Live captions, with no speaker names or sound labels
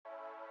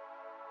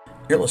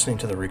You're listening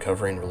to the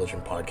Recovering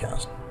Religion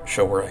podcast, a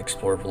show where I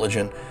explore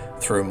religion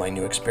through my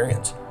new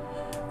experience.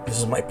 This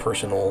is my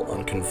personal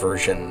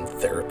unconversion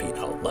therapy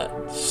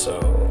outlet, so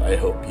I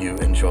hope you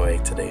enjoy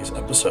today's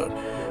episode.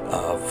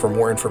 For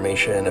more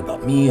information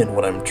about me and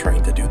what I'm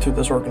trying to do through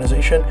this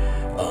organization,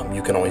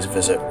 you can always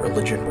visit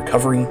Religion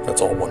Recovery,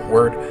 that's all one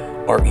word,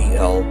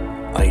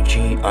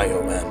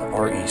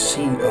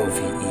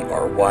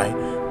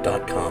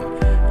 RELIGIONRECOVERY.com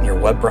in your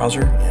web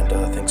browser,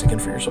 and thanks again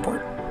for your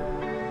support.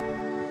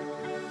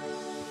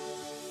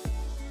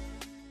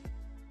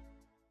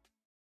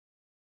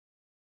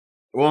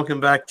 Welcome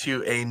back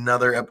to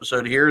another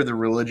episode here of the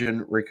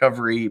Religion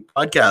Recovery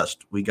podcast.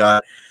 We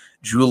got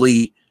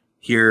Julie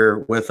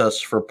here with us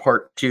for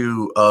part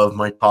 2 of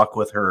my talk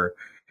with her.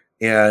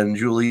 And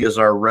Julie is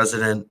our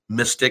resident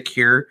mystic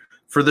here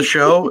for the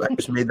show. I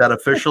just made that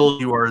official.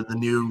 You are the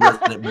new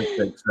resident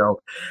mystic. So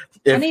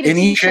if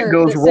any shit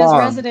goes wrong,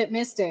 says resident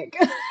mystic.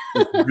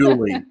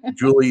 Julie,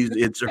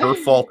 it's her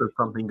fault if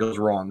something goes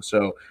wrong.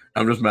 So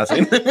I'm just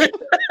messing.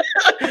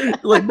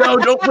 Like, no,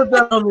 don't put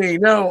that on me.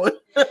 No.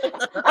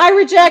 I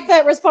reject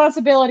that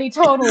responsibility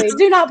totally.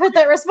 Do not put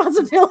that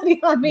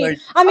resposibility on me. Like,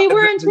 I mean,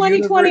 we're in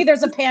 2020.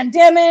 There's a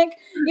pandemic.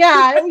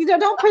 Yeah,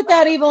 don't put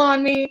that evil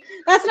on me.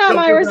 That's not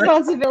my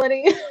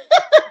responsibility.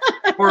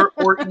 or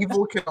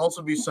evil can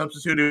also be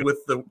substituted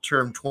with the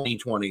term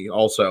 2020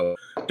 also.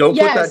 Don't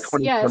put that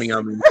 2020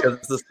 on me because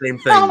it's the same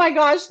thing. Oh my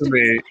gosh. To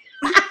me.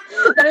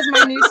 That is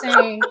my new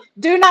saying.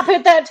 Do not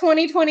put that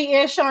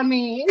 2020-ish on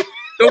me.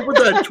 Don't put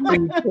that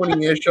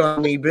 2020-ish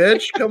on me,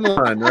 bitch. Come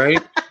on,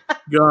 right?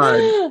 God.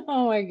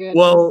 Oh my goodness.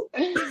 Well,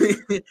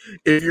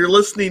 if you're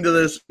listening to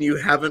this and you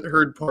haven't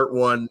heard part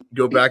 1,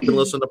 go back and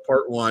listen to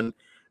part 1.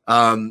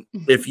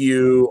 If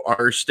you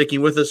are sticking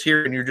with us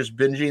here and you're just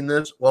binging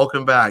this,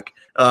 welcome back.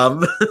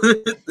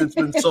 It's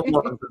been so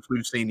long since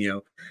we've seen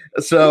you.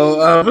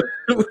 So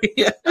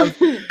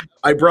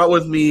I brought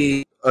with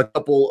me a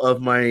couple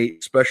of my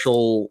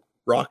special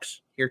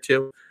rocks here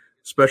too,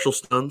 special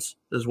stones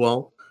as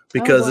well,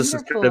 because this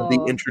is kind of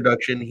the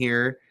introduction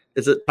here.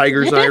 Is it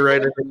Tiger's Eye,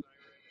 right? I think.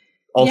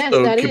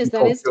 Also, yes,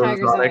 that is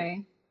Tiger's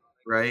Eye.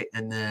 Right,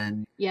 and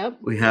then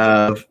we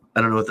have, I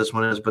don't know what this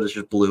one is, but it's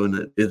just blue,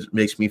 and it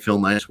makes me feel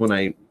nice when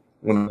I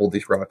hold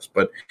these rocks.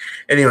 But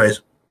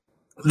anyways,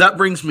 that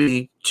brings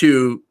me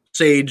to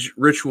sage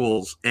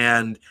rituals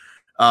and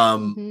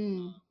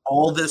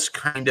all this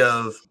kind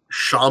of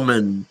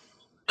shaman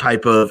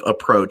type of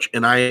approach.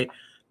 And I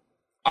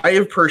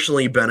have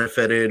personally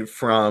benefited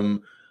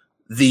from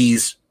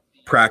these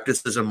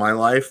practices in my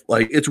life.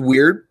 Like, it's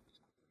weird,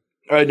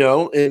 I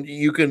know, and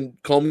you can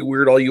call me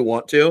weird all you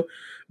want to,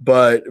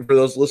 but for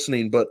those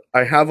listening, but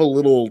I have a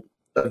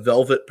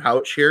velvet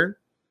pouch here.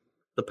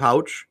 The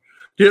pouch.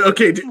 Yeah,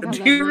 okay, do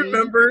you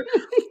remember?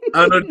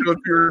 I don't know if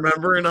you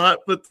remember or not,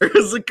 but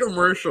there's a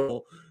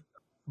commercial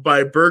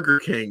by Burger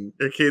King,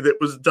 okay, that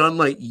was done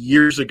like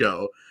years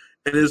ago,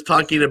 and is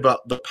talking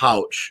about the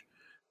pouch.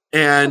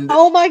 And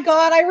oh my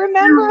God, I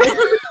remember.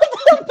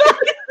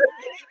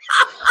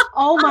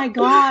 Oh my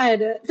God,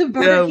 the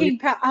Burger King.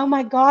 Oh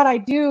my God, I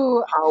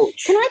do.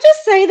 Ouch. Can I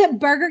just say that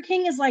Burger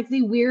King is like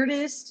the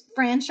weirdest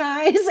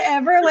franchise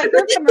ever? Like,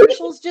 their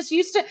commercials I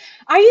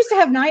used to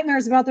have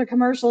nightmares about their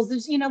commercials.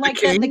 There's, like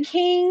the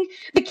king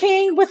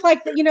with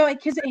like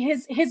because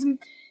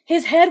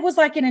his head was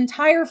like an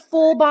entire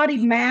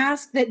full-bodied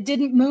mask that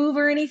didn't move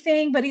or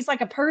anything, but he's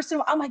like a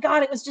person. Oh my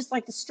God, it was just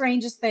like the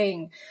strangest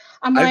thing.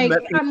 I'm like,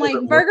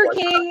 Burger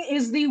King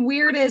is the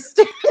weirdest.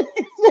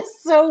 It's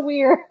just so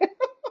weird.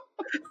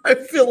 I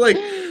feel like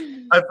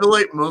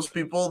most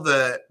people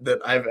that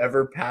I've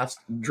ever passed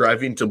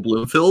driving to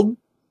Bloomfield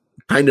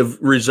kind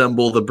of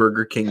resemble the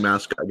Burger King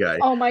mascot guy.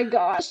 Oh my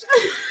gosh.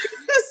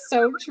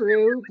 So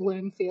true.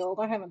 Bloomfield.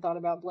 I haven't thought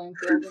about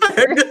Bloomfield.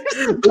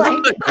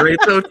 Isn't it great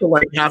though to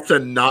like have to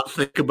not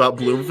think about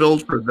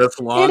Bloomfield for this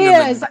long? It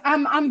is.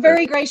 I'm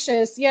very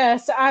gracious.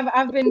 Yes,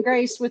 I've been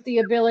graced with the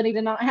ability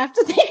to not have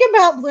to think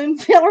about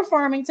Bloomfield or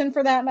Farmington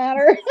for that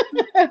matter.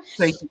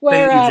 Thank you,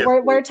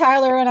 where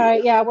Tyler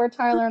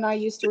and I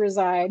used to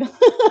reside.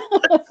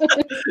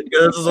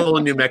 This is all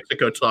New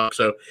Mexico talk.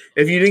 So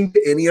if you didn't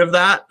get any of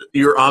that,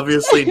 you're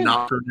obviously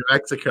not from New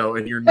Mexico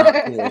and you're not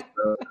cool.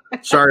 So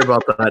sorry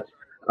about that.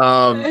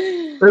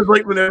 It's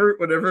like whenever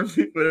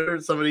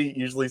somebody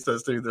usually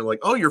says to me, they're like,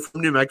 "Oh, you're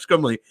from New Mexico."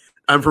 I'm like,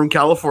 "I'm from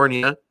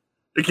California."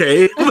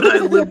 Okay, but I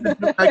lived in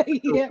New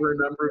Mexico for a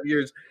number of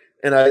years,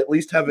 and I at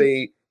least have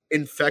a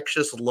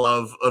infectious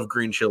love of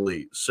green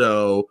chili.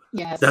 So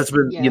that's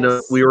been,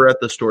 we were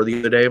at the store the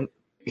other day.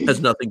 It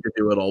has nothing to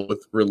do at all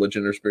with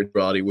religion or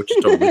spirituality, which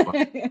is totally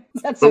fine.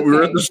 We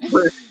were at the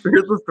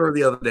store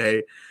the other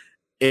day,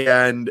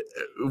 and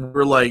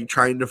we're like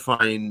trying to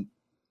find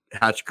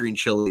Hatch green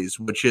chilies,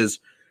 which is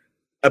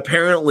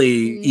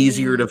apparently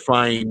easier to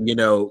find,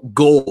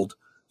 gold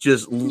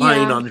just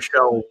lying on the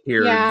shelf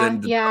here.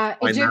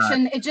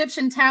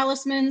 Egyptian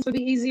talismans would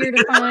be easier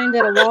to find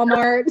at a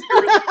Walmart.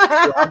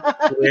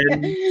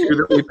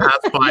 We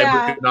passed by,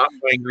 but could not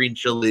find green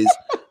chilies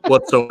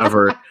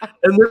whatsoever.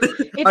 And then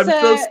I'm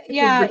so sick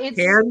of the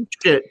canned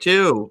shit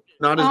too.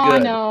 Not as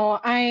good. No,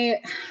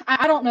 I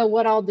don't know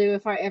what I'll do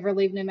if I ever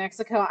leave New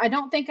Mexico. I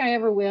don't think I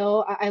ever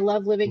will. I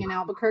love living in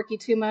Albuquerque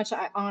too much.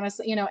 I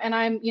honestly, and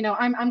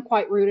I'm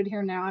quite rooted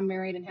here now. I'm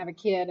married and have a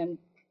kid and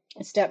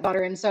a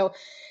stepdaughter, and so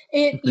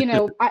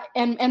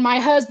and my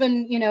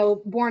husband,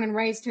 born and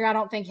raised here. I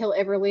don't think he'll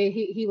ever leave.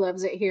 He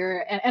loves it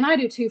here, and I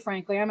do too.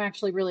 Frankly, I'm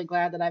actually really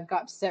glad that I've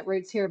got set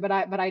roots here. But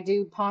I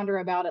do ponder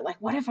about it. Like,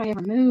 what if I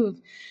ever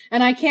move,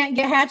 and I can't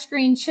get Hatch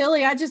Green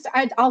chili?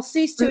 I'll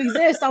cease to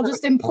exist. I'll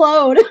just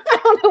implode. I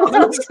don't know what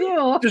I'll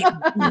do.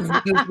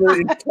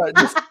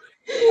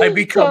 I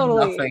become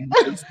nothing.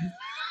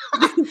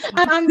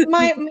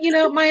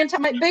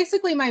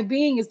 Basically my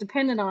being is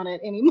dependent on it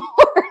anymore.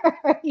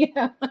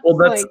 Well,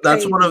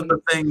 that's one of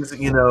the things,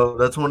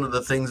 that's one of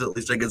the things, at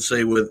least I could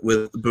say with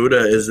Buddha,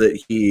 is that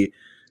he,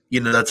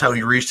 that's how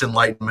he reached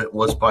enlightenment,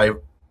 was by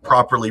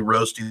properly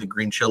roasting the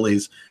green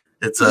chilies.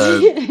 It's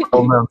a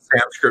well-known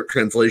Sanskrit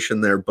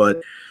translation there,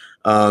 but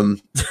I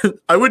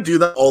would do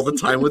that all the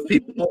time with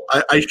people.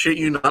 I shit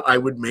you not, I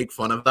would make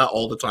fun of that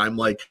all the time.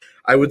 Like,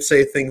 I would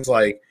say things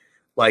like,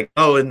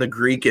 oh, in the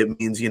Greek it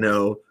means,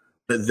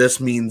 that this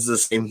means the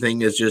same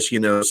thing as just,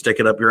 stick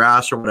it up your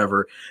ass or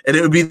whatever. And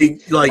it would be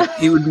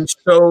it would be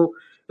so,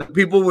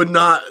 people would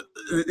not,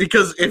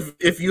 because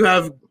if you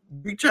have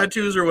Greek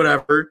tattoos or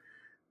whatever,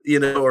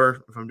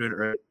 or if I'm doing it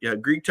right,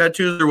 Greek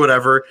tattoos or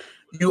whatever,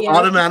 you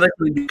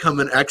automatically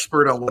become an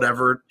expert on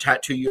whatever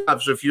tattoo you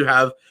have. So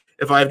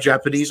if I have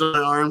Japanese on my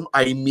arm,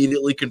 I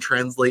immediately can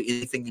translate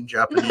anything in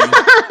Japanese.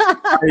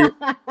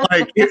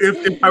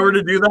 If I were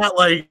to do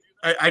that,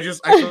 I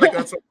feel like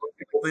that's what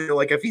people think.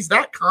 Like, if he's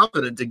that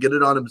confident to get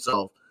it on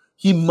himself,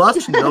 he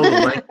must know the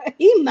language.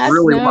 He must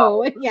really know.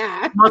 Well.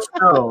 Yeah. He must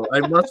know. I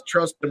must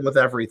trust him with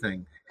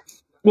everything.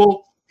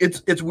 Well,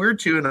 it's weird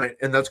too,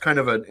 and that's kind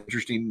of an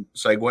interesting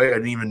segue. I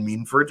didn't even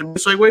mean for it to be a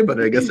segue,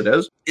 but I guess it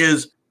is.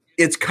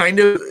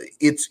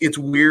 It's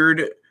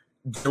weird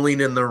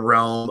dealing in the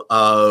realm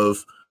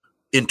of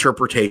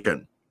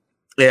interpretation.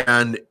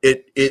 And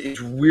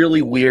it's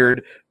really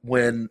weird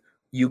when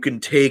you can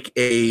take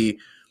a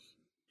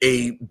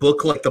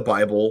book like the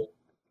Bible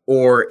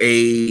or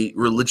a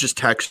religious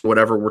text,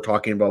 whatever we're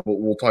talking about, but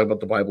we'll talk about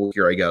the Bible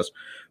here, I guess.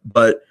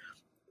 But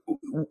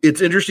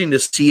it's interesting to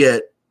see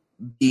it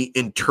be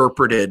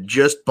interpreted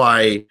just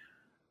by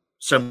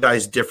some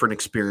guys' different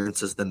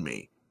experiences than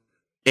me.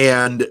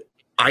 And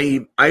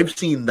I've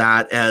seen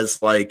that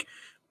as, like,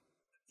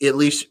 at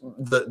least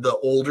the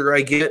older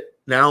I get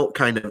now,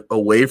 kind of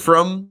away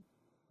from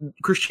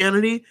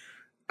Christianity,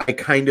 I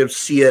kind of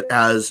see it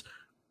as,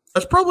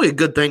 that's probably a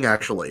good thing,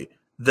 actually,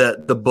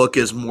 that the book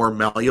is more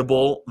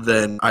malleable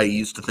than I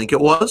used to think it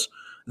was,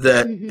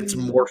 that it's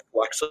more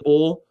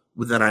flexible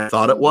than I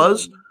thought it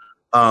was.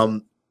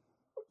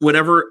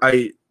 Whenever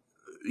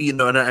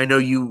and I know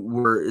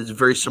it's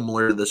very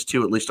similar to this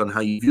too, at least on how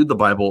you viewed the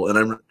Bible,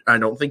 and I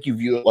don't think you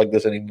view it like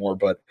this anymore,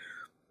 but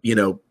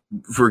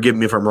forgive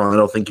me if I'm wrong. I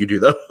don't think you do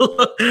though,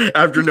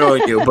 after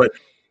knowing you, but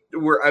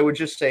where I would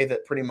just say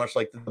that pretty much,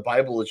 like, the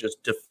Bible is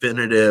just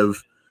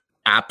definitive,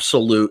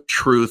 absolute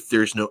truth.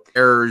 There's no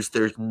errors.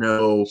 There's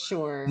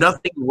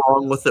nothing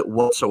wrong with it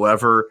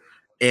whatsoever.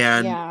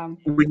 And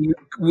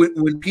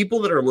when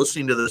people that are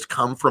listening to this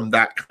come from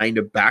that kind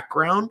of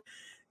background,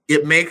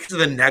 it makes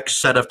the next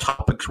set of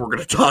topics we're going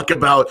to talk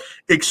about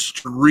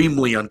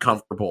extremely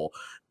uncomfortable.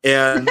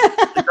 And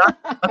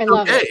that's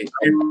okay.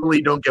 I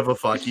really don't give a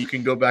fuck. You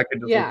can go back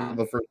and just listen to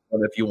the first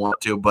one if you want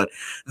to, but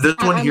this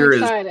one here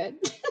is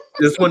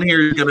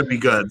going to be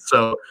good.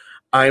 So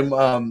I'm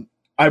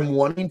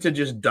wanting to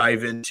just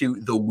dive into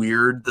the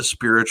weird, the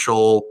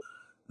spiritual,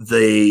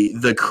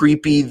 the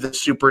creepy, the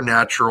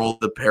supernatural,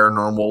 the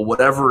paranormal,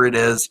 whatever it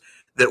is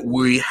that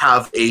we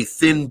have a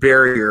thin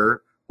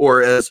barrier,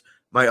 or as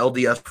my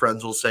LDS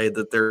friends will say,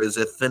 that there is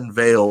a thin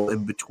veil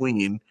in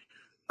between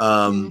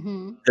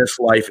this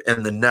life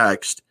and the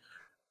next.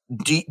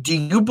 Do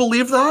you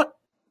believe that?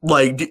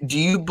 Like, do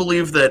you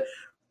believe that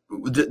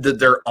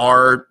there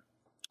are,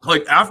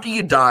 like, after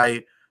you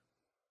die,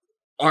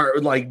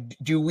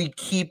 do we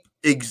keep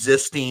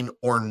existing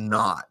or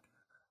not?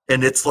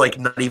 And it's like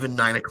not even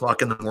 9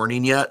 o'clock in the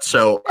morning yet,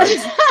 so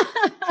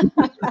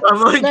I'm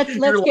like,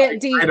 let's get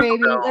deep,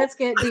 baby. Let's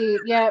get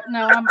deep. Yep.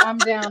 No, I'm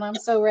down. I'm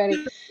so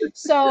ready.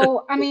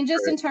 So, I mean,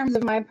 just in terms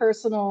of my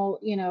personal,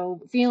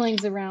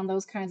 feelings around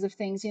those kinds of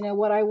things,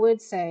 what I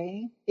would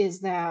say is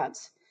that,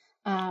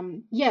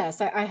 yes,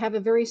 I have a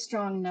very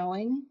strong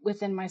knowing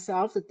within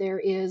myself that there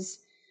is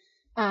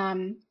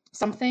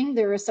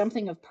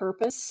something of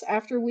purpose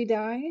after we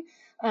die.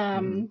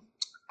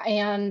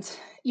 And,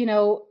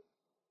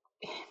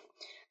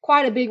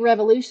 quite a big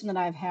revolution that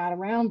I've had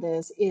around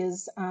this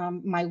is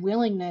my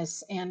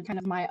willingness and kind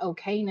of my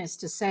okayness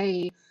to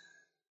say,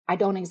 I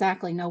don't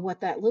exactly know what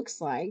that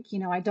looks like.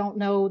 I don't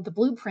know the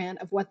blueprint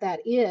of what that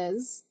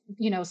is,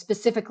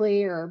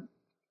 specifically, or,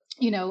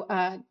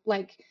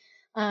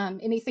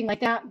 anything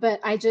like that. But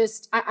I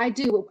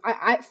do.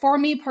 For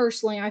me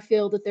personally, I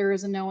feel that there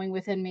is a knowing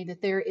within me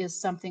that there is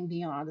something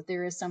beyond, that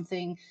there is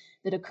something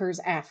that occurs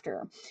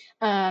after.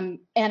 And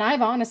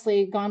I've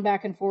honestly gone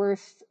back and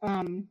forth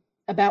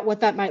about what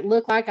that might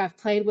look like. I've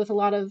played with a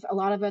lot of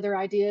other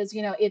ideas.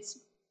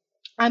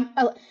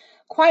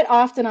 Quite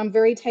often I'm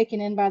very taken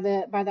in by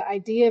the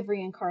idea of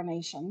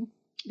reincarnation,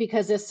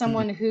 because as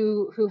someone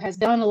who has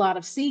done a lot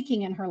of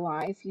seeking in her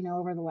life,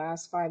 over the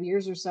last 5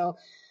 years or so,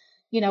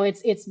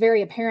 it's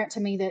very apparent to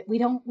me that we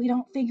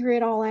don't figure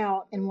it all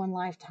out in one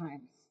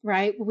lifetime,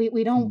 right?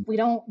 We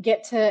don't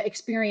get to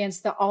experience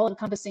the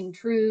all-encompassing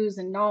truths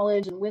and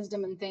knowledge and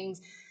wisdom and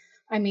things.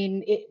 I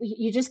mean,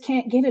 you just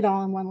can't get it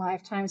all in one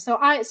lifetime. So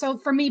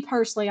for me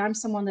personally, I'm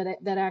someone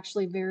that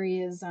actually very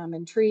is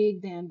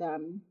intrigued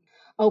and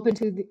open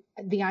to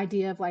the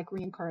idea of like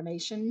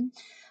reincarnation.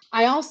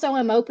 I also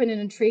am open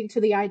and intrigued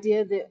to the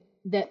idea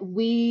that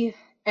we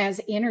as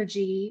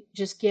energy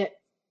just get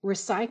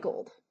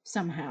recycled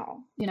somehow,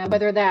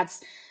 whether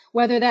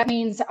that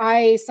means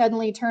I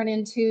suddenly turn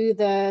into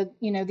the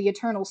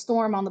eternal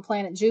storm on the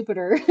planet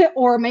Jupiter,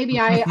 or maybe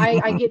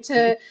I get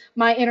to,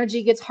 my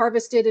energy gets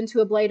harvested into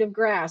a blade of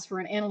grass for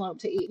an antelope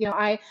to eat.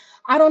 I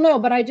don't know,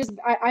 but I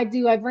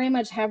very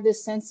much have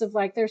this sense of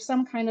like, there's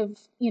some kind of,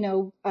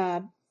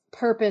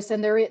 purpose,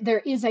 and there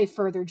is a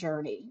further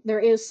journey. There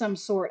is some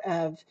sort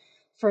of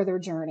further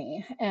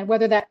journey, and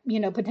whether that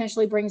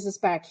potentially brings us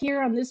back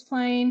here on this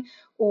plane,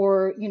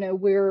 or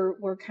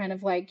we're kind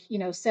of like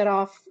set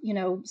off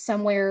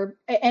somewhere,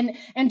 and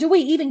do we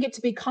even get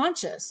to be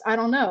conscious? I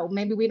don't know.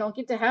 Maybe we don't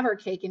get to have our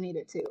cake and eat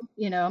it too.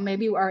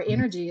 Maybe our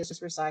energy is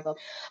just recycled.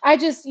 I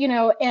just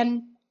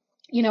and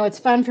it's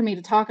fun for me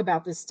to talk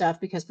about this stuff,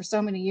 because for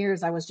so many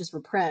years I was just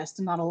repressed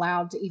and not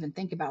allowed to even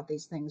think about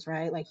these things,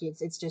 right? Like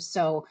it's just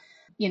so,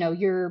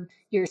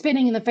 you're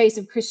spinning in the face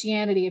of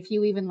Christianity if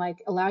you even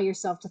like allow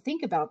yourself to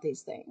think about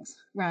these things,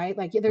 right?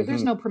 Like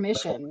there's no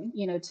permission,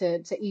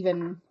 to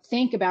even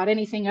think about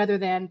anything other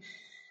than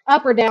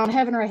up or down,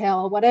 heaven or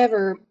hell,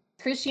 whatever.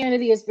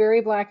 Christianity is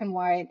very black and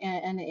white,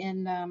 and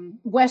in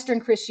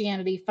Western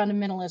Christianity,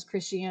 fundamentalist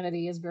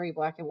Christianity is very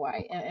black and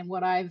white. And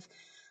what I've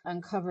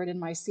uncovered in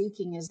my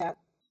seeking is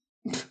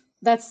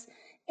that's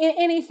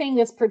anything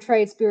that's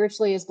portrayed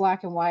spiritually as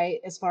black and white,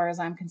 as far as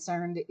I'm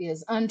concerned,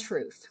 is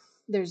untruth.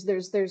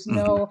 There's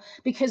no,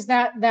 because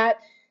that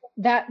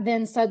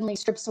then suddenly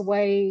strips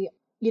away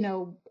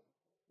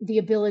the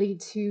ability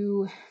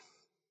to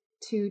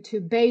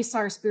base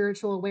our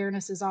spiritual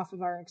awarenesses off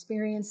of our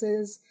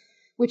experiences,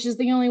 which is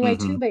the only way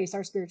to base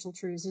our spiritual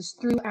truths, is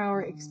through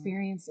our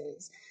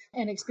experiences.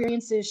 And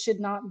experiences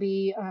should not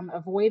be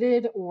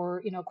avoided,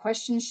 or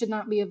questions should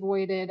not be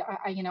avoided.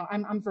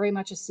 I'm very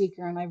much a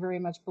seeker, and I very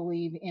much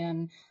believe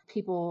in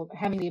people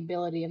having the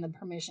ability and the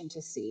permission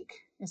to seek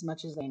as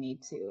much as they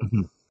need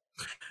to.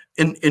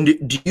 And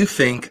do you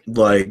think,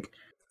 like,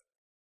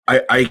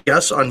 I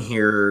guess on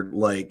here,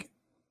 like,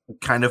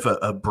 kind of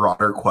a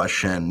broader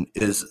question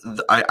is,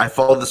 I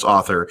follow this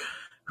author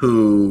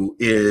who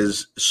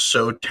is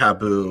so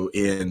taboo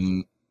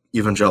in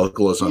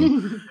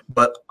evangelicalism,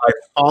 but I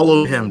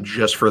follow him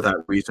just for that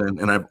reason,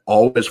 and I've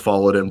always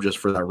followed him just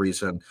for that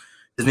reason.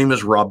 His name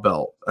is Rob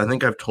Bell. I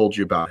think I've told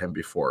you about him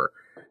before.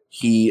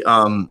 He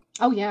oh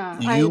yeah,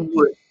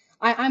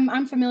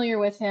 I'm familiar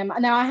with him.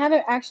 Now, I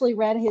haven't actually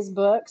read his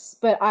books,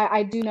 but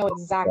I do know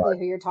exactly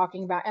who you're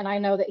talking about, and I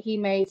know that he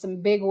made some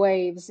big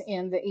waves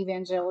in the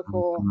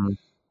evangelical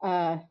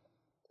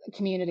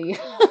community.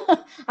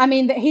 I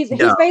mean, he's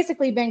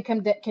basically been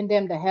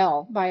condemned to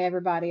hell by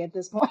everybody at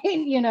this point,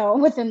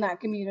 within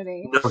that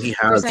community. No, he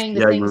has. For saying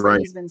the things that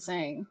he's been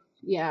saying.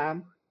 Yeah.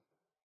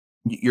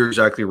 You're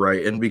exactly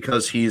right. And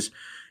because he's,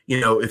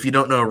 if you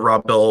don't know,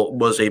 Rob Bell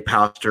was a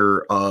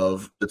pastor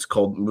of, it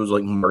was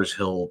like Mars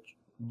Hill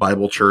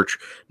Bible Church,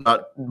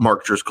 not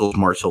Mark Driscoll's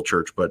Mars Hill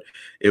Church, but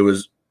it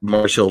was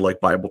Mars Hill like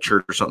Bible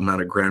Church or something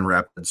out of Grand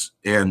Rapids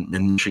in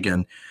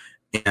Michigan.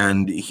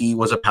 And he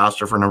was a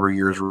pastor for a number of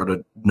years, wrote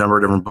a number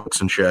of different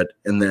books and shit.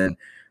 And then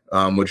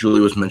what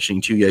Julie was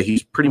mentioning too,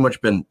 he's pretty much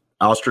been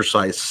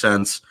ostracized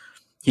since.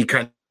 He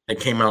kind of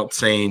came out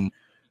saying,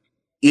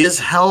 is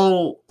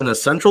hell an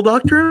essential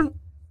doctrine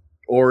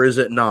or is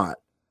it not?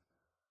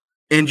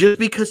 And just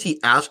because he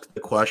asked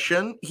the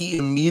question, he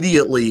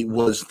immediately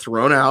was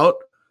thrown out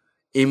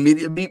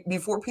immediately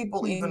before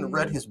people even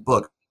read his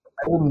book.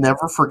 I will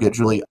never forget,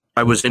 Julie.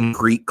 I was in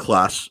Greek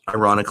class,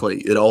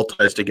 ironically. It all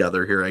ties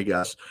together here, I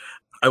guess.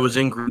 I was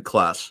in Greek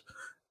class,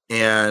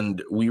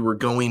 and we were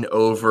going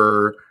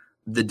over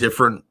the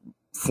different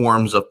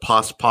forms of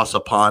pas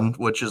upon,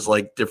 which is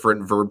like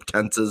different verb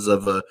tenses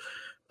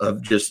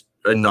of just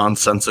a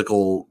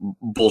nonsensical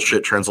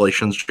bullshit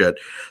translation shit.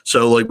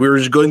 So like we were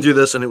just going through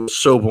this, and it was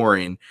so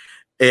boring.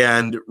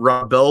 And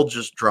Rob Bell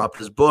just dropped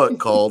his book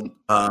called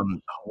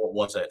what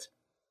was it?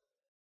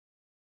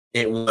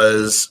 It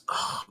was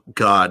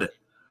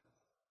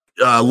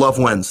Love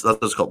Wins. That's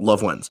what it's called.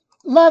 Love Wins.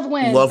 Love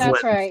Wins.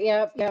 That's right.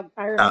 Yep.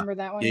 I remember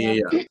that one.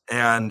 Yeah.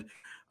 And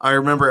I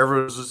remember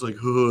everyone was just like,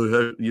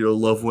 oh,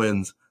 love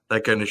wins,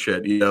 that kind of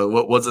shit.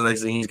 What's the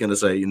next thing he's going to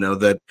say?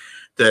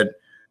 That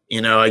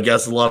I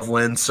guess love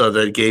wins, so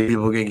that gay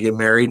people can get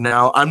married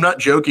now. I'm not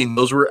joking.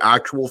 Those were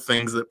actual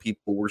things that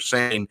people were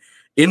saying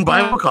in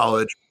Bible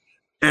college.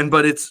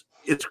 But it's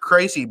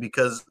crazy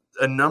because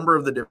a number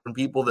of the different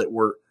people that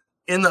were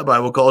in that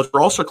Bible college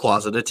were also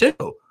closeted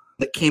too.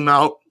 That came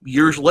out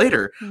years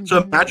later. Mm-hmm.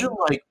 So imagine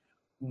like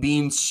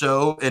being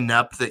so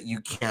inept that you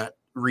can't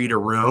read a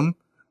room,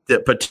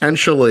 that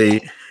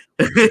potentially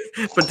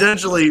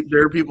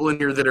there are people in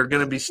here that are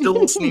going to be still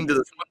listening to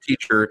this one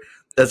teacher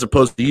as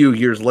opposed to you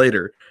years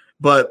later.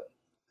 But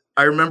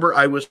I remember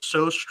I was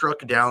so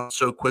struck down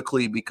so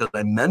quickly because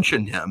I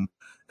mentioned him,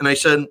 and I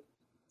said,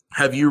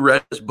 have you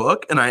read his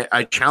book? And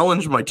I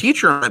challenged my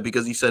teacher on it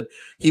because he said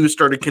he was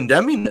started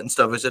condemning it and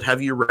stuff. I said,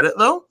 have you read it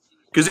though?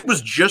 Because it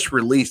was just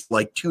released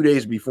like 2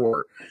 days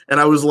before. And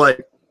I was like,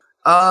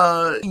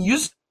 you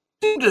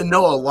seem to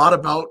know a lot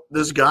about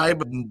this guy,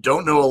 but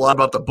don't know a lot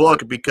about the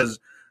book, because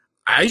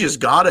I just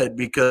got it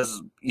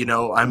because, you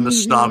know, I'm a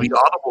snobby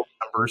Audible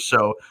member.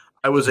 So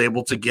I was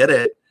able to get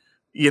it,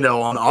 you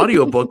know, on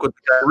audiobook with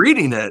the guy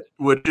reading it,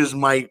 which is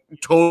my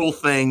total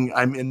thing.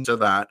 I'm into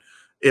that.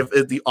 If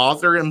the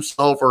author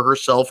himself or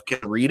herself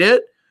can read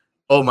it,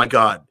 oh my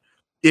God,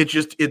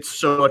 it's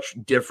so much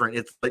different.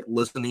 It's like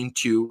listening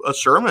to a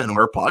sermon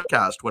or a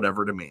podcast,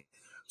 whatever, to me.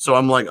 So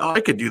I'm like, oh,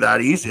 I could do that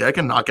easy. I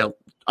knocked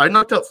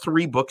out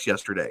 3 books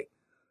yesterday.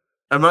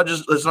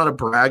 It's not a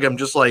brag. I'm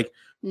just like,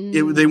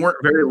 they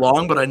weren't very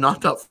long, but I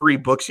knocked out 3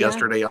 books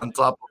yesterday on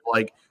top of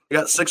like, I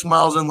got 6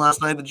 miles in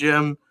last night at the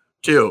gym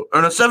too.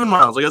 Or no, 7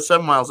 miles. I got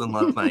 7 miles in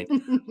last night.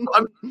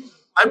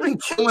 I've been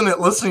killing it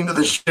listening to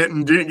this shit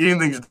and getting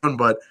things done,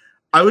 but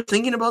I was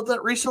thinking about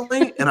that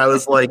recently, and I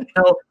was like, you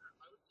know,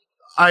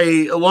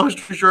 long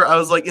story short, I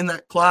was like in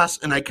that class,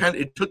 and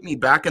it took me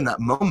back in that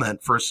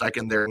moment for a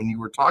second there when you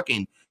were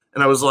talking,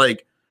 and I was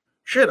like,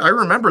 shit, I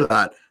remember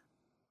that.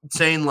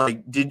 Saying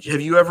like,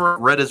 have you ever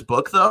read his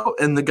book though?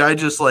 And the guy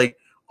just like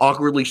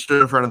awkwardly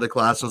stood in front of the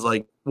class and was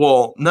like,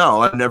 well,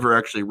 no, I've never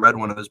actually read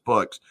one of his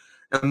books.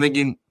 And I'm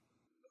thinking,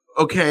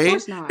 okay.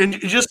 And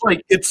just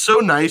like, it's so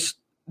nice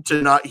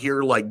to not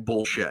hear like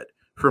bullshit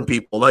from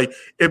people. Like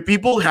if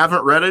people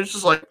haven't read it, it's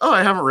just like, oh,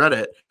 I haven't read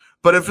it.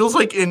 But it feels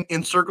like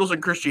in circles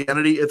in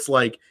Christianity, it's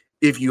like,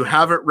 if you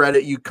haven't read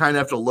it, you kind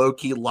of have to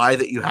low-key lie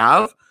that you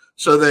have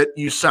so that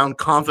you sound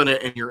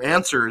confident in your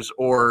answers,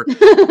 or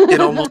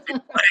it almost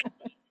like,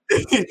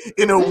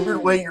 in a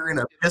weird way, you're in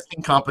a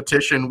pissing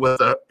competition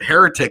with a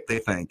heretic, they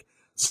think.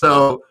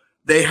 So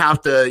they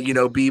have to, you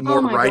know, be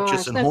more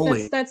righteous and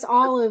holy. That's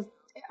all of,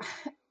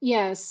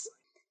 yes,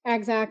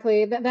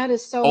 exactly. That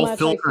is so all much, I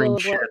feel,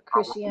 of what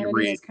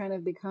Christianity has kind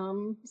of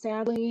become,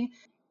 sadly.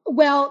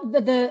 Well,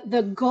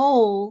 the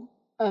goal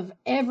of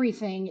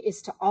everything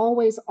is to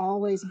always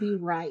be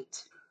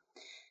right.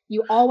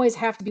 You always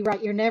have to be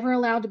right. You're never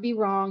allowed to be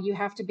wrong. You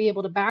have to be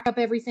able to back up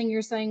everything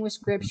you're saying with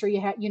scripture.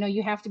 You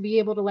have to be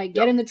able to like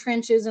get in the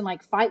trenches and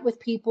like fight with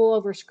people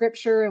over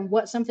scripture and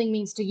what something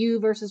means to you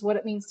versus what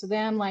it means to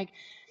them. Like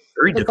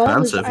very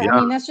defensive. I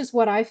mean, that's just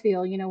what I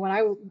feel, you know, when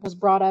I was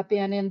brought up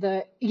in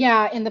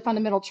the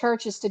fundamental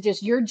church, is to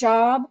just, your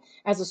job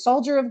as a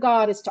soldier of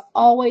God is to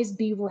always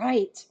be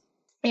right.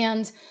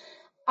 And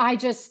I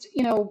just,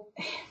 you know,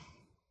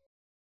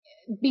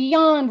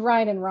 beyond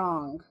right and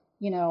wrong,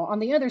 you know, on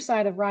the other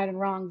side of right and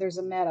wrong, there's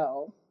a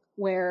meadow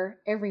where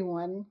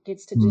everyone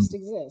gets to just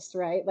exist,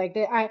 right? Like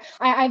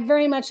I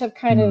very much have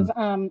kind of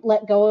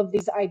let go of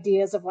these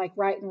ideas of like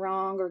right and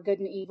wrong or good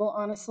and evil,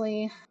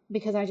 honestly,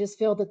 because I just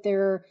feel that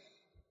they're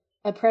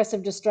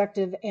oppressive,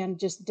 destructive, and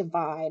just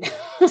divide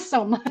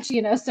so much,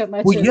 you know,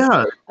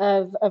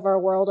 of our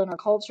world and our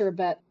culture.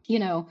 But, you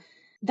know,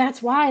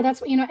 that's,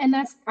 you know, and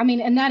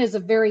that is a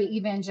very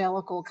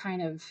evangelical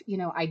kind of, you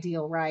know,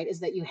 ideal, right? Is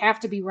that you have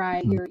to be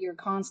right. You're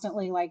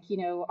constantly like, you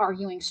know,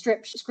 arguing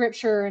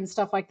scripture and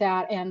stuff like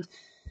that. And,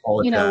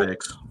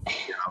 politics. You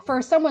know,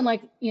 for someone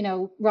like, you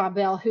know, Rob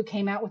Bell, who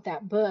came out with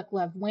that book,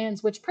 Love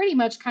Wins, which pretty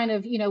much kind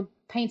of, you know,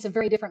 paints a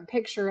very different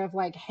picture of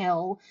like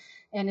hell.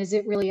 And is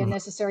it really a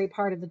necessary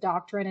part of the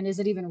doctrine? And is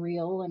it even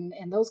real?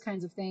 And those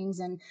kinds of things.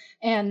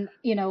 And,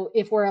 you know,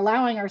 if we're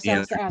allowing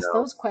ourselves to ask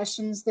those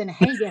questions, then,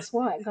 hey, guess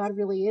what? God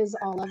really is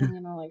all loving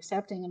and all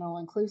accepting and all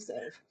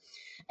inclusive.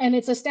 And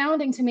it's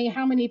astounding to me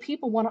how many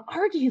people want to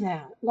argue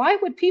that. Why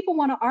would people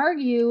want to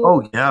argue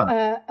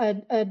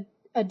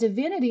a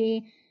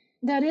divinity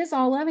that is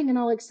all loving and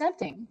all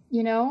accepting?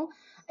 You know,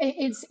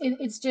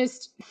 it's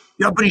just,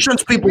 but he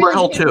sends people to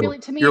hell too. Really,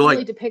 to me,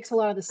 really depicts a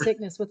lot of the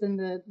sickness within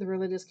the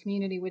religious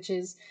community, which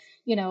is,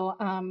 you know,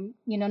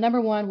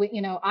 number one,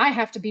 you know, I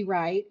have to be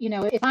right. You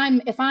know, if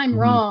I'm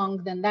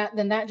wrong, then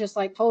that just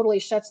like totally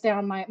shuts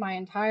down my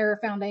entire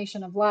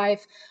foundation of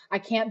life. I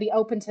can't be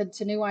open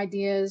to new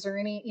ideas or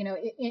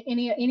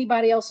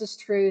anybody else's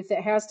truth.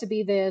 It has to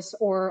be this,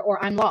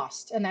 or I'm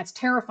lost, and that's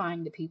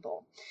terrifying to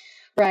people.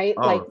 Right?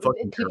 Like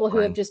people who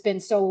have just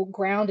been so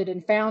grounded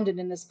and founded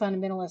in this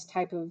fundamentalist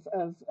type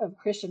of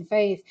Christian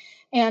faith.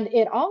 And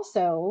it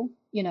also,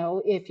 you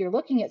know, if you're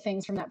looking at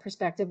things from that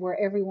perspective where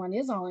everyone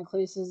is all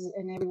inclusive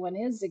and everyone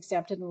is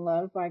accepted and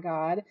loved by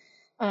God,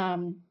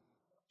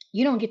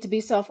 you don't get to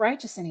be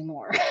self-righteous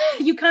anymore.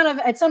 You kind of,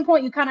 at some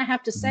point, you kind of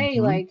have to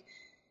say like,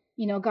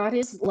 you know, God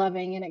is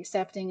loving and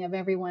accepting of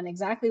everyone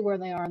exactly where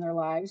they are in their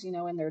lives, you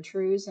know, in their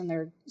truths and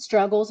their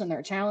struggles and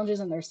their challenges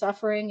and their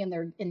suffering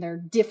and their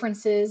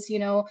differences, you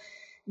know,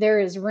 there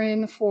is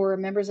room for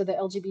members of the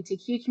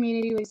LGBTQ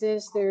community to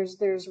exist.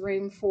 There's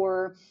room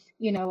for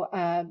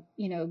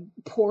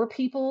poor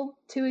people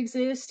to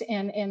exist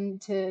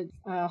and to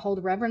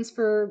hold reverence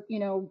for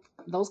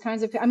those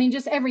kinds of. I mean,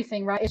 just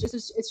everything, right?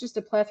 It's just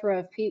a plethora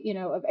of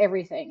of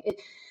everything.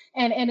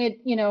 I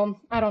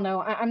don't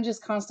know. I'm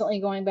just constantly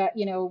going back.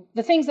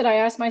 The things that I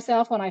ask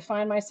myself when I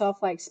find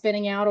myself like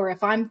spinning out, or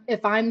if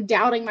I'm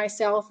doubting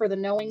myself or the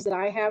knowings that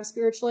I have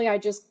spiritually, I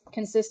just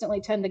consistently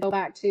tend to go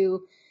back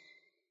to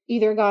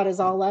either God is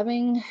all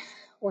loving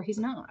or he's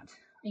not.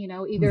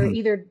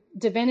 Either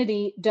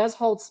divinity does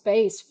hold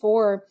space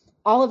for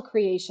all of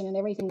creation and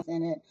everything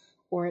within it,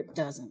 or it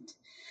doesn't.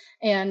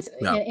 And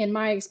in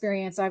my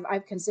experience,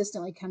 I've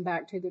consistently come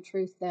back to the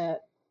truth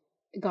that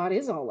God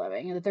is all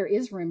loving and that there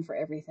is room for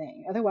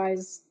everything.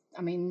 Otherwise,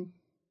 I mean,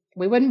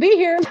 we wouldn't be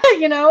here,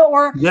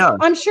 or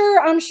I'm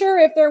sure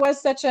if there was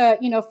such a,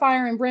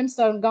 fire and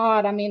brimstone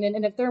God, I mean,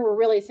 and if there were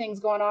really things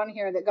going on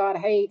here that God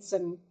hates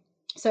and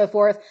so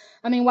forth,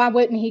 I mean, why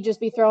wouldn't he just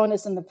be throwing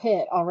us in the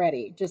pit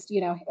already? Just,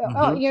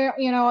 oh, you're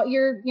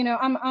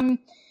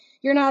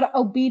not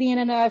obedient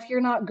enough.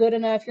 You're not good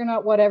enough. You're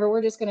not whatever.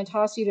 We're just going to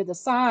toss you to the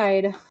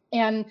side.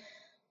 And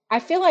I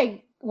feel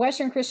like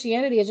Western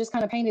Christianity has just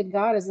kind of painted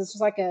God as this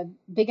just like a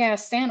big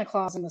ass Santa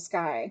Claus in the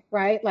sky,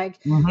 right? Like,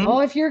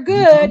 oh, if you're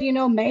good,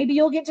 maybe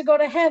you'll get to go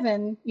to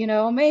heaven,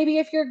 maybe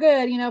if you're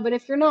good, but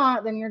if you're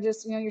not, then you're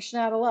just, you're shit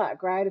out of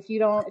luck, right? If you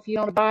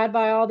don't abide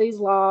by all these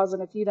laws,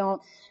 and if you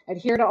don't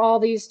adhere to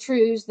all these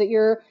truths that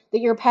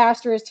your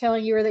pastor is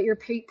telling you, or that your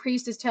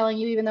priest is telling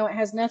you, even though it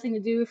has nothing to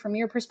do from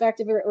your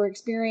perspective or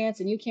experience,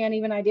 and you can't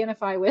even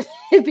identify with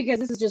it because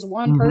this is just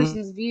one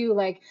person's view,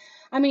 like,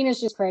 I mean,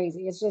 it's just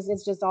crazy. It's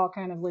just all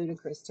kind of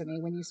ludicrous to me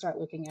when you start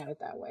looking at it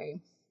that way.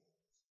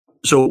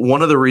 So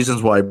one of the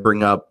reasons why I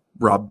bring up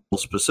Rob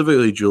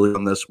specifically, Julie,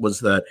 on this was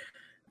that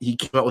he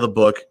came out with a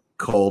book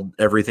called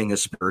Everything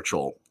is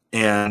Spiritual.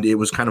 And it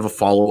was kind of a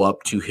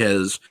follow-up to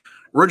his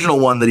original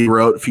one that he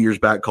wrote a few years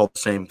back called The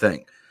Same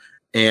Thing.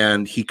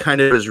 And he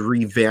kind of has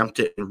revamped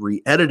it and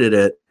re-edited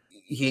it.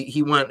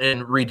 He went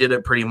and redid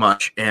it pretty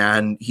much,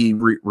 and he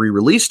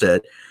re-released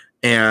it.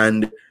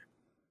 And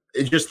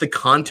it's just the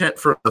content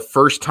for the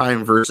first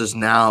time versus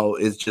now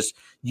is just,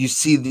 you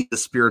see the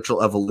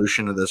spiritual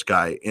evolution of this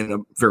guy in a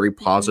very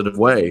positive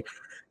way.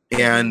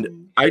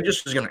 And I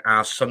just was going to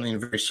ask something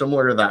very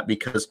similar to that,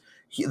 because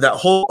the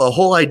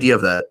whole idea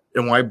of that,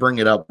 and why I bring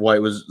it up, why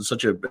it was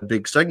such a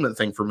big segment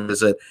thing for me,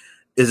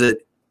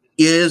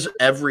 is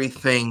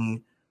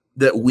everything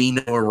that we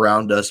know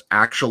around us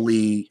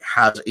actually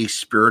has a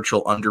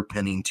spiritual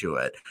underpinning to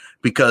it.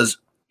 Because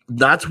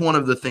that's one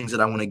of the things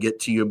that I want to get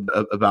to you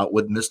about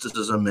with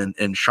mysticism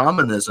and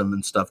shamanism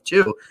and stuff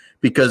too,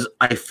 because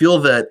I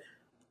feel, at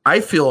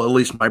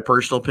least my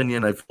personal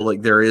opinion, I feel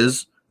like there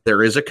is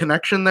a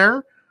connection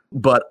there,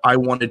 but I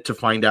wanted to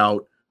find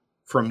out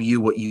from you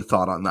what you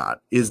thought on that.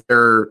 Is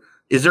there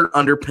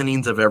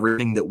underpinnings of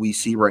everything that we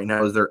see right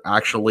now? Is there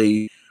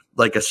actually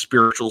like a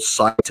spiritual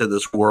side to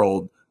this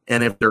world?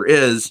 And if there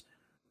is,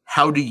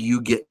 how do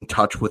you get in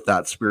touch with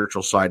that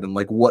spiritual side? And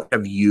like, what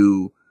have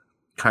you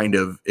kind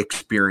of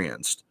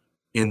experienced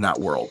in that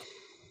world?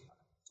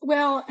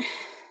 Well,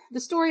 the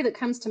story that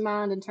comes to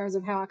mind in terms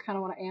of how I kind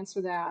of want to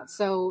answer that.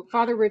 So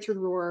Father Richard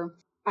Rohr,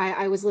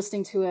 I was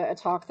listening to a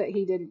talk that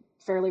he did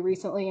fairly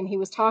recently, and he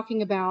was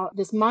talking about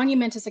this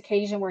monumentous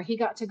occasion where he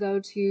got to go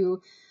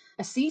to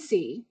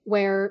Assisi,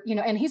 where,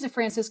 and he's a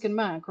Franciscan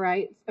monk,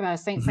 right?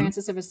 St.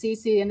 Francis of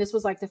Assisi. And this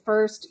was like the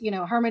first,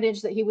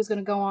 hermitage that he was going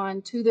to go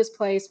on to this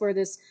place where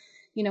this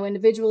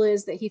individual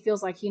is that he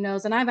feels like he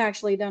knows. And I've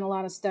actually done a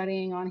lot of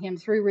studying on him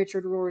through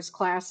Richard Rohr's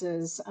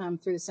classes,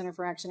 through the Center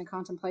for Action and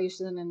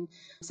Contemplation. And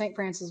St.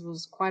 Francis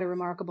was quite a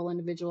remarkable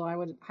individual. I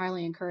would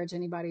highly encourage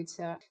anybody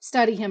to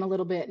study him a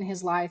little bit in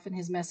his life and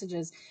his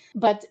messages.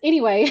 But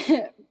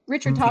anyway,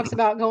 Richard talks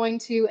about going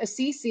to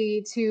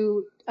Assisi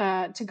to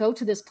go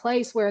to this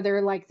place where there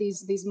are like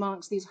these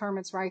monks, these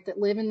hermits, right, that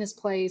live in this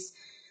place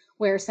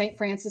where St.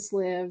 Francis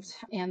lived.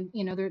 And,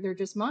 they're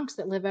just monks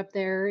that live up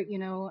there,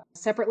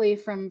 separately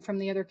from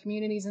the other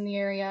communities in the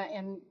area.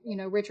 And,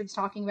 Richard's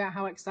talking about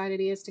how excited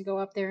he is to go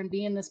up there and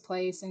be in this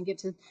place and get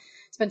to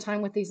spend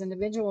time with these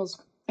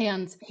individuals.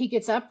 And he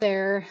gets up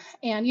there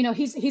and,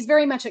 he's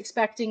very much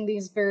expecting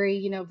these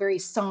very, very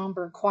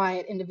somber,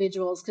 quiet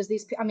individuals. Because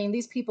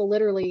these people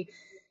literally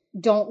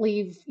don't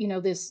leave,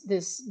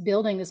 this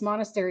building, this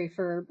monastery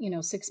for,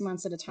 6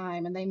 months at a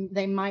time. And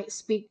they might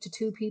speak to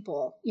 2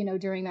 people,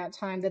 during that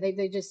time, that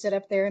they just sit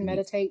up there and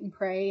meditate and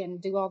pray and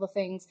do all the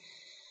things.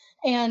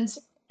 And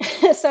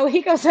so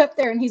he goes up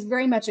there and he's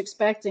very much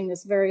expecting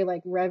this very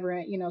like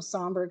reverent,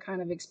 somber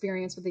kind of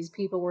experience with these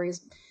people, where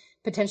he's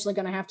potentially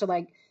going to have to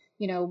like,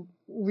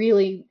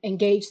 really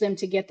engage them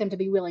to get them to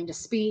be willing to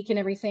speak and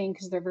everything,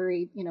 because they're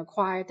very,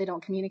 quiet. They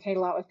don't communicate a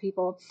lot with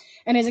people.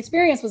 And his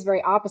experience was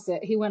very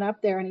opposite. He went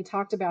up there and he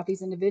talked about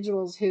these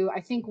individuals who,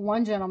 I think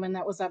one gentleman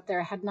that was up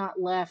there had not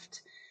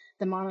left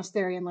the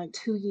monastery in like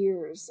 2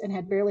 years and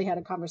had barely had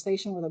a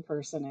conversation with a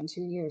person in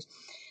 2 years.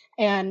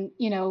 And,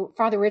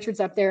 Father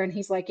Richard's up there and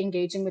he's like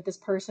engaging with this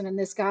person. And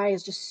this guy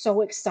is just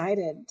so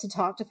excited to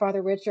talk to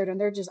Father Richard.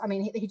 And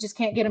he just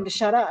can't get him to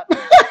shut up.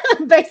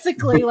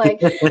 Basically, like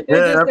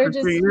they're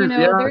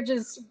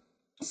just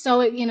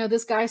so,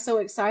 this guy's so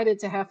excited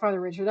to have Father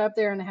Richard up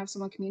there and to have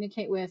someone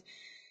communicate with.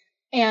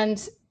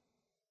 And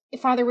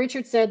Father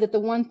Richard said that the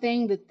one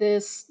thing that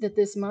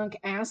this monk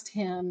asked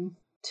him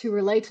to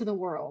relate to the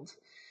world,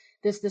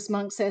 this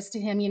monk says to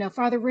him,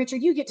 Father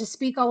Richard, you get to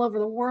speak all over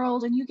the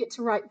world and you get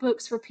to write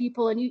books for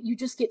people and you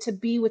just get to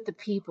be with the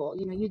people.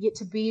 You get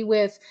to be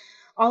with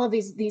all of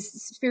these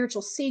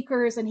spiritual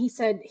seekers. And he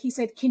said,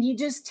 can you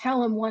just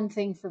tell him one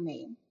thing for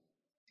me?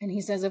 And he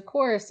says, of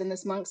course. And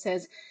this monk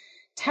says,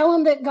 tell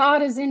him that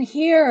God is in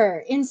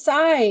here,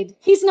 inside.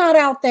 He's not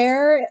out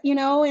there,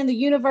 in the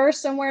universe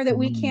somewhere that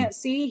we can't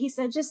see. He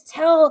said, just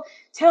tell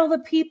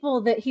the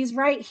people that he's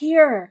right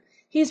here.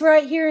 He's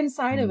right here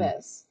inside of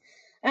us.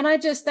 And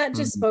that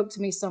just spoke to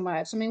me so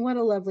much. I mean, what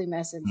a lovely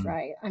message,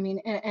 right? I mean,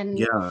 and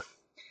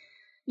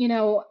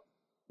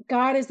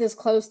God is as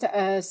close to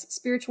us.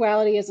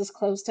 Spirituality is as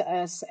close to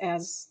us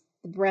as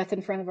the breath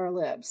in front of our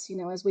lips.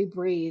 As we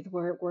breathe,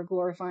 we're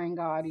glorifying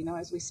God.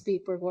 As we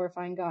speak, we're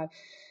glorifying God.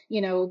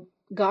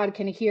 God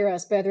can hear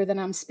us better than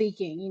I'm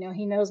speaking.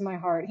 He knows my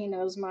heart. He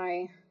knows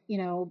my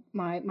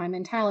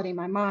mentality,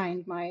 my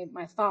mind,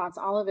 my thoughts,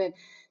 all of it.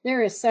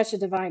 There is such a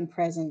divine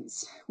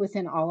presence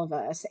within all of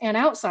us and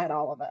outside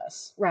all of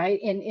us, right?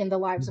 In the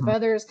lives of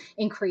others,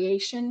 in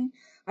creation.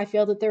 I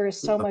feel that there is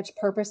so much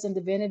purpose and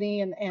divinity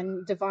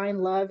and divine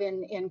love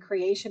in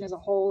creation as a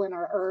whole, in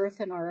our earth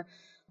and our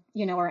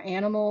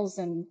animals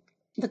and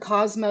the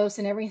cosmos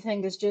and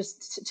everything. There's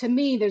just, to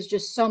me, there's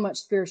just so much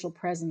spiritual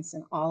presence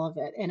in all of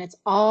it. And it's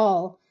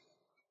all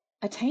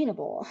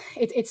attainable.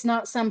 It's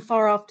not some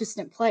far off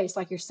distant place.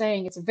 Like you're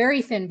saying, it's a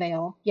very thin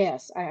veil.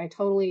 Yes, I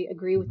totally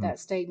agree with that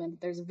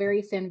statement. There's a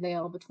very thin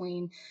veil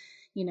between,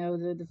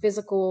 the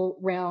physical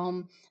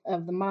realm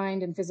of the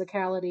mind and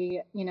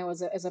physicality,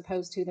 as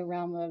opposed to the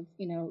realm of,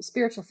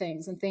 spiritual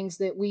things and things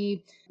that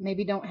we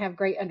maybe don't have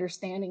great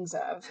understandings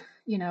of,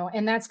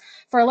 and that's,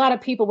 for a lot of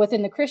people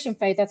within the Christian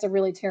faith, that's a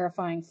really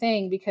terrifying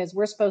thing, because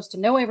we're supposed to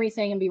know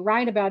everything and be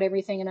right about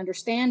everything and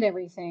understand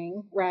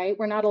everything, right?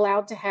 We're not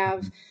allowed to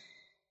have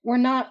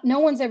no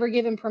one's ever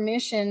given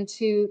permission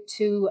to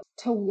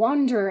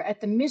wonder at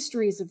the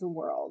mysteries of the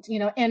world,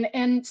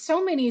 and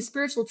so many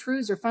spiritual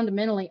truths are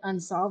fundamentally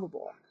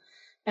unsolvable,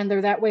 and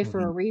they're that way for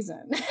a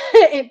reason.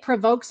 It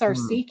provokes our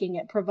seeking.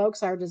 It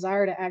provokes our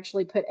desire to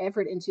actually put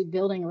effort into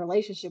building a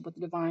relationship with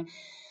the divine.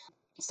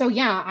 So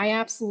yeah, I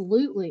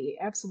absolutely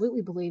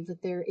believe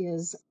that there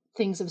is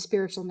things of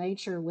spiritual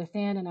nature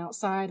within and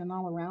outside and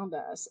all around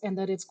us, and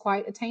that it's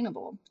quite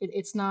attainable.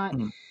 It's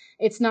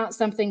not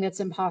something that's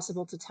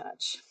impossible to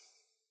touch.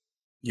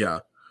 Yeah.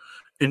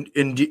 And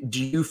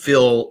do you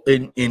feel,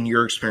 in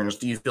your experience,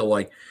 do you feel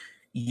like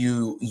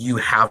you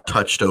have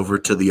touched over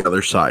to the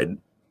other side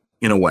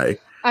in a way?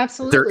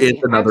 Absolutely. There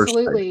is another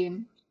absolutely.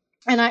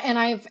 side.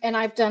 And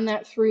I've done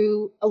that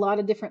through a lot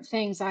of different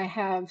things. I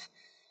have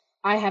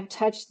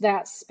touched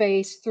that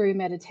space through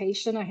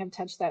meditation. I have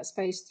touched that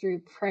space through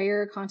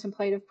prayer,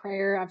 contemplative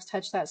prayer. I've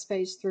touched that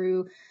space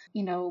through,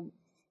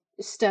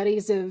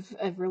 studies of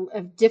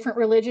different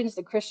religions,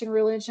 the Christian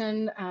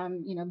religion,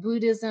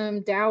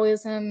 Buddhism,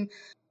 Taoism,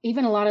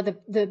 even a lot of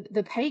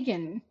the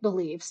pagan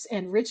beliefs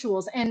and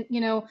rituals. And,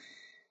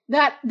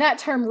 that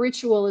term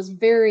ritual is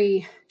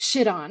very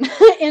shit on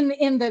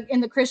in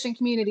the Christian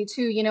community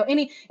too.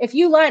 If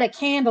you light a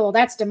candle,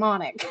 that's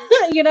demonic.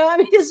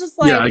 It's just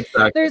like, yeah,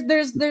 exactly.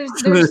 there's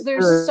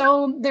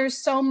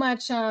so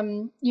much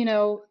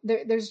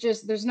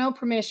there's no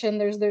permission,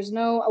 there's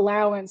no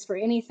allowance for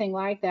anything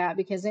like that,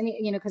 because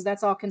because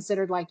that's all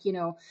considered like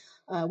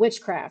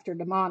witchcraft or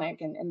demonic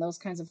and those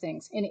kinds of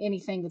things,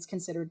 anything that's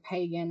considered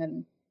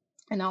pagan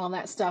and all of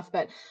that stuff.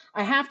 But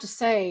I have to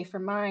say,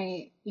 from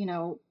my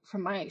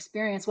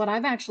experience, what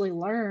I've actually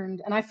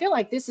learned, and I feel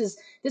like this is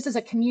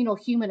a communal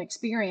human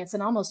experience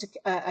and almost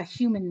a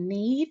human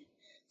need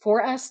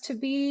for us to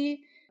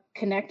be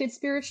connected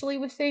spiritually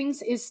with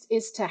things,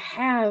 is to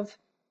have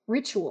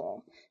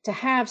ritual, to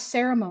have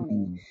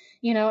ceremony,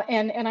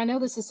 and I know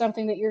this is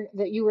something that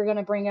you were going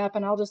to bring up,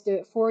 and I'll just do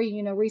it for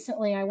you.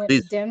 Recently I went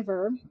to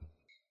Denver.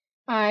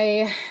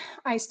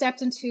 I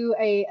stepped into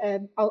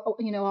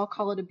I'll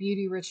call it a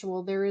beauty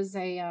ritual. There is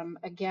a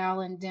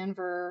gal in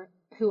Denver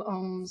who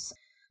owns,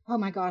 oh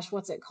my gosh,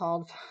 what's it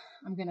called?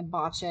 I'm going to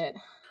botch it.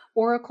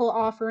 Oracle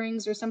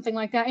Offerings or something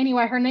like that.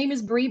 Anyway, her name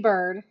is Bree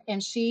Bird,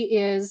 and she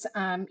is,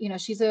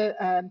 she's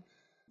a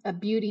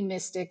beauty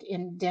mystic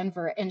in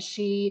Denver, and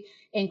she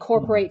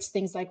incorporates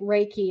things like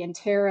Reiki and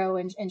tarot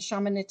and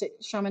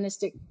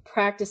shamanistic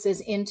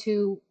practices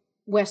into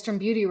Western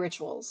beauty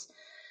rituals.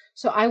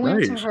 So I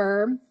went to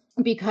her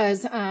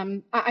because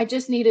I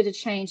just needed a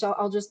change.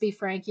 I'll just be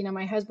frank.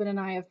 My husband and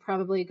I have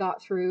probably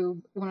got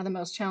through one of the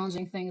most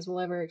challenging things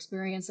we'll ever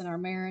experience in our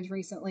marriage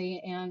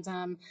recently.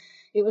 And,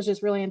 it was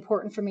just really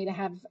important for me to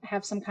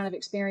have some kind of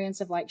experience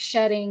of like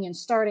shedding and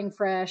starting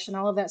fresh and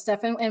all of that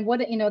stuff. And what,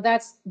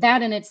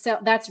 that in itself,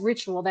 that's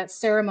ritual, that's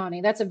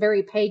ceremony, that's a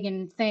very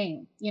pagan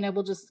thing.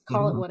 We'll just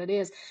call it what it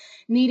is.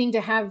 Needing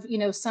to have,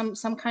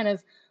 some kind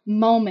of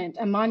moment,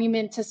 a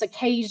monumentous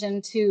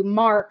occasion to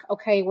mark,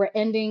 okay, we're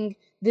ending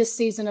this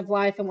season of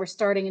life and we're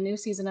starting a new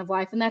season of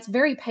life. And that's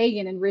very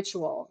pagan and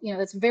ritual.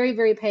 That's very,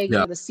 very pagan.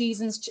 Yeah. The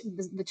seasons,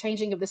 the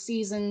changing of the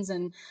seasons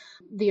and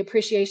the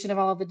appreciation of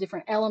all of the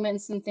different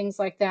elements and things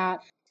like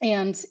that.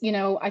 And,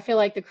 I feel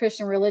like the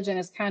Christian religion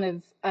has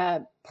kind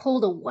of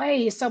pulled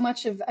away so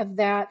much of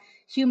that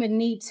human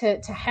need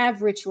to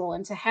have ritual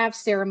and to have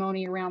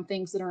ceremony around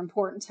things that are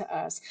important to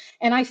us.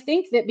 And I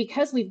think that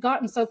because we've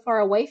gotten so far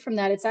away from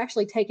that, it's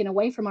actually taken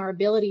away from our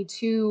ability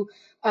to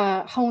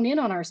hone in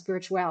on our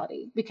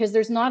spirituality, because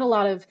there's not a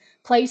lot of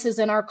places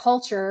in our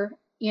culture,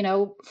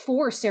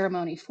 for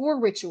ceremony, for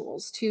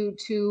rituals,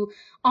 to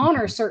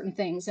honor certain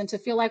things and to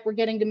feel like we're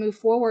getting to move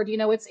forward.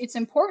 It's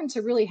important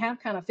to really have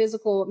kind of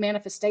physical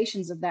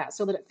manifestations of that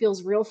so that it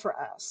feels real for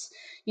us,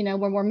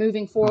 when we're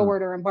moving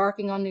forward or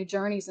embarking on new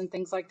journeys and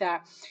things like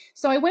that.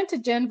 So I went to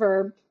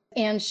Denver,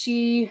 and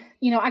she,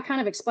 I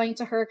kind of explained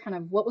to her kind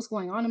of what was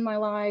going on in my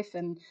life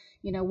and,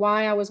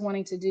 why I was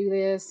wanting to do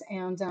this.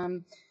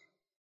 And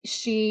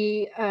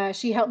she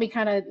helped me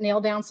kind of nail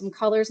down some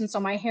colors, and so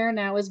my hair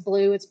now is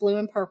blue. It's blue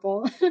and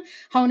purple,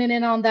 honing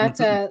in on that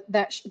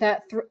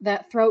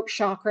that throat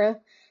chakra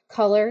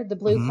color, the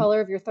blue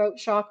color of your throat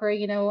chakra.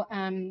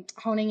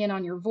 Honing in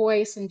on your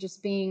voice and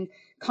just being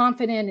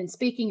confident and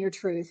speaking your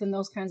truth and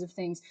those kinds of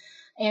things.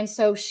 And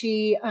so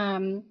she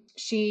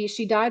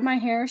dyed my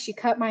hair, she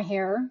cut my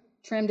hair,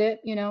 trimmed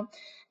it,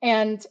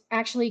 and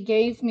actually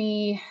gave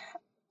me.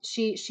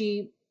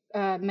 She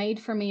made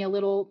for me a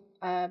little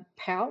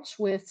pouch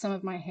with some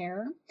of my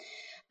hair.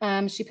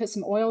 She put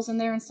some oils in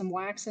there and some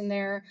wax in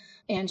there,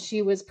 and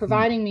she was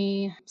providing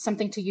me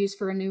something to use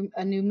for a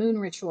new moon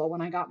ritual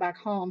when I got back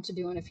home to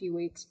do in a few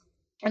weeks.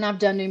 And I've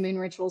done new moon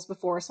rituals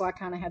before, so I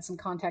kind of had some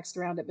context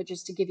around it, but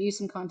just to give you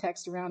some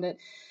context around it,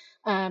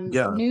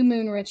 new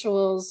moon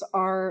rituals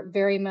are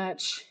very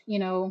much,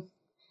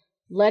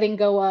 letting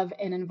go of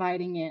and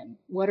inviting in.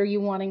 What are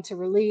you wanting to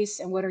release,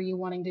 and what are you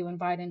wanting to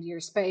invite into your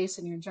space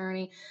and your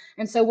journey?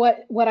 And so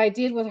what I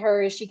did with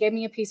her is she gave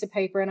me a piece of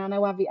paper, and I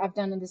know I've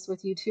done this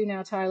with you too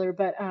now, Tyler,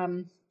 but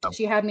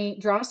she had me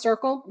draw a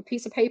circle, a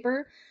piece of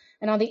paper,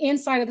 and on the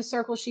inside of the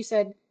circle, she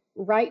said,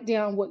 write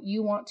down what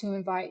you want to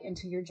invite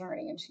into your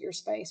journey, into your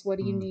space. What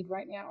do you need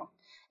right now?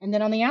 And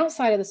then on the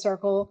outside of the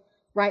circle,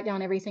 write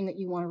down everything that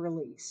you want to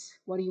release.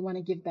 What do you want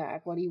to give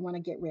back? What do you want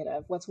to get rid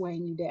of? What's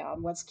weighing you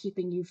down? What's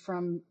keeping you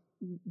from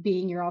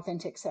being your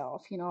authentic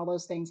self, all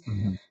those things.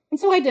 And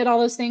so I did all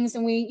those things,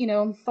 and we,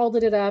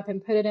 folded it up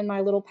and put it in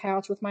my little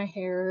pouch with my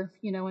hair,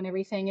 and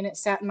everything. And it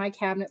sat in my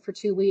cabinet for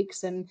 2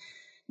 weeks. And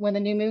when the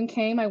new moon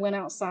came, I went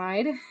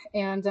outside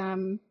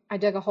and I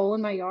dug a hole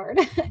in my yard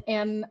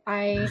and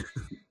I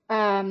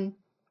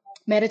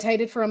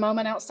meditated for a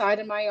moment outside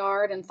in my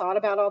yard and thought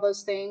about all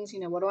those things.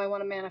 What do I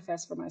want to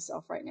manifest for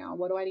myself right now?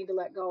 What do I need to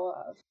let go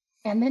of?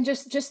 And then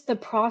just the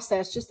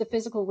process, just the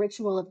physical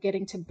ritual of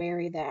getting to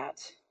bury that.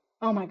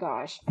 Oh my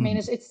gosh. I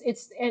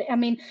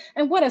mean,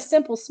 and what a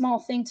simple, small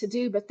thing to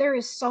do, but there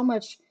is so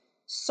much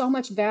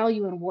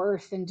value and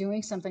worth in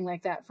doing something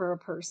like that for a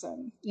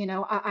person.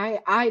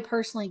 I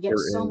personally get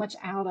so much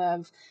out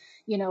of,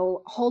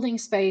 holding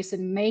space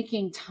and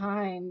making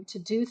time to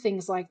do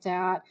things like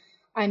that.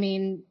 I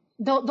mean,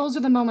 those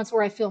are the moments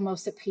where I feel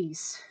most at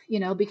peace,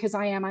 because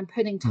I'm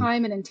putting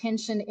time and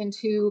intention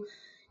into,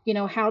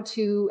 how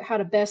to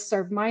best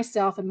serve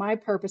myself and my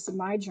purpose and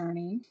my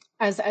journey,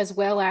 as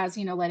well as,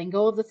 letting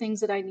go of the things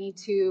that I need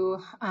to.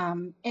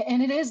 And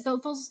it is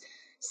those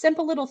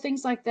simple little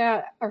things like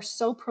that are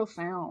so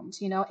profound,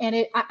 and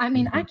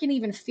I can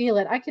even feel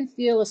it. I can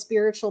feel a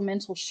spiritual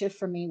mental shift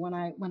for me when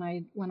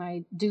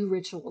I do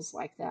rituals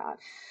like that.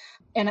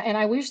 And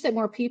I wish that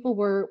more people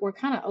were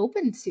kind of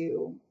open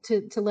to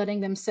letting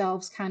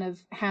themselves kind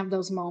of have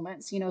those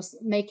moments,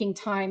 making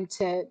time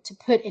to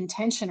put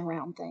intention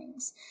around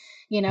things.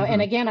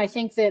 And again, I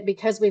think that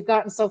because we've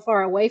gotten so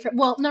far away from,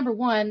 well, number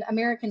one,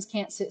 Americans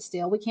can't sit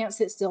still. We can't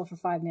sit still for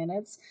 5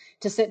 minutes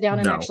to sit down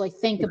and actually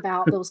think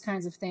about those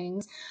kinds of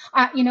things.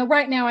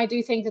 Right now, I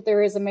do think that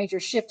there is a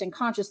major shift in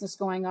consciousness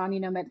going on,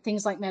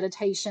 things like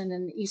meditation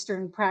and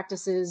Eastern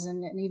practices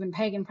and even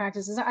pagan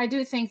practices. I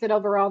do think that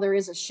overall there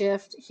is a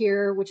shift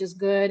here, which is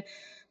good.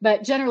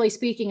 But generally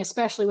speaking,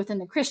 especially within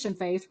the Christian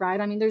faith,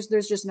 right? I mean, there's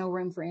just no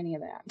room for any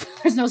of that.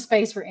 There's no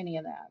space for any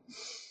of that.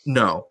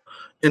 No.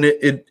 And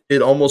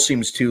it almost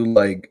seems to,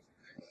 like,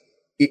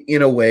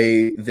 in a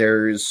way,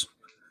 there's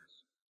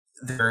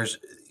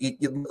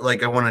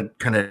like, I want to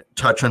kind of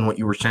touch on what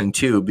you were saying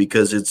too,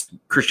 because it's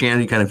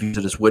Christianity kind of views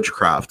it as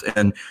witchcraft.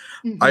 And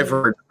I've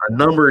heard a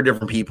number of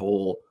different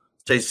people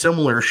say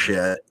similar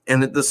shit.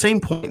 And at the same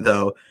point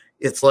though,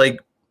 it's like,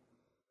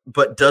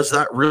 but does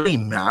that really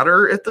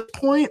matter at this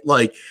point?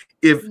 Like,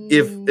 if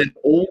an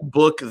old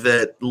book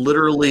that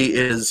literally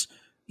is,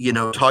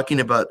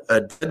 talking about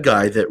a dead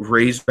guy that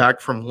raised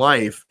back from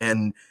life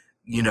and,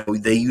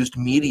 they used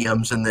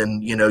mediums and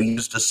then,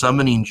 used a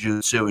summoning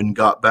jutsu and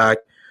got back.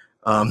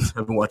 I've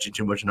been watching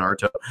too much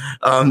Naruto.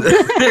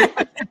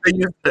 They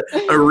used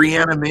a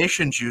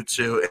reanimation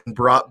jutsu and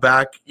brought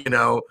back,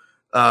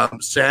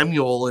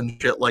 Samuel and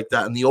shit like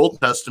that in the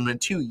Old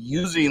Testament too,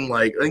 using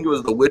like, I think it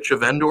was the Witch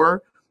of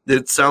Endor.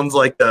 It sounds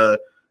like a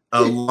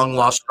long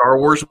lost Star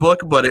Wars book,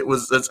 but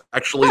that's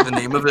actually the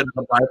name of it in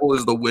the Bible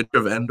is the Witch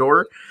of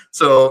Endor.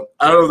 So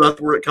I don't know if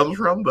that's where it comes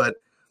from, but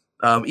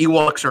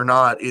Ewoks or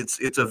not,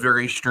 it's a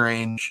very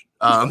strange,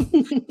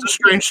 it's a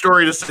strange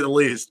story to say the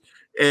least.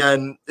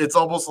 And it's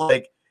almost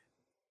like,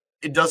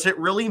 does it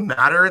really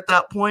matter at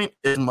that point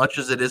as much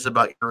as it is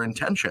about your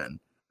intention?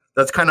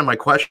 That's kind of my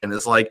question,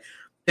 is like,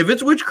 if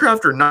it's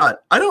witchcraft or not,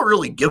 I don't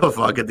really give a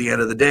fuck at the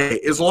end of the day,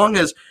 as long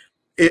as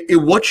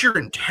what's your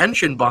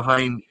intention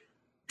behind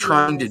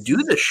trying to do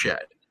this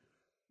shit?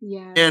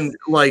 Yeah. And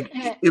like,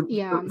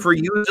 for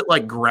you, is it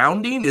like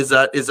grounding? Is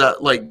that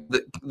like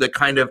the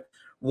kind of,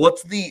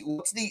 what's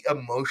the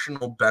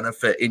emotional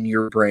benefit in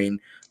your brain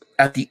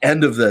at the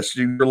end of this?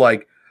 You're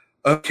like,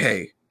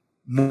 okay,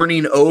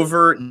 mourning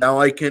over, now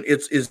I can,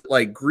 it's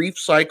like grief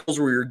cycles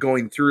where you're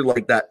going through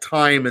like that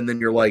time, and then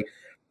you're like,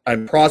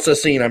 I'm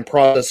processing,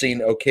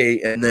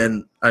 okay, and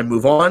then I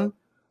move on.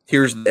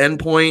 Here's the end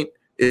point.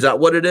 Is that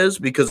what it is?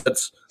 Because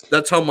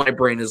that's how my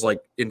brain is like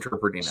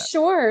interpreting it.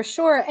 Sure.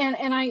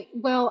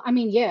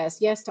 And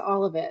yes to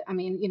all of it. I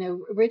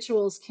mean,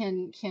 rituals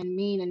can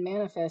mean and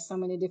manifest so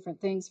many different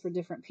things for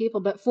different people.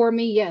 But for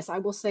me, yes, I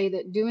will say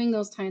that doing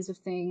those kinds of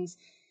things,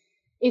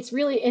 it's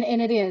really,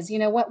 and it is,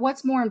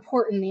 what's more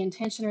important, the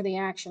intention or the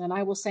action? And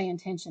I will say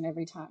intention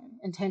every time.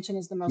 Intention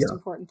is the most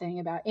important thing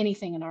about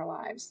anything in our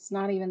lives. It's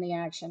not even the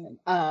action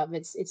of,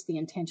 it's the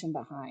intention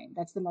behind.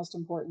 That's the most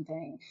important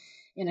thing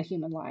in a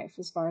human life,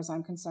 as far as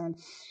I'm concerned.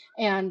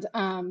 And,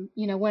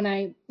 when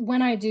I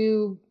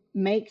do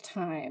make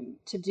time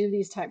to do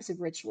these types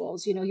of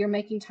rituals, you're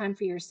making time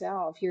for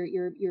yourself.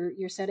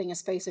 You're setting a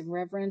space of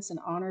reverence and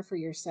honor for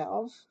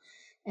yourself.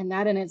 And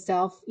that in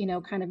itself,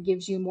 kind of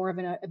gives you more of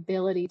an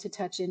ability to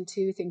touch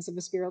into things of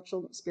a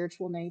spiritual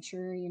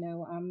nature.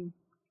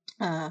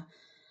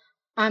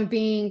 I'm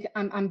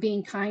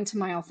being kind to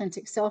my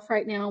authentic self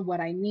right now, what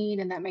I need,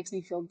 and that makes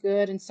me feel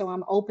good. And so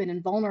I'm open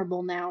and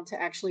vulnerable now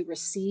to actually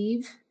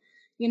receive,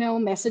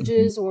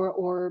 messages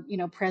or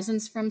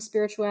presence from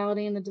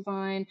spirituality and the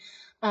divine.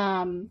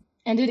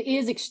 And it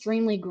is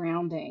extremely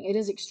grounding. It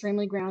is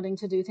extremely grounding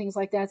to do things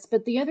like that.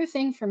 But the other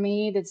thing for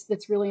me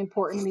that's really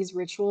important in these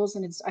rituals,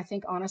 and I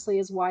think honestly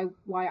is why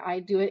I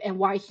do it, and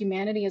why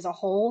humanity as a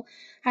whole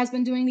has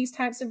been doing these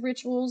types of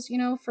rituals,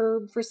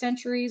 for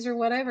centuries or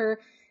whatever,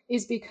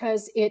 is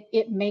because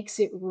it makes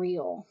it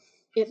real.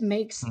 It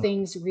makes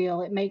things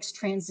real. It makes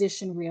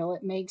transition real.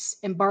 It makes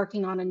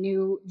embarking on a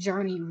new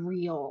journey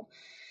real.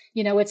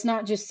 It's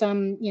not just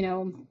some,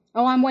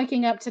 oh, I'm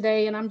waking up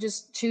today and I'm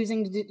just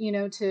choosing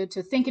to,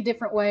 to think a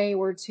different way,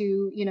 or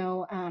to,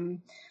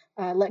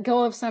 let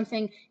go of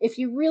something. If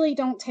you really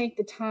don't take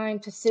the time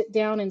to sit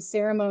down in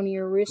ceremony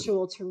or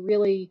ritual to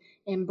really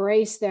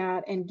embrace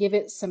that and give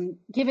it some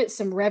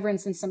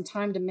reverence and some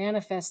time to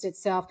manifest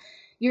itself,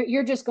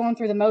 you're just going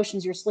through the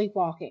motions. You're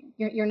sleepwalking.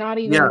 You're not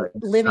even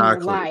living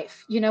your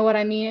life. You know what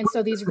I mean? And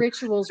so these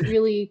rituals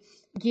really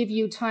give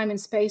you time and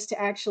space to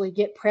actually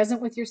get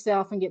present with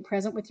yourself and get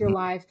present with your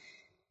life,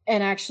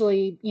 and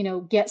actually,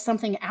 get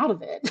something out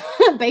of it.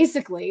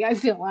 Basically, I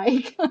feel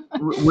like.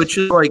 Which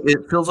is like,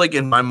 it feels like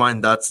in my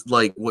mind, that's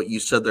like what you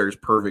said there is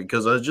perfect.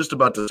 Because I was just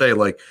about to say,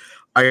 like,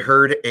 I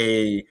heard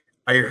a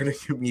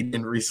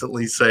comedian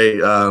recently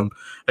say, I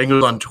think it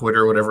was on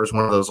Twitter or whatever, it's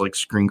one of those like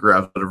screen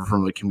grabs, whatever,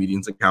 from the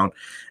comedian's account.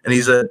 And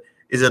he said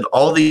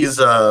all these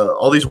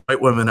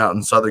white women out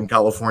in Southern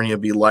California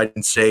be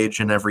lighting sage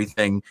and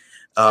everything,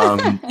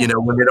 when they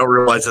don't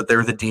realize that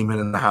they're the demon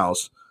in the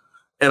house.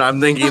 And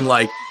I'm thinking,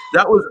 like,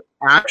 that was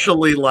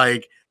actually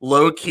like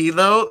low key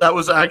though. That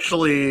was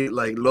actually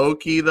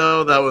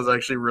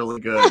really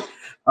good.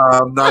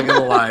 Not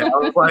gonna lie. I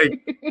was like,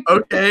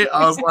 okay.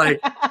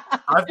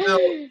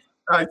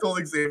 I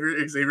told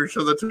Xavier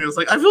showed that to me. I was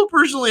like, I feel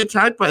personally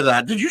attacked by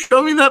that. Did you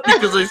show me that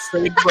because I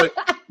said, but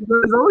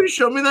he's always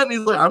show me that? And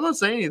he's like, I'm not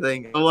saying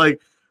anything. I'm like,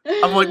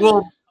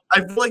 well,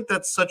 I feel like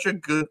that's such a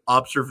good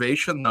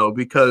observation though,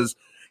 because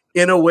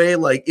in a way,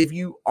 like, if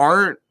you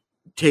aren't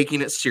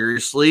taking it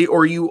seriously,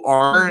 or you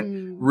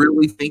aren't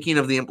really thinking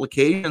of the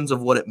implications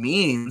of what it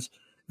means,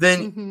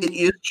 then it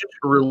is just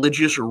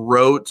religious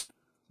rote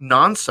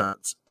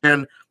nonsense.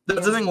 And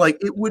that's the thing, like,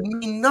 it would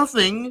mean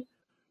nothing,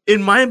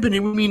 in my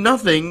opinion, would mean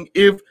nothing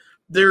if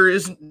there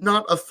is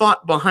not a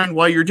thought behind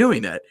why you're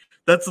doing it.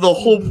 That's the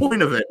whole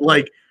point of it.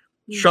 Like,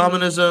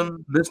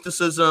 shamanism,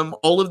 mysticism,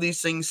 all of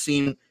these things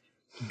seem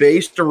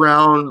based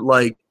around,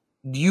 like,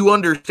 you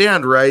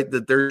understand, right,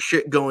 that there's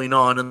shit going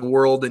on in the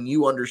world, and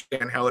you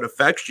understand how it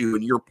affects you,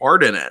 and you're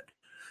part in it.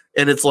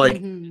 And it's like,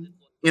 in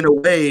a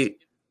way,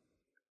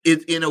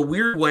 in a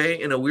weird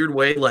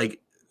way,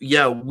 like,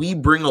 yeah, we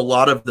bring a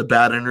lot of the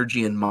bad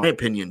energy, in my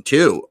opinion,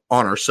 too,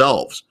 on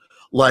ourselves.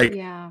 Like,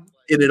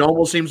 and it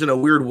almost seems in a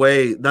weird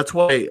way. That's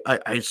why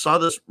I saw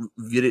this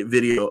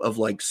video of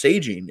like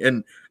saging,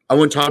 and I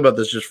want to talk about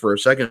this just for a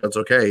second. That's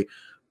okay.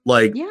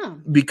 Like,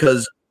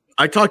 because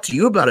I talked to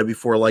you about it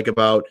before, like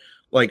about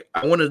like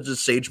I wanted to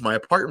sage my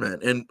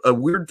apartment, and a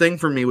weird thing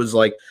for me was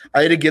like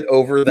I had to get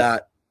over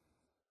the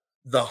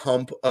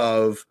hump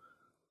of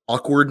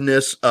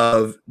awkwardness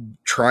of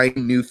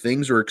trying new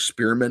things or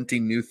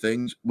experimenting new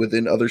things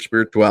within other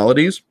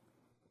spiritualities.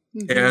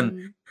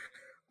 And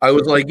I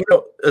was like,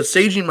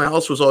 saging my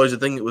house was always a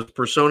thing. It was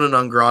persona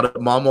non grata.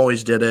 Mom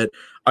always did it.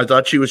 I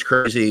thought she was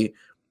crazy,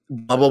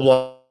 blah, blah,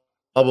 blah,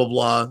 blah, blah,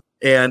 blah.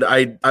 And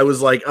I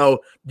was like, oh,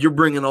 you're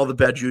bringing all the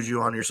bad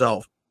juju on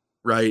yourself,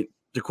 right?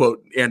 To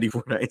quote Andy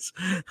Fordyce.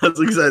 I was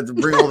excited to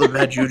bring all the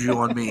bad juju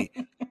on me.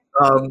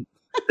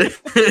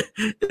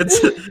 It's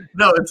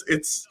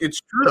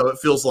true though. It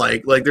feels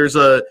like there was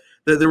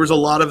a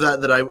lot of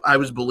that I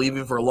was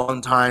believing for a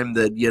long time,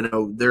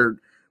 that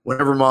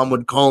whenever Mom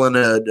would call in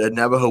a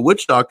Navajo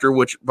witch doctor,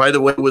 which by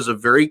the way was a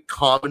very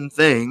common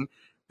thing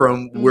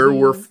from where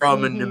we're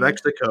from in New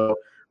Mexico,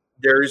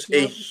 there's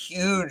a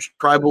huge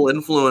tribal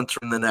influence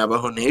from the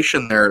Navajo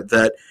Nation there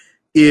that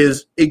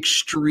is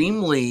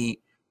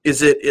extremely,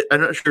 I'm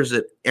not sure, is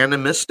it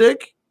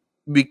animistic?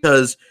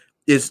 Because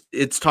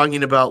it's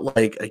talking about,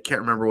 like, I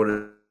can't remember what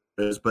it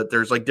is, but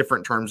there's like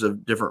different terms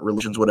of different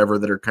religions, whatever,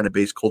 that are kind of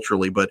based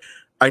culturally. But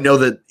I know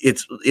that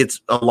it's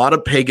a lot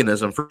of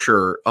paganism for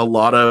sure, a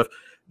lot of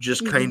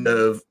just kind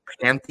of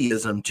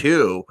pantheism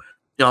too,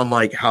 on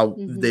like how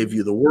they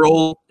view the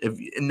world. If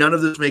none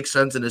of this makes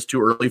sense and it's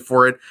too early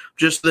for it,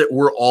 just that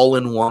we're all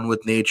in one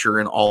with nature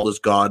and all is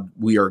God,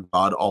 we are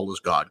God, all is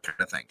God kind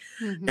of thing.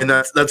 And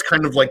that's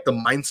kind of like the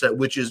mindset,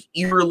 which is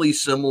eerily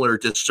similar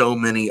to so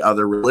many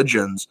other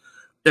religions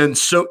and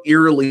so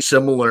eerily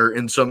similar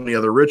in so many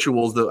other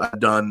rituals that I've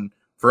done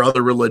for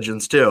other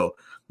religions too.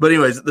 But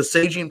anyways, the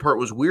saging part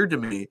was weird to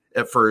me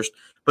at first,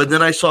 but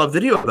then I saw a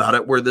video about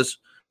it where this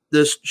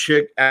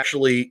chick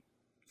actually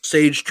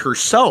saged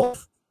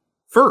herself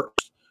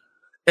first.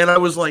 And I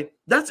was like,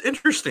 that's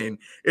interesting.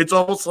 It's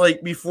almost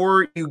like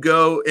before you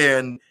go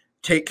and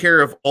take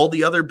care of all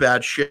the other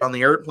bad shit on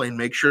the airplane,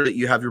 make sure that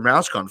you have your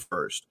mask on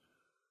first.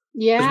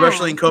 Yeah.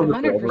 Especially in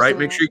COVID world, right?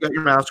 Make sure you got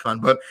your mask on.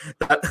 But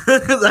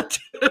that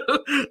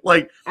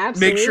like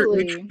make sure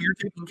you're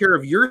taking care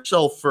of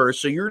yourself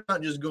first, so you're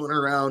not just going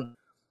around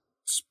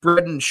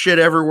spreading shit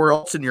everywhere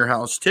else in your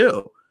house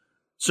too.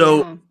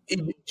 So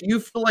do you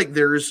feel like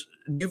there's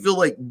any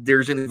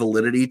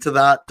validity to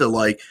that,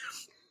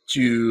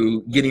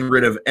 to getting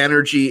rid of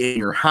energy in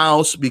your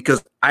house?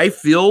 Because I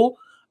feel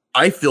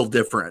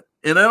different,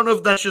 and I don't know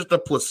if that's just a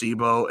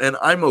placebo, and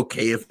I'm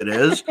okay if it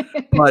is,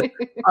 but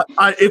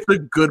it's a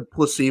good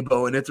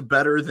placebo, and it's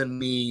better than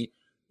me,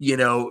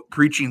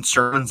 preaching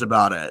sermons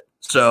about it.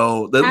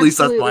 So at least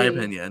that's my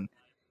opinion.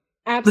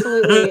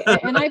 Absolutely.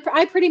 And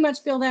I pretty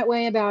much feel that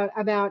way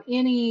about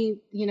any,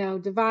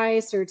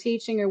 device or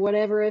teaching or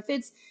whatever. If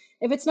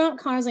it's not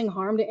causing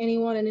harm to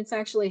anyone and it's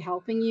actually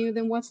helping you,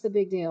 then what's the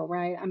big deal,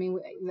 right? I mean,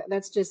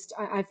 that's just,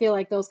 I feel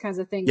like those kinds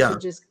of things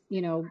should just,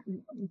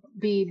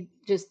 be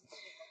just,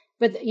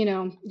 but,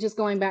 just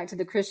going back to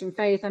the Christian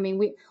faith, I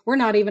mean, we're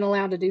not even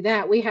allowed to do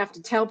that. We have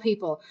to tell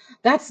people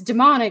that's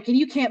demonic and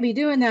you can't be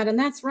doing that and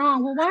that's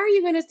wrong. Well, why are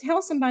you going to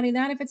tell somebody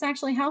that if it's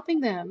actually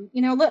helping them?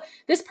 Look,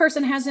 this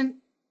person hasn't,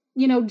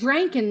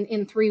 drank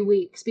in 3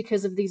 weeks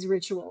because of these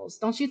rituals.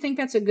 Don't you think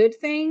that's a good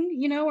thing?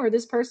 Or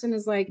this person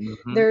is like,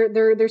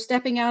 they're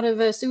stepping out of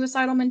a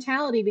suicidal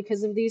mentality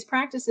because of these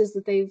practices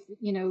that they've,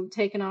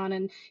 taken on,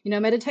 and,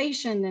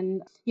 meditation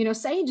and,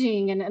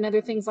 saging and other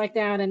things like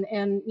that. And,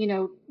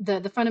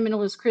 the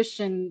fundamentalist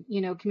Christian,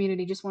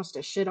 community just wants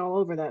to shit all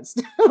over that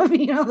stuff.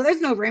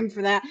 There's no room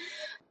for that.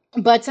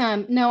 But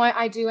no,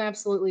 I do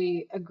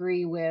absolutely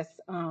agree with,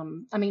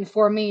 I mean,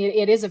 for me,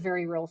 it is a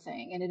very real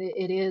thing. And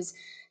it is,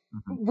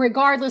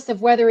 regardless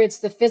of whether it's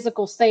the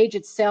physical stage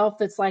itself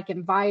that's like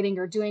inviting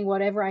or doing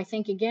whatever. I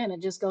think, again,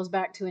 it just goes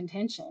back to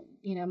intention.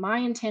 My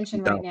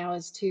intention right now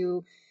is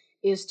to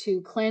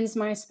cleanse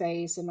my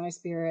space and my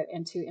spirit,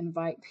 and to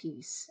invite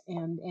peace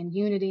and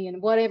unity and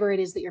whatever it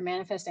is that you're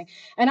manifesting.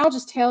 And I'll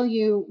just tell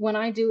you, when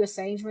I do a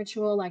sage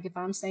ritual, like if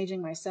I'm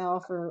saging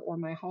myself or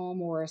my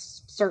home or a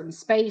certain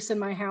space in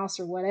my house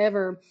or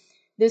whatever,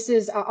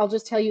 I'll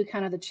just tell you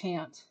kind of the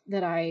chant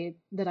that I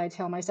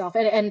tell myself.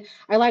 And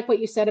I like what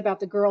you said about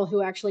the girl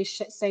who actually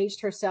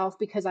saged herself,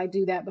 because I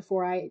do that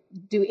before I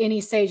do any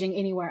saging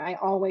anywhere. I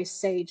always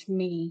sage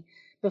me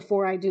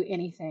before I do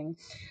anything.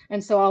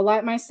 And so I'll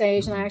light my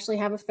sage, and I actually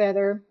have a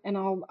feather, and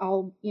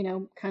I'll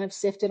kind of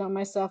sift it on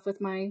myself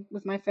with my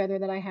feather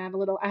that I have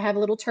a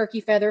little turkey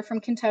feather from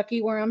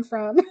Kentucky, where I'm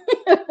from,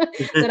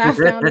 that I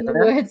found in the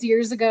woods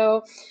years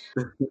ago.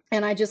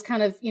 And I just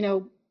kind of,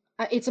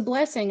 it's a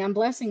blessing. I'm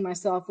blessing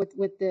myself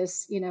with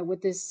this,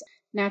 with this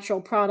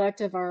natural product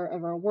of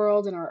our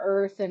world and our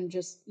earth, and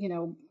just,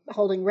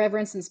 holding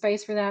reverence and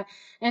space for that.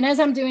 And as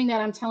I'm doing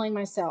that, I'm telling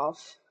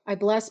myself, I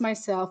bless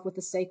myself with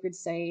the sacred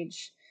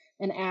sage,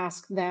 and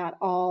ask that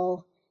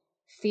all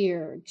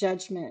fear,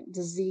 judgment,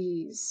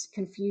 disease,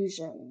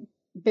 confusion,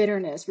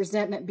 bitterness,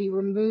 resentment be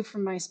removed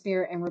from my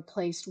spirit and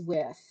replaced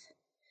with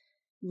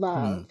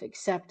love,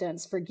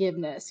 acceptance,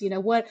 forgiveness,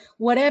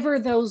 whatever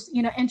those,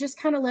 and just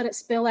kind of let it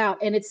spill out.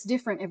 And it's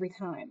different every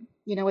time.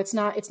 It's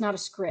not a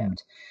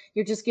script.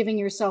 You're just giving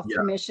yourself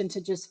permission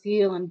to just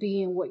feel and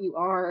be in what you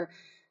are.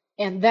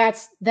 And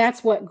that's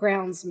what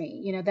grounds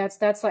me.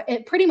 That's like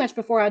it. Pretty much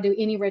before I do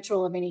any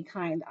ritual of any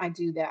kind, I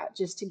do that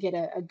just to get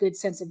a good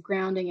sense of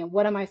grounding and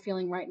what am I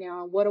feeling right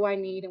now? What do I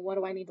need? And what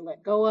do I need to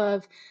let go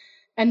of?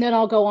 And then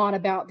I'll go on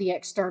about the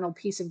external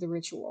piece of the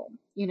ritual,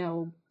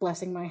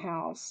 blessing my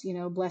house,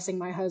 blessing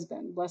my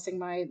husband, blessing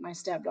my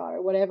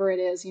stepdaughter, whatever it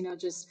is,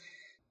 just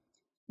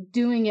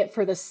doing it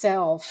for the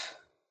self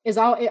is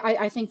all.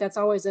 I think that's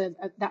always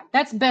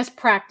that's best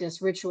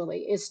practice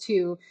ritually, is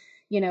to,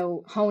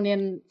 hone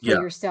in for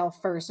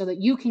yourself first so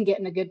that you can get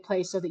in a good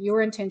place, so that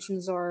your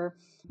intentions are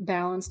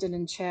balanced and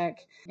in check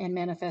and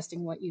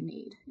manifesting what you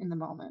need in the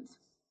moment.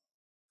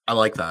 I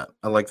like that.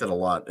 I like that a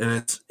lot.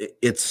 And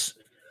it's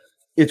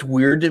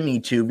weird to me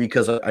too,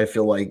 because I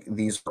feel like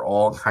these are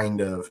all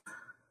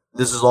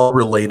this is all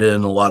related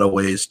in a lot of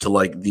ways to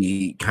like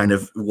the kind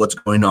of what's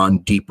going on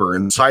deeper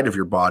inside of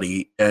your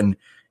body. And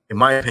in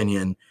my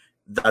opinion,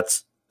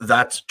 that's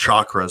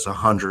chakras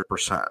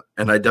 100%.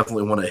 And I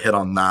definitely want to hit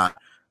on that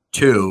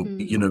too,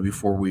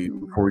 before we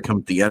come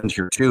at the end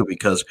here too,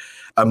 because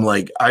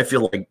I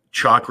feel like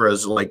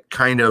chakras, like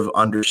kind of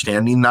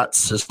understanding that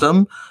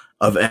system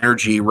of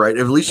energy, right?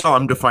 At least how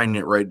I'm defining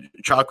it, right?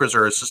 Chakras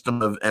are a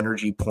system of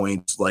energy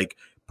points, like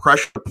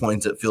pressure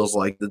points, it feels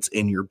like, that's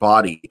in your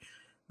body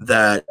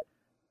that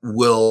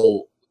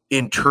will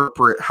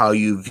interpret how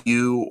you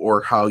view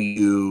or how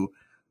you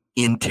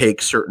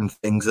intake certain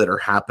things that are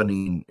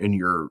happening in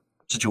your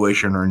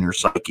situation or in your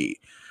psyche.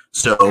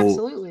 So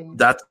absolutely,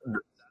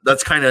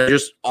 that's kind of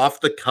just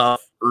off the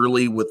cuff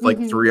early with like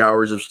 3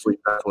 hours of sleep.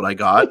 That's what I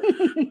got.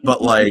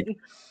 But like,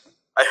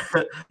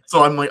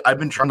 so I've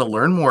been trying to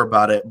learn more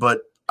about it,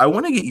 but I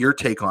want to get your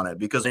take on it,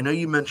 because I know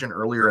you mentioned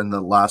earlier in the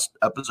last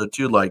episode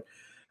too, like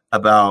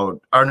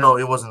about, or no,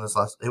 it wasn't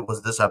it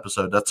was this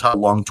episode. That's how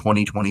long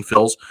 2020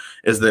 feels,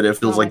 is that it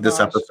feels like this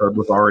episode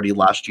was already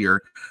last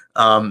year.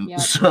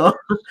 So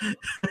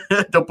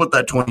don't put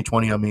that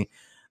 2020 on me.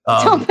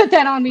 Don't put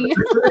that on me.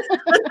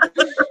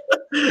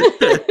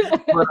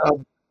 But,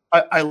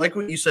 I like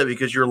what you said,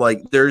 because you're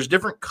like, there's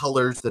different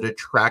colors that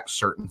attract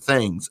certain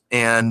things.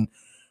 And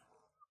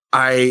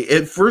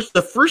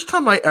the first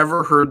time I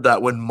ever heard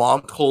that, when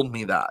Mom told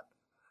me that,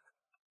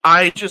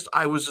 I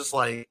was just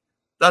like,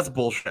 that's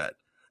bullshit.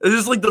 It's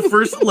just like the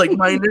first, like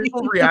my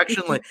initial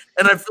reaction, like,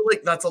 and I feel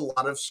like that's a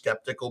lot of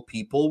skeptical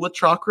people with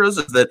chakras,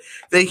 is that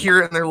they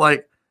hear it and they're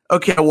like,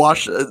 okay, I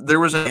watched, there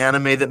was an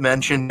anime that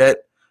mentioned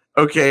it.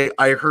 Okay,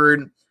 I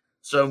heard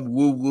some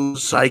woo-woo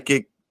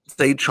psychic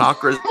say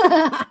chakras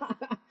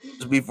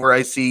before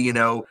I see,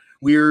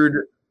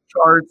 weird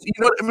charts. You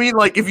know what I mean?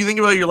 Like, if you think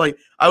about it, you're like,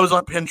 I was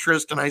on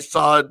Pinterest and I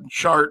saw a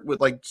chart with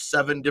like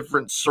 7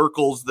 different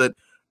circles that,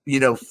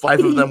 5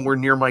 of them were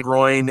near my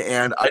groin,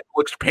 and it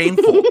looks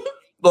painful.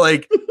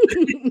 Like,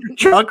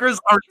 chakras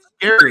aren't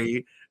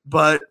scary,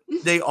 but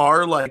they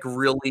are like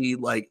really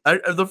like,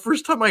 the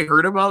first time I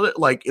heard about it,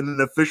 like in an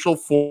official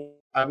form,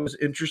 I was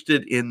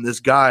interested in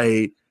this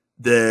guy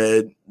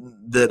that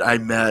I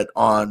met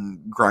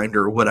on Grindr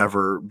or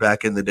whatever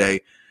back in the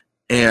day.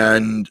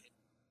 And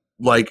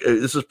like,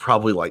 this is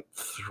probably like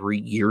 3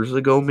 years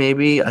ago,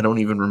 maybe. I don't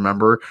even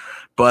remember.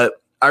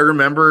 But I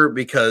remember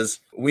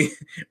because we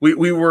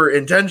were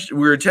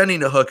intending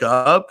to hook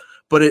up,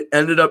 but it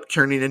ended up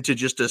turning into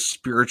just a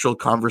spiritual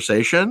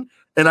conversation.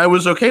 And I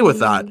was okay with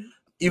that.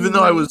 Even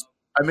though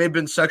I may have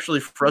been sexually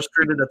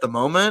frustrated at the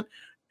moment,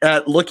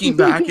 at looking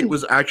back, it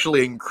was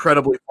actually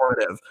incredibly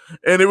formative.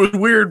 And it was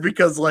weird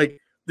because like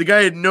the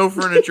guy had no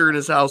furniture in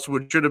his house,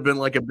 which should have been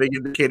like a big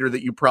indicator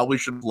that you probably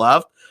should have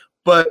left.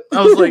 But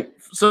I was like,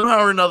 somehow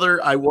or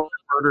another, I wasn't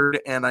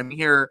murdered and I'm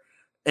here.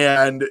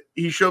 And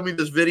he showed me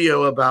this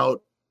video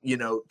about,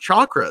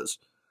 chakras.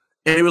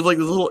 And it was like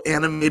this little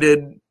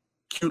animated,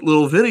 cute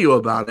little video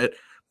about it.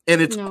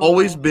 And it's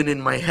always been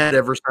in my head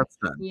ever since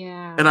then.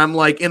 Yeah. And I'm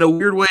like, in a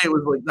weird way, it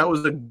was like, that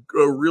was a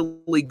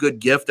really good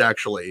gift,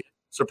 actually,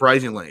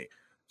 surprisingly.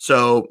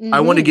 So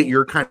I want to get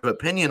your kind of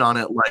opinion on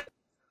it. Like,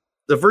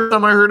 the first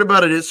time I heard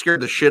about it, it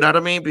scared the shit out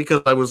of me,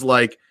 because I was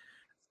like,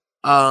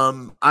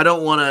 I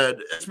don't want to,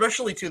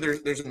 especially too,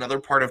 there's another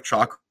part of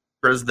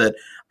chakras that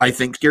I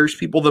think scares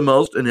people the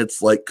most, and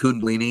it's like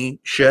Kundalini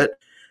shit,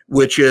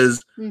 which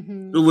is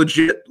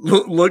legit,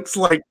 looks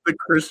like the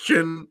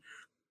Christian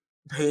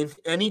paint,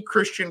 any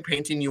Christian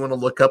painting you want to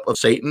look up of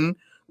Satan,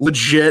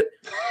 legit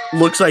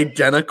looks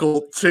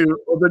identical to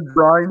the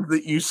drawings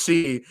that you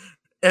see.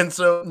 And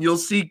so you'll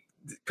see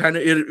kind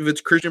of, if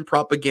it's Christian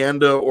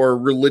propaganda or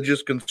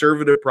religious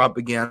conservative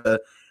propaganda,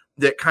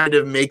 that kind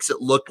of makes it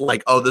look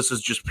like, oh, this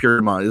is just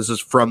pure mind. This is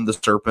from the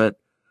serpent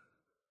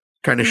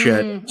kind of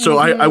shit. So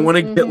I want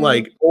to get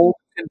like old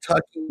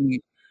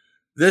Kentucky,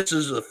 this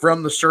is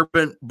from the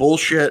serpent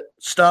bullshit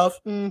stuff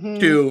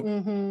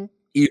to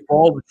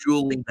evolve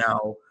Julie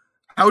now.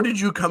 How did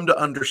you come to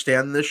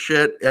understand this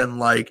shit, and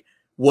like,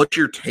 what's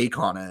your take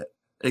on it?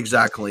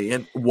 Exactly.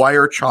 And why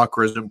are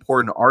chakras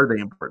important? Are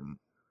they important?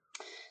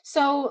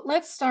 So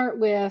let's start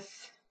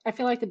with, I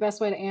feel like the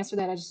best way to answer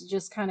that is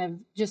just kind of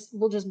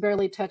we'll just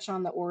barely touch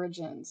on the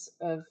origins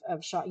of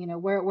chakra. You know,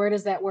 where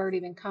does that word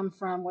even come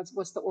from?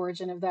 What's the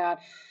origin of that?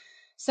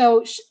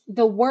 So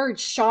the word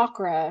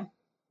chakra,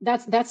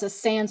 that's a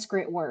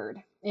Sanskrit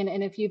word.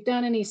 And if you've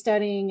done any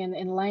studying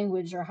in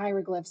language or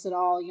hieroglyphs at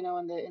all, you know,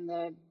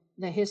 in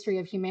the history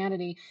of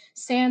humanity,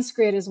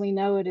 Sanskrit as we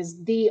know it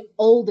is the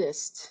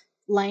oldest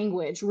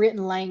language,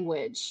 written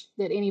language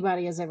that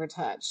anybody has ever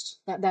touched.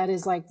 That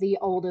is like the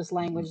oldest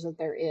language that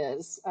there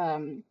is,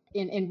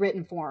 in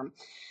written form.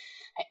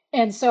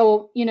 And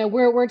so, you know,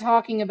 we're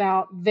talking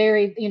about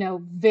very, you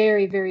know,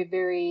 very, very,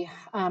 very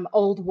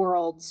old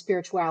world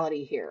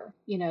spirituality here.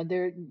 You know,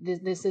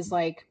 this is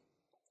like,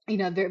 you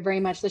know, very, very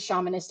much the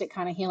shamanistic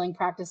kind of healing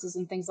practices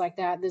and things like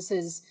that. This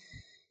is,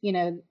 you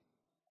know,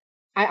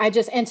 I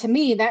just, and to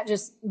me, that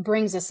just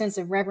brings a sense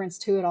of reverence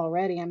to it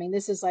already. I mean,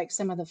 this is like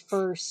some of the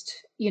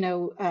first, you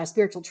know,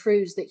 spiritual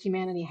truths that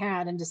humanity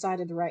had and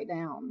decided to write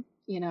down,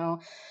 you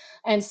know.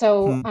 And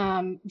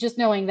so just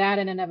knowing that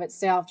in and of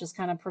itself just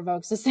kind of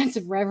provokes a sense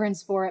of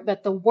reverence for it.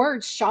 But the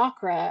word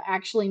chakra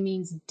actually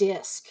means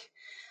disc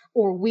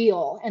or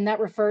wheel, and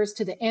that refers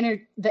to the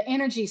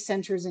energy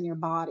centers in your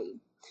body.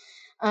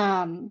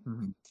 And,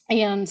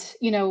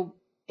 you know,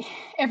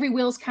 every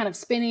wheel's kind of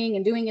spinning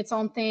and doing its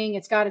own thing.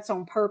 It's got its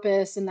own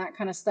purpose and that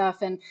kind of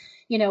stuff. And,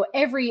 you know,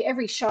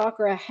 every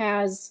chakra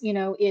has, you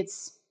know,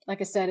 its,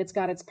 like I said, it's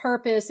got its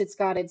purpose, it's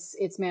got its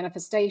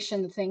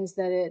manifestation, the things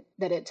that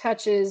it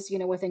touches, you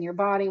know, within your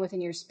body,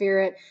 within your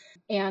spirit.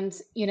 And,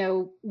 you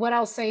know, what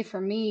I'll say for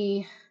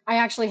me, I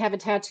actually have a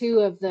tattoo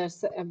of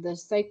the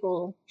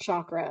sacral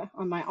chakra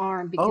on my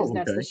arm because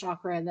that's the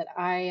chakra that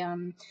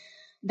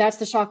that's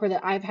the chakra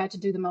that I've had to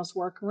do the most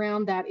work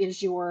around. That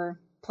is your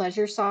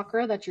pleasure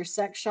chakra, that's your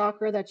sex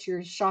chakra, that's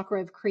your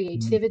chakra of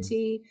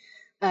creativity,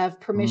 of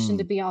permission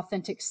to be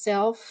authentic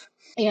self.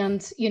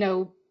 And, you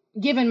know,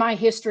 given my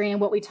history and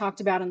what we talked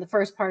about in the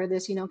first part of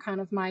this, you know, kind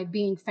of my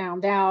being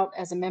found out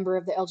as a member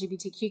of the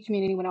LGBTQ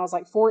community when I was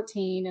like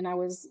 14, and I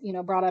was, you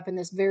know, brought up in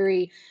this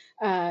very,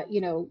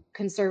 you know,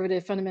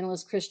 conservative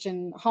fundamentalist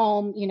Christian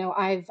home, you know,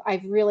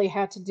 I've really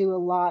had to do a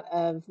lot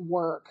of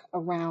work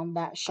around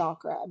that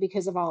chakra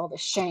because of all the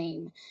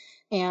shame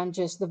and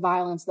just the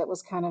violence that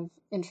was kind of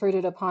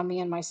intruded upon me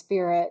and my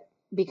spirit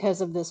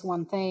because of this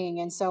one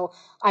thing. And so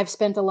I've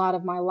spent a lot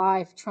of my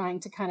life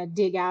trying to kind of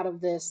dig out of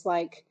this,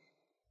 like,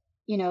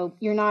 you know,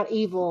 you're not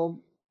evil,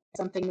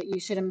 something that you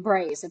should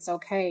embrace. It's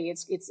okay.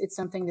 It's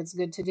something that's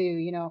good to do,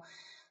 you know.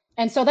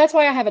 And so that's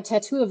why I have a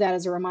tattoo of that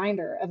as a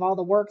reminder of all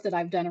the work that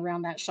I've done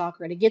around that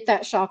chakra, to get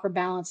that chakra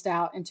balanced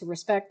out and to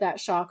respect that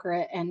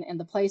chakra and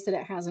the place that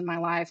it has in my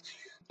life.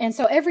 And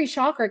so every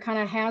chakra kind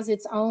of has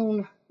its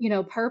own, you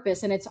know,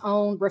 purpose and its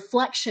own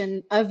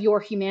reflection of your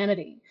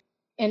humanity.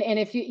 And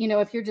if you know,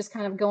 if you're just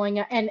kind of going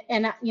and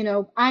you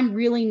know, I'm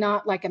really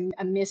not like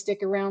a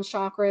mystic around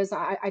chakras.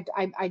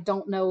 I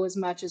don't know as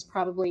much as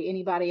probably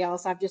anybody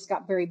else. I've just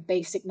got very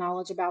basic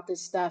knowledge about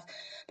this stuff.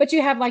 But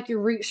you have like your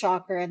root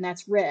chakra, and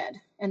that's red,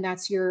 and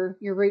that's your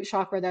root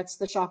chakra. That's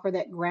the chakra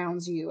that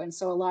grounds you. And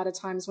so a lot of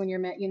times when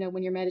you're you know,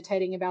 when you're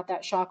meditating about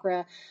that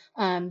chakra,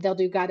 they'll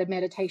do guided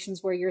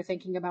meditations where you're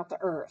thinking about the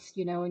earth,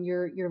 you know, and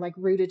you're like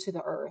rooted to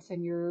the earth,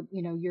 and you're,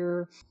 you know,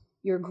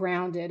 you're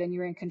grounded and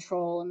you're in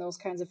control and those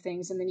kinds of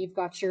things. And then you've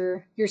got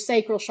your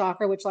sacral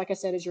chakra, which, like I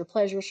said, is your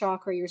pleasure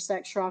chakra, your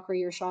sex chakra,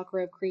 your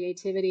chakra of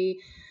creativity.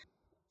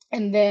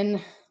 And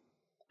then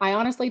I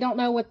honestly don't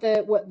know what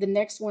the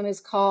next one is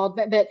called,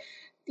 but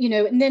you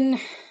know, and then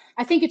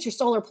I think it's your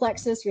solar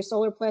plexus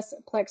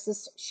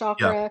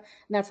chakra. Yeah. And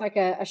that's like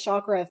a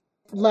chakra of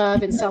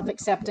love and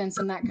self-acceptance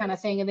and that kind of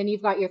thing. And then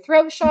you've got your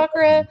throat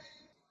chakra,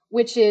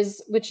 which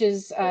is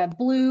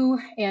blue,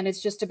 and it's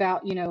just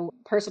about, you know,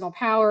 personal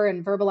power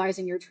and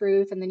verbalizing your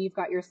truth. And then you've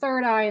got your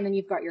third eye, and then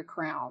you've got your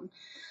crown.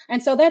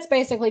 And so that's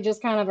basically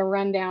just kind of a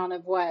rundown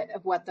of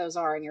what those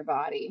are in your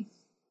body.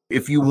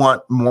 If you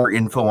want more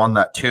info on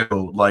that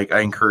too, like, I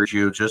encourage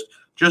you, just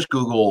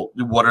Google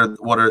what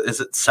are is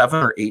it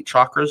 7 or 8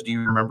 chakras? Do you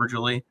remember,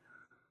 Julie?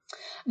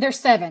 There's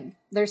 7.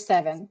 The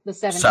seven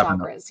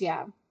chakras.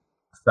 Yeah.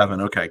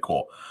 7. Okay,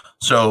 cool.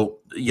 So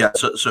yeah,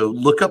 so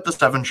look up the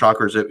 7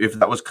 chakras. If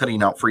that was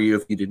cutting out for you,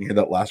 if you didn't hear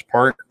that last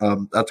part,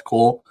 that's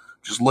cool.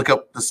 Just look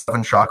up the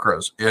 7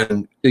 chakras,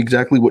 and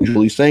exactly what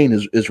Julie's saying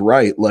is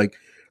right. Like,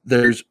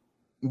 there's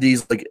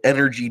these like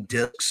energy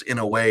discs in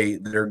a way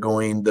that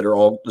are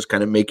all just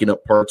kind of making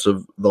up parts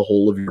of the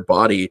whole of your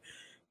body.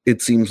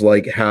 It seems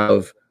like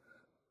have,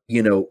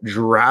 you know,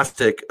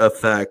 drastic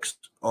effects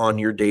on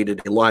your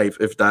day-to-day life.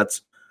 If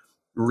that's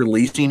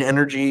releasing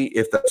energy,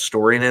 if that's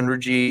storing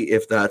energy,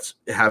 if that's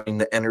having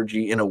the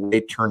energy in a way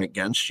turn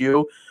against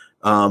you.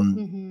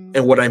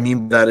 And what I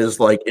mean by that is,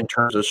 like, in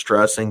terms of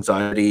stress,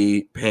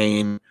 anxiety,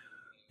 pain,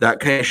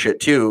 that kind of shit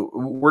too.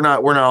 We're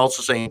not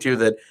also saying too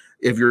that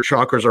if your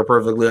chakras are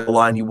perfectly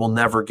aligned, you will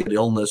never get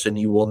illness and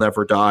you will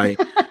never die.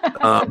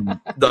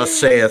 Thus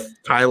saith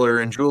Tyler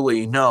and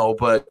Julie. No,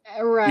 but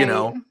right. You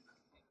know,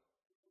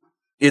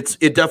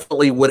 it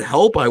definitely would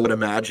help, I would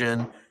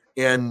imagine.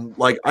 And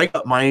like I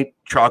got my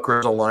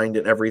chakras aligned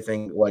and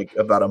everything like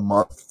about a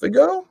month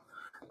ago.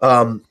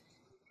 And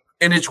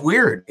it's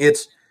weird.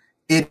 It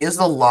is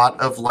a lot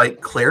of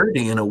like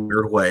clarity in a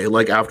weird way.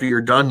 Like after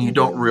you're done, you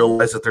don't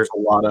realize that there's a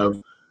lot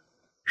of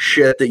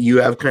shit that you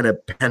have kind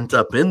of pent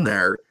up in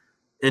there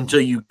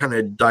until you kind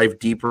of dive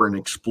deeper and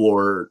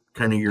explore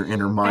kind of your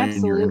inner mind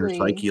and your inner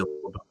psyche a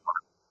little bit more.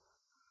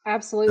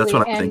 Absolutely. That's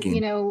what I'm and thinking.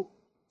 You know,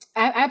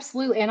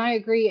 absolutely, and I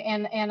agree.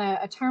 And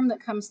a term that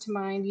comes to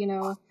mind,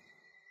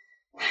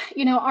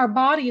 our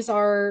bodies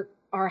are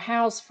our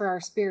house for our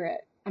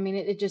spirit. I mean,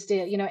 it just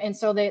is, and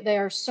so they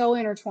are so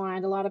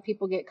intertwined. A lot of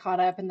people get caught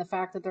up in the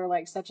fact that they're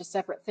like such a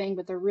separate thing,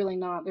 but they're really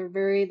not. They're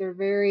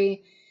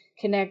very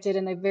connected,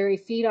 and they very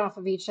feed off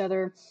of each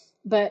other.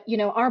 But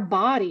our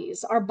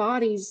bodies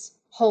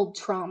hold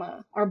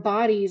trauma. Our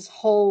bodies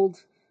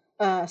hold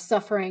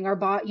suffering.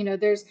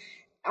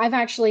 I've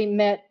actually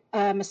met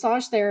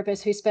massage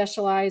therapists who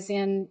specialize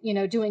in,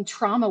 doing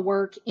trauma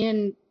work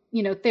in,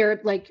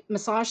 like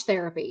massage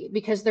therapy,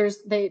 because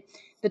the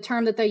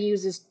term that they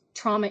use is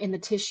trauma in the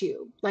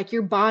tissue. Like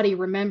your body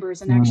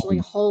remembers and actually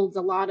holds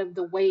a lot of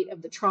the weight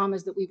of the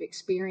traumas that we've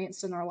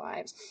experienced in our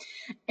lives.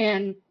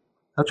 And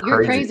That's you're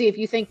crazy. crazy if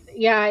you think,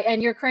 yeah,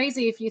 and you're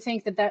crazy if you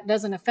think that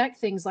doesn't affect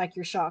things like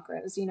your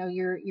chakras,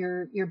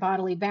 your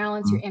bodily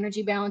balance, your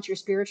energy balance, your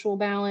spiritual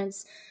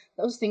balance.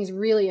 Those things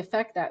really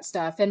affect that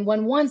stuff. And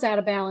when one's out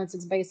of balance,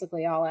 it's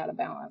basically all out of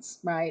balance,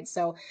 right?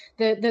 So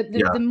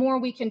the more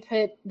we can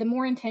put, the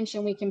more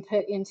intention we can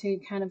put into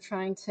kind of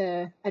trying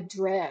to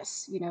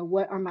address,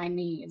 what are my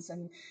needs,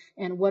 and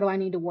what do I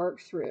need to work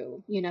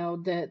through,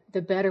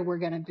 the better we're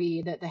going to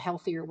be, the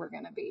healthier we're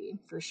going to be,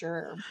 for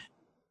sure.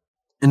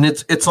 And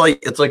it's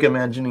like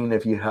imagining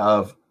if you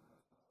have,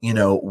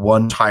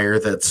 one tire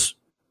that's,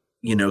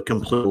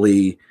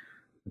 completely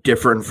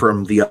different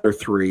from the other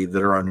three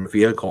that are on your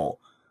vehicle.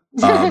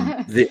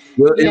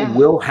 It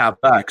will have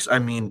effects. I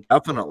mean,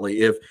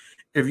 definitely. If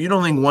you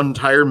don't think one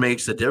tire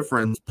makes a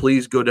difference,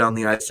 please go down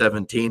the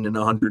I-17 in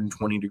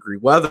 120-degree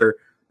weather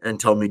and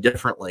tell me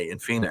differently in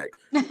Phoenix.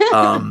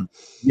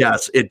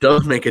 Yes, it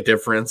does make a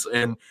difference.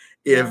 And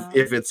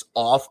if it's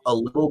off a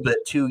little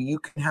bit too, you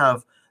can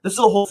have, this is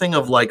the whole thing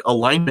of like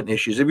alignment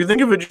issues. If you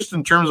think of it just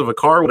in terms of a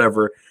car or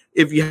whatever,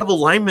 if you have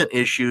alignment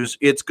issues,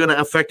 it's going to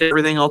affect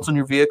everything else in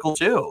your vehicle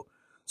too.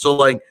 So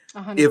like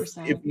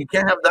 100%. if you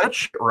can't have that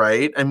shit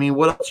right, I mean,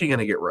 what else are you going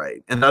to get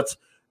right? And that's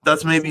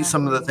maybe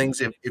some of the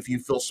things, if you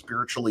feel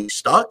spiritually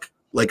stuck,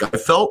 like I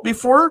felt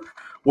before,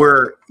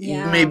 where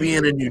you may be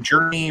in a new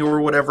journey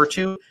or whatever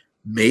too,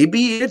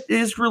 maybe it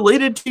is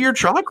related to your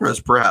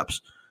chakras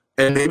perhaps.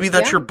 And maybe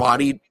that's your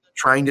body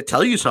trying to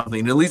tell you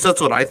something. At least that's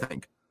what I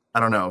think.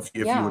 I don't know if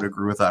you would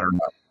agree with that or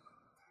not.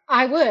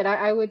 I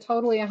would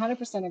totally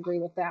 100% agree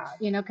with that,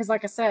 because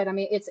like I said, I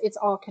mean, it's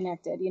all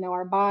connected,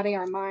 our body,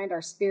 our mind,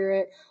 our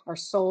spirit, our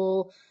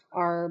soul,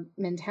 our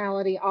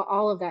mentality,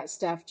 all of that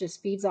stuff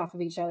just feeds off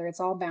of each other. It's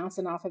all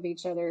bouncing off of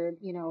each other,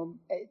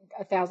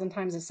 1,000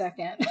 times a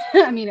second.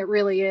 I mean, it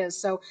really is.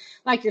 So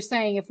like you're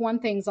saying, if one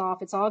thing's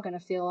off, it's all going to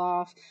feel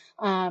off.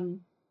 And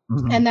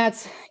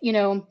that's,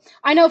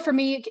 I know for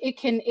me,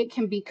 it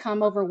can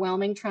become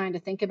overwhelming trying to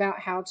think about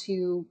how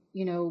to,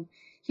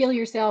 heal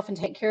yourself and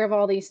take care of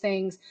all these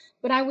things.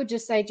 But I would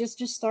just say, just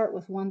start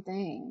with one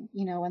thing,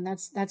 and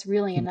that's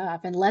really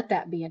enough, and let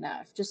that be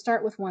enough. Just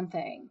start with one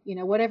thing,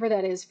 whatever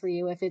that is for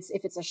you. If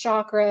it's a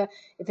chakra,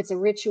 if it's a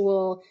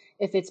ritual,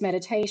 if it's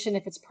meditation,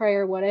 if it's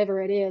prayer,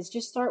 whatever it is,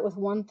 just start with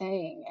one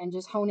thing and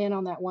just hone in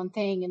on that one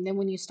thing. And then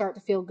when you start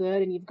to feel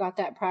good and you've got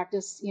that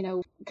practice,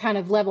 kind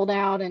of leveled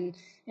out, and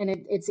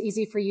it's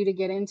easy for you to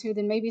get into,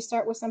 then maybe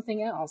start with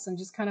something else and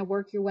just kind of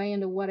work your way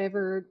into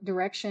whatever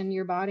direction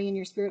your body and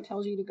your spirit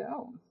tells you to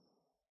go.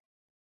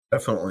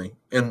 Definitely.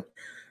 And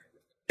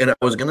I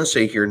was going to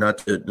say here, not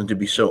to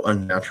be so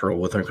unnatural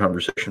with our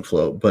conversation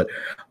flow, but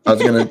I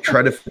was going to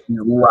try to fit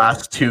the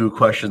last two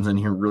questions in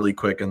here really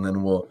quick, and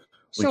then we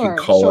can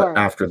call it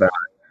after that,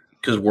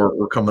 because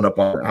we're coming up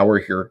on an hour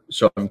here.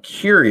 So I'm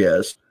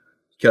curious,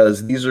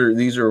 because these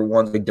are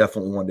ones I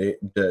definitely wanted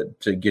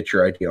to get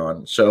your idea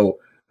on. So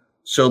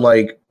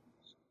like,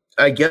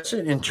 I guess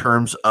in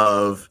terms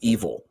of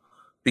evil,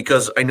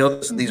 because I know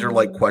these are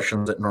like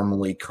questions that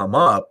normally come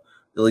up,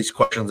 at least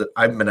questions that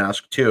I've been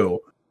asked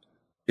too.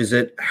 Is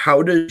it,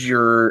 how does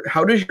your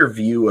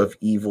view of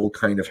evil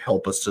kind of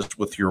help assist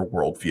with your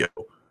worldview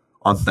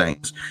on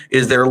things?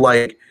 Is there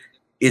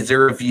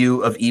a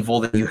view of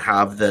evil that you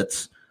have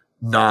that's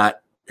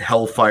not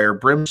hellfire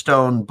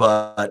brimstone,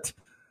 but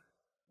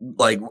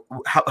like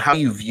how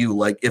you view,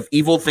 like, if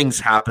evil things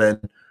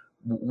happen,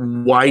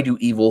 why do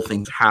evil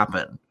things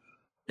happen?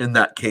 In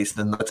that case,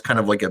 then that's kind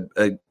of like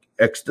a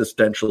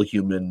existential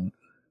human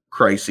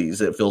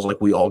crises it feels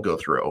like we all go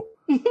through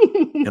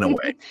in a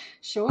way.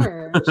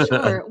 Sure.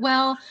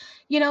 Well,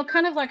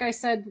 kind of like I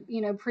said,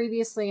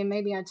 previously, and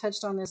maybe I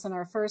touched on this in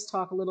our first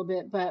talk a little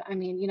bit, but I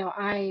mean,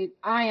 I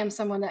am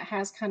someone that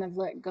has kind of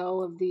let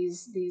go of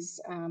these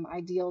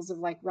ideals of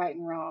like right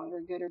and wrong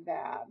or good or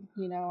bad.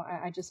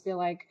 I just feel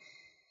like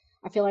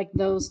I feel like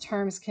those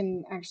terms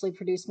can actually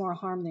produce more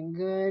harm than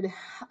good.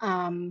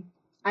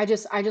 I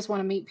just want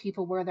to meet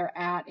people where they're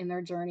at in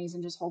their journeys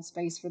and just hold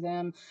space for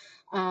them.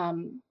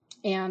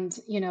 And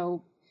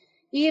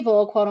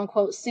evil, quote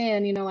unquote,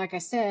 sin, like I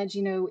said,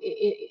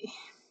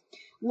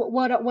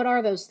 what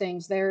are those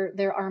things?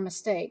 There are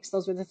mistakes.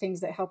 Those are the things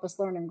that help us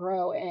learn and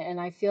grow. And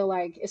I feel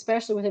like,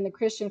 especially within the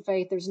Christian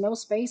faith, there's no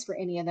space for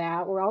any of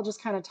that. We're all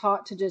just kind of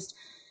taught to just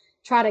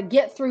try to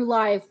get through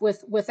life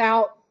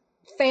without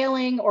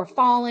failing or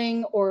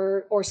falling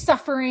or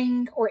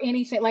suffering or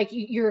anything. Like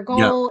your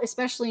goal,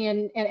 especially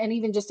and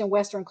even just in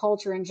Western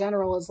culture in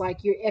general, is like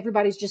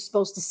everybody's just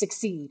supposed to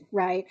succeed,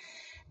 right?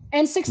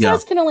 And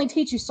success can only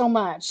teach you so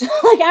much.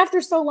 Like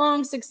after so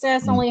long,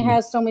 success only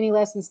has so many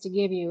lessons to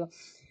give you.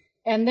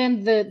 And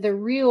then the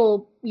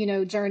real,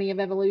 journey of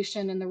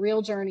evolution and the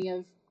real journey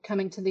of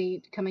coming to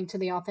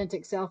the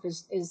authentic self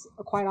is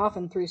quite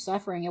often through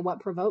suffering. And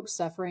what provokes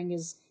suffering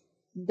is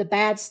the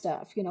bad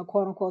stuff,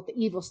 quote unquote, the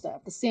evil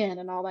stuff, the sin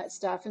and all that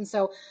stuff. And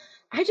so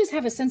I just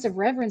have a sense of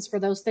reverence for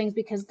those things,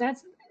 because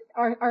that's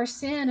our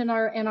sin and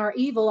our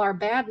evil, our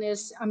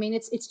badness. I mean,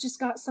 it's just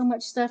got so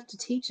much stuff to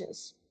teach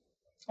us.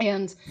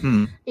 And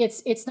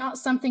it's not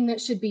something that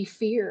should be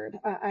feared.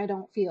 I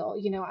don't feel,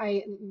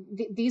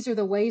 these are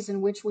the ways in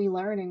which we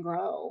learn and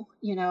grow,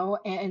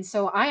 and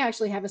so I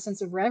actually have a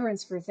sense of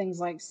reverence for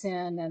things like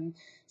sin and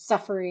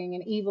suffering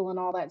and evil and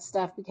all that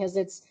stuff, because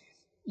it's,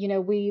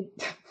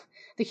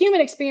 the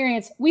human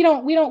experience, we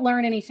don't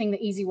learn anything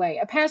the easy way.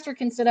 A pastor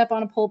can sit up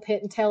on a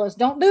pulpit and tell us,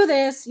 don't do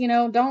this,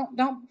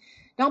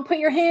 don't put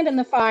your hand in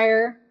the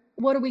fire.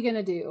 What are we going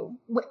to do?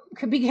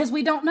 Because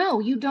we don't know.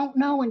 You don't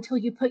know until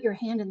you put your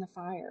hand in the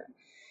fire.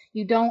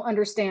 You don't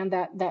understand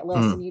that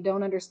lesson. You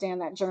don't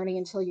understand that journey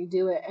until you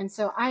do it. And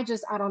so I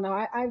don't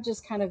know. I've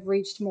just kind of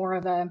reached more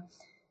of an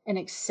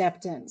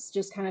acceptance,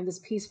 just kind of this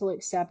peaceful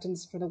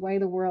acceptance for the way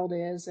the world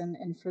is, and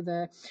in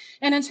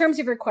terms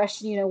of your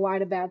question, why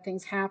do bad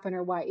things happen,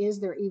 or why is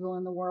there evil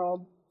in the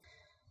world?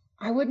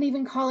 I wouldn't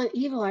even call it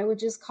evil. I would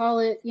just call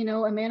it,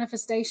 a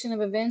manifestation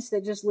of events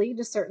that just lead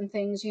to certain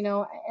things, and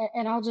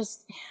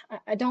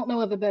I don't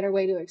know of a better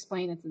way to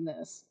explain it than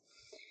this.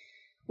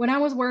 When I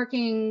was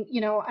working,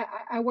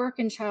 I work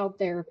in child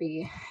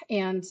therapy,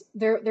 and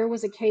there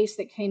was a case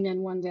that came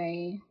in one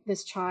day,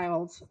 this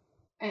child,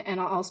 and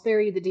I'll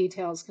spare you the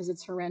details because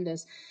it's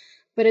horrendous.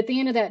 But at the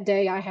end of that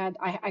day,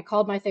 I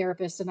called my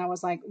therapist and I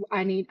was like,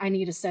 I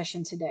need a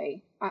session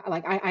today.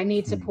 I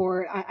need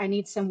support. I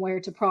need somewhere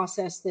to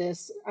process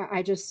this.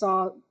 I just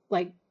saw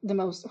like the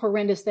most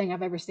horrendous thing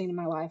I've ever seen in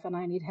my life, and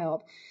I need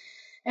help.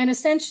 And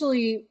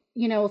essentially,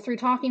 through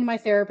talking to my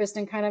therapist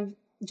and kind of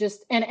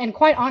just, and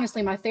quite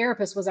honestly, my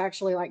therapist was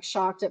actually like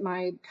shocked at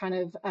my kind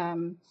of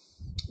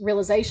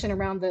realization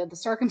around the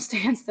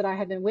circumstance that I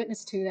had been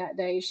witness to that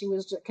day. She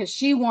was, because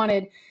she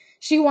wanted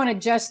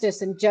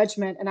justice and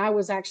judgment. And I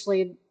was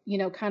actually,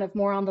 kind of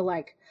more on the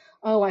like,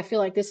 oh, I feel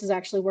like this is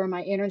actually where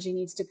my energy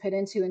needs to put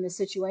into in this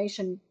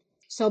situation.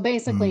 So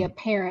basically, a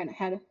parent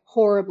had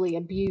horribly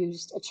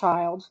abused a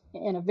child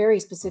in a very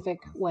specific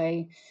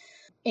way.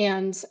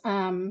 And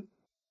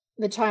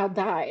the child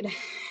died.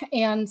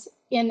 And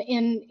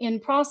in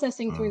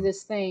processing through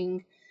this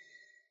thing,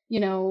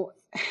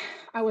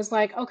 I was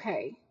like,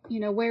 okay,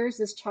 where is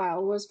this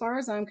child? Well, as far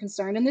as I'm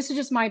concerned, and this is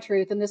just my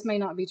truth, and this may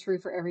not be true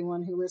for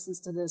everyone who listens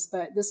to this,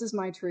 but this is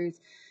my truth.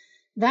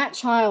 That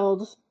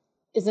child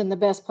is in the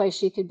best place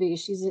she could be.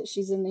 She's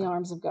in the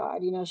arms of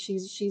God.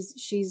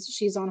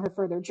 She's on her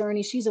further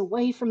journey. She's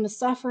away from the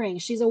suffering.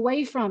 She's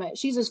away from it.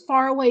 She's as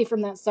far away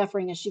from that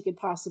suffering as she could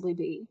possibly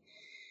be.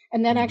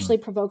 And that actually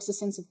provokes a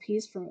sense of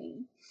peace for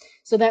me.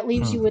 So that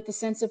leaves you with the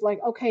sense of like,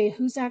 okay,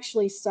 who's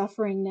actually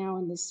suffering now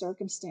in this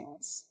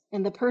circumstance?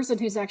 And the person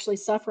who's actually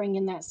suffering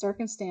in that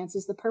circumstance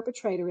is the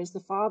perpetrator, is the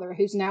father,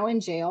 who's now in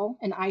jail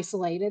and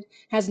isolated,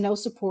 has no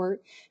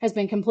support, has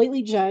been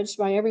completely judged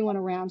by everyone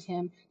around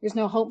him. There's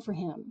no hope for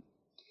him.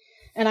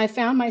 And I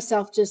found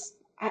myself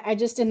I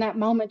just in that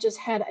moment just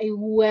had a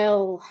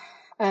well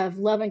of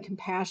love and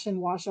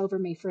compassion wash over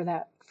me for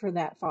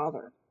that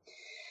father.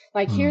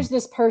 Like, here's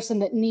this person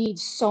that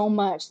needs so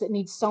much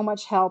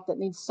help, that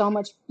needs so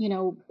much,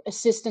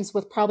 assistance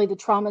with probably the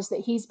traumas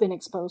that he's been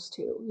exposed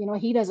to.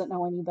 He doesn't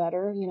know any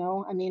better,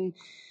 I mean,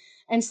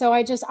 and so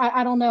I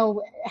don't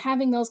know,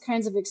 having those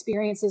kinds of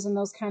experiences and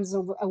those kinds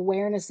of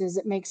awarenesses,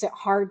 it makes it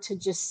hard to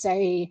just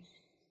say,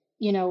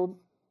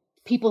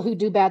 people who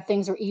do bad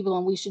things are evil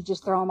and we should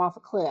just throw them off a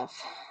cliff.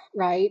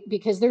 Right.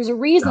 Because there's a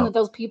reason that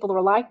those people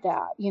are like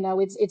that.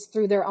 It's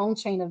through their own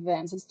chain of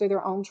events. It's through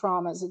their own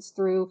traumas. It's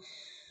through,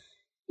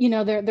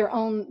 their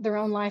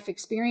own life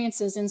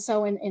experiences. And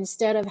so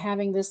instead of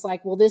having this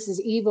like, well, this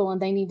is evil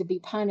and they need to be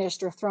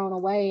punished or thrown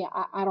away,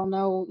 I don't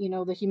know,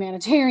 the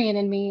humanitarian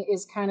in me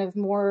is kind of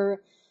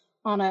more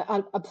on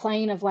a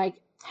plane of like,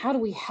 how do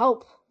we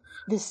help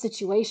this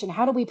situation?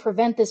 How do we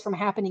prevent this from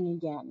happening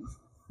again?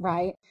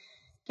 Right.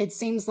 It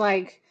seems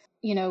like,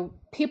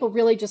 people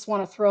really just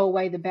want to throw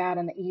away the bad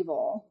and the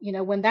evil,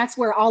 when that's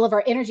where all of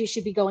our energy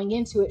should be going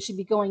into. It should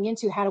be going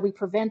into how do we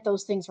prevent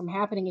those things from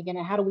happening again,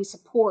 and how do we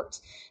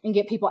support and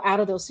get people out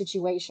of those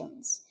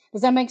situations.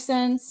 Does that make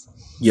sense?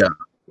 Yeah.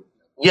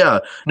 Yeah.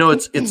 No,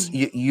 it's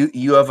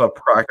you have a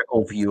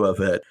practical view of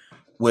it,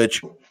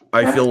 which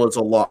I feel is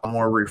a lot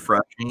more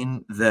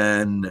refreshing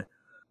than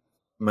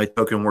my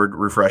token word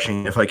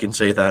refreshing, if I can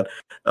say that.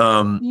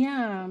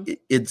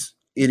 It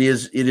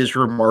is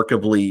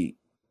remarkably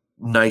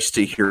nice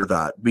to hear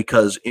that,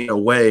 because in a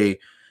way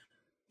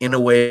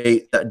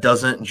that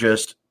doesn't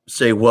just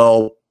say,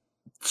 well,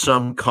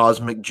 some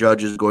cosmic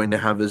judge is going to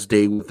have his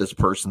day with this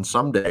person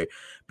someday,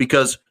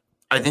 because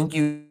I think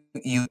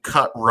you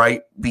cut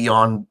right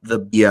beyond the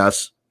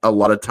BS a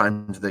lot of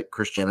times that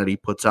Christianity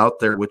puts out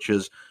there, which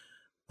is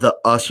the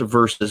us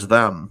versus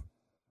them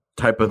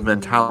type of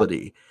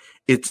mentality.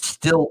 It's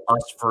still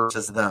us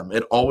versus them.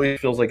 It always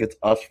feels like it's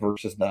us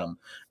versus them.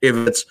 If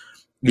it's,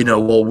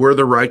 well, we're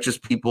the righteous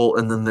people,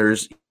 and then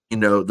there's,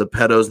 the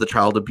pedos, the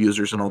child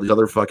abusers, and all these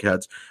other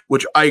fuckheads,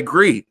 which I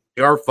agree,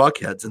 they are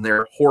fuckheads and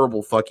they're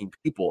horrible fucking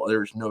people.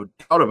 There's no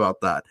doubt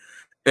about that.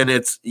 And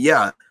it's,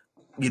 they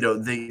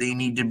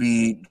need to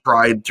be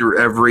tried through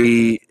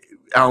every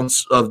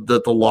ounce of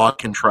that the law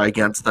can try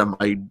against them.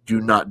 I do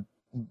not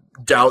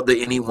doubt that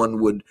anyone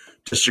would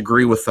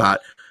disagree with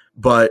that.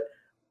 But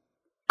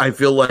I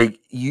feel like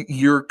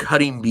you're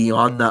cutting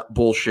beyond that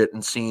bullshit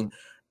and seeing,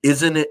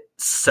 isn't it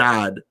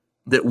sad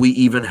that we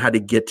even had to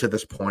get to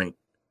this point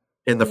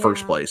in the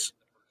first place?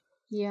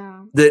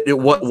 Yeah.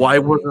 Why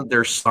wasn't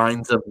there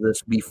signs of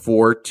this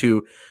before,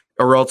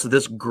 or else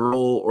this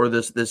girl or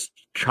this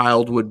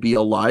child would be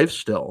alive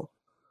still?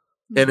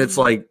 And it's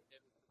like,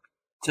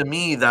 to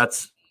me,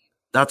 that's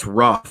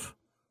rough.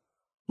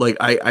 Like,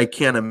 I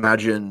can't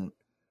imagine.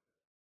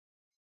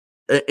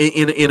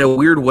 In a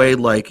weird way,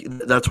 like,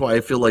 that's why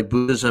I feel like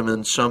Buddhism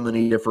in so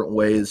many different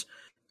ways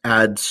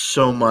adds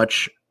so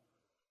much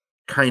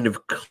kind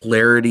of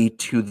clarity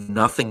to the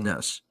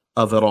nothingness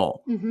of it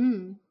all.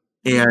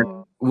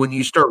 And when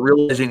you start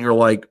realizing, you're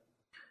like,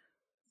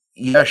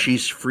 yeah,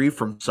 she's free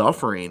from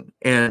suffering,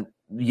 and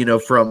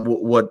from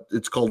what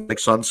it's called, like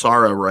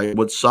samsara, right?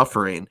 What's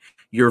suffering?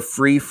 You're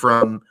free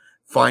from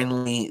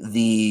finally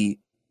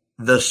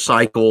the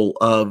cycle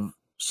of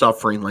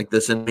suffering like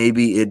this, and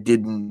maybe it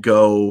did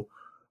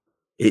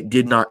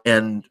not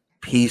end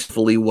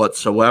peacefully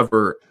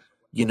whatsoever.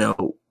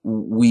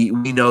 We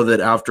know that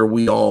after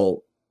we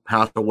all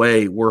pass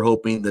away, we're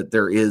hoping that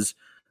there is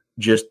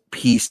just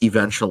peace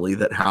eventually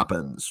that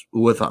happens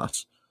with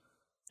us.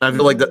 I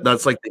feel like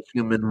that's like the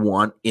human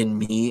want in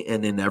me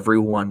and in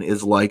everyone,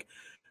 is like,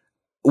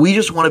 we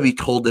just want to be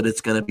told that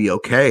it's going to be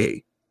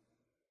okay.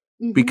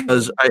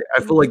 Because I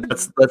feel like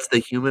that's the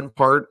human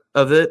part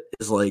of it,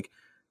 is like,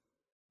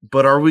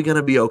 but are we going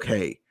to be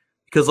okay?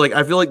 Because, like,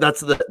 I feel like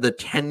that's the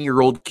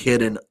 10-year-old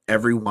kid in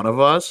every one of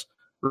us,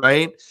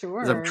 right?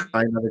 Sure. I'm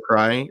trying not to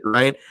cry,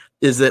 right?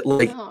 Is it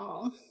like,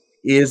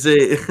 is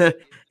it,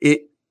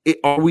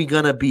 are we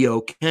going to be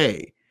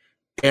okay?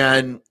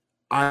 And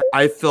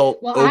I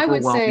felt, well, I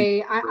would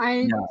say,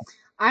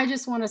 I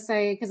just want to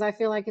say, because I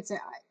feel like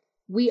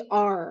we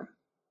are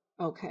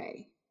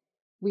okay.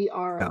 We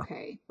are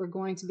okay. We're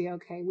going to be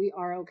okay. We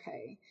are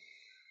okay.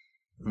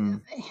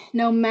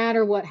 No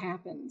matter what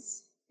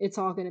happens, it's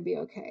all going to be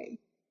okay.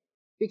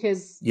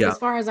 Because as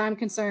far as I'm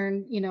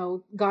concerned,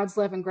 God's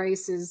love and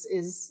grace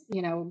is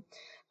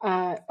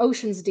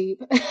oceans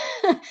deep,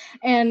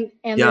 and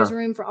there's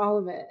room for all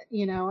of it,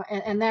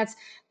 and that's,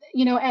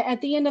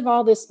 at the end of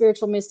all this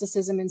spiritual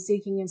mysticism and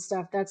seeking and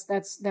stuff,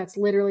 that's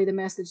literally the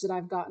message that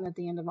I've gotten at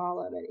the end of all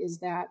of it, is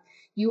that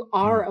you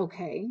are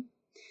okay.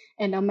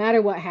 And no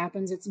matter what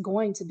happens, it's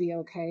going to be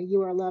okay.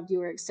 You are loved,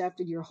 you are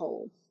accepted, you're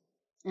whole.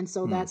 And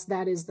so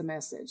that is the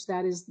message.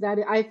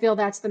 I feel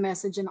that's the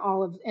message in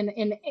all of, and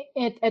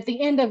at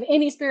the end of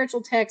any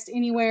spiritual text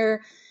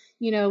anywhere,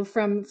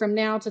 from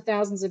now to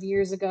thousands of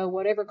years ago,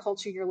 whatever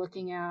culture you're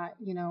looking at,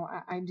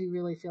 I do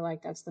really feel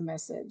like that's the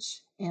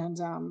message.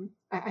 And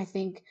I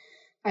think,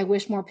 I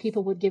wish more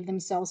people would give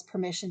themselves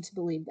permission to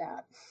believe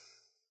that.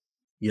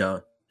 Yeah.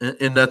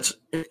 And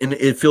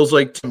it feels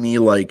like, to me,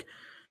 like,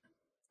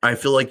 I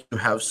feel like you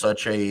have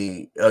such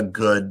a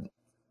good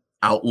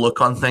outlook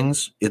on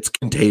things. It's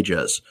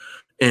contagious,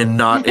 and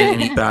not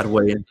in any bad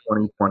way in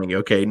 2020.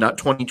 Okay, not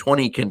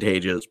 2020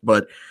 contagious,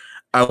 but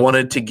I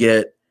wanted to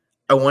get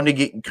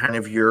kind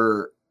of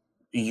your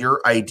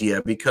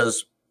idea,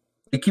 because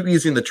I keep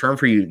using the term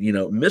for you,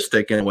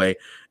 mystic in a way,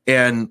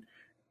 and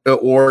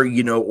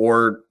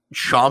or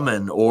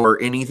shaman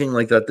or anything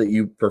like that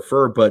you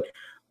prefer. But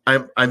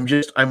I'm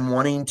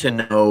wanting to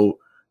know,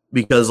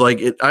 because like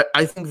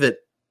I think that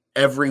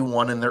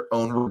everyone in their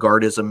own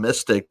regard is a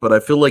mystic, but I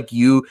feel like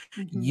you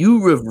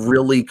have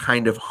really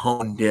kind of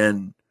honed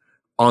in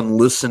on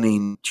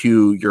listening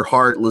to your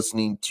heart,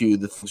 listening to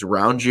the things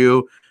around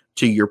you,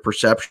 to your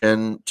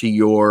perception, to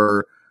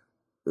your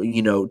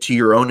to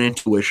your own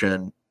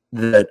intuition,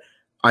 that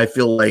I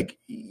feel like,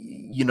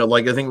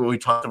 like, I think what we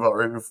talked about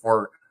right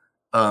before,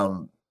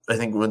 I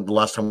think when the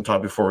last time we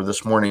talked before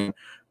this morning,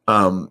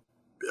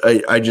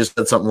 I just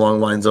said something along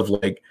the lines of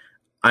like,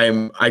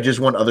 I just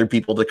want other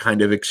people to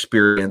kind of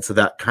experience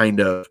that kind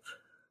of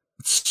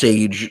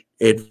sage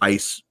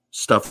advice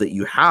stuff that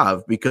you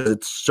have because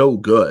it's so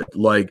good.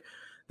 Like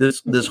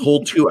this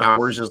whole 2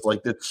 hours is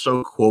like, it's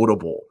so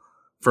quotable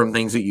from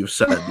things that you've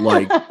said.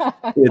 Like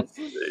it's,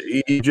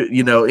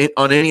 you know,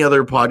 on any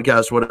other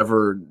podcast,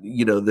 whatever,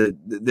 you know,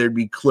 there'd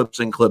be clips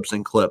and clips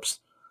and clips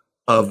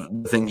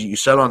of the things you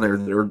said on there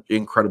that are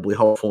incredibly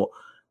helpful.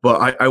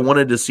 But I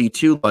wanted to see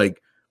too,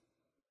 like,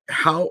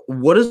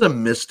 what is a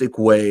mystic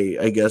way,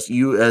 I guess,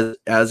 you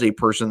as a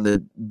person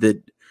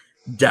that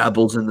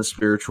dabbles in the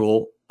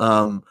spiritual,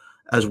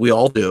 as we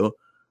all do,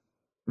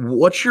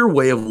 what's your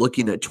way of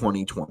looking at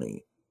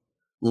 2020?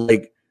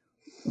 Like,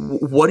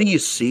 what do you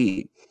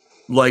see?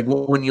 Like,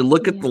 when you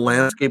look at the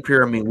landscape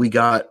here, I mean, we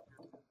got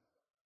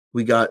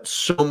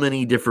so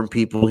many different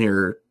people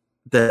here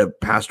that have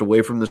passed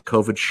away from this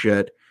COVID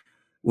shit.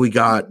 We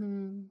got,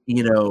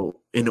 you know,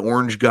 an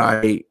orange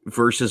guy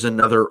versus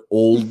another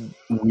old,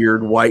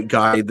 weird white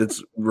guy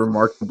that's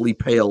remarkably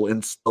pale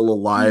and still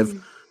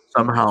alive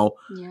somehow.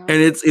 Yeah.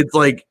 And it's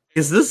like,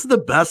 is this the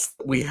best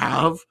that we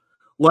have?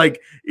 Like,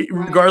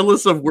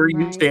 regardless of where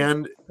you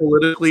stand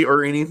politically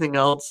or anything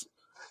else,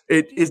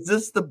 is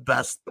this the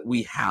best that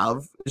we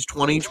have? Is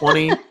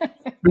 2020?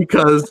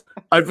 Because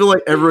I feel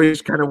like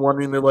everybody's kind of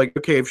wondering, they're like,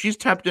 okay, if she's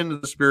tapped into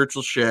the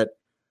spiritual shit,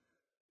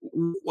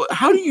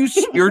 how do you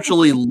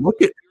spiritually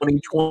look at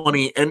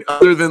 2020? And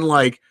other than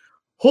like,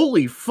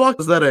 holy fuck,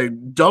 is that a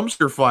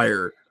dumpster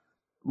fire?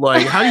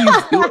 Like, how do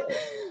you feel?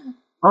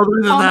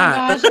 Other than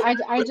that, my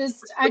gosh,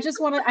 I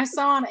just wanted. I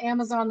saw on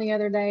Amazon the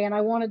other day, and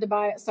I wanted to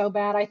buy it so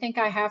bad. I think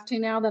I have to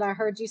now that I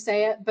heard you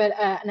say it. But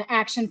an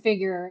action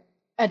figure,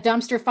 a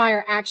dumpster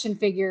fire action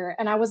figure,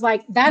 and I was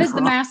like, that is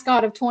the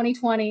mascot of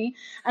 2020,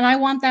 and I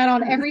want that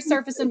on every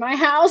surface in my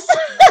house,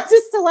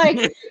 just to,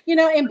 like, you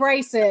know,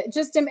 embrace it,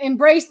 just to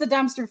embrace the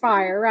dumpster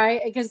fire,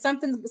 right? Because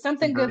something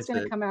good's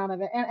going to come out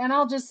of it. And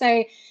I'll just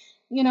say,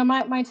 you know,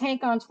 my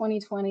take on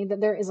 2020,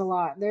 that there is a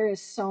lot. There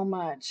is so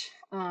much.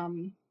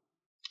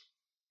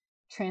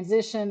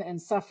 Transition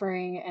and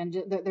suffering,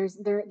 and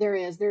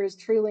there is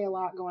truly a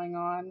lot going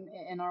on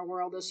in our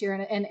world this year,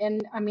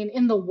 and I mean,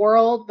 in the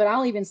world, but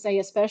I'll even say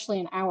especially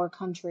in our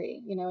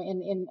country, you know,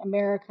 in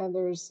America,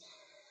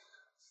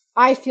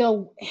 I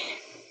feel,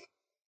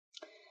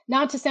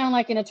 not to sound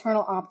like an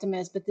eternal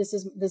optimist, but this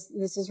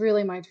is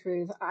really my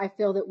truth. I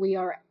feel that we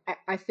are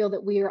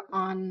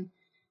on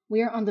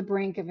the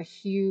brink of a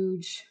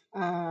huge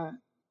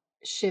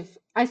shift.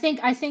 I think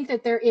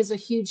that there is a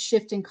huge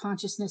shift in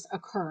consciousness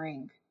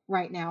occurring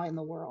right now in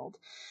the world.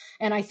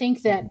 And I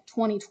think that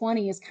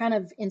 2020 is kind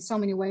of in so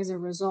many ways a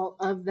result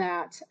of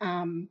that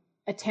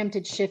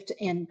attempted shift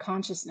in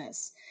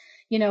consciousness.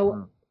 You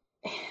know,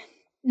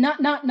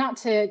 not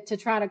to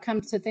try to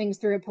come to things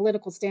through a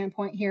political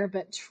standpoint here,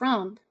 but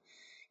Trump,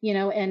 you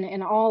know,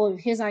 and all of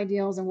his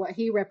ideals and what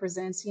he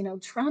represents, you know,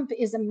 Trump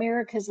is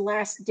America's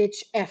last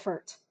ditch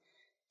effort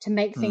to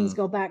make things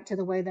go back to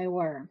the way they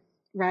were,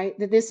 right?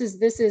 That this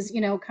is, you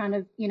know, kind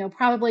of, you know,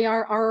 probably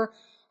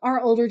our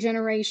older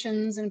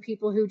generations and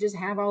people who just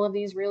have all of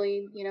these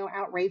really, you know,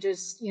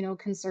 outrageous, you know,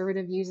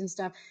 conservative views and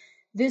stuff.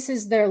 This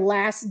is their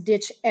last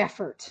ditch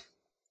effort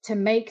to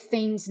make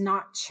things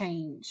not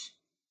change,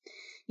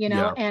 you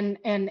know, and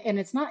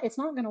it's not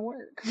going to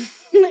work.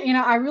 You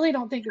know, I really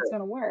don't think it's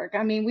going to work.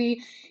 I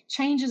mean,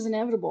 change is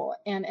inevitable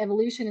and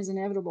evolution is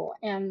inevitable.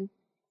 And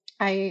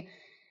I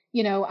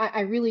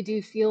really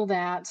do feel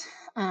that,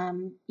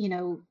 you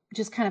know,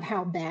 just kind of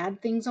how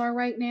bad things are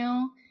right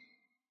now,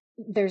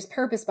 there's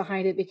purpose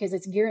behind it because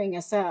it's gearing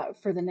us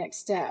up for the next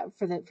step,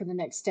 for the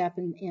next step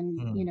in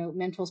you know,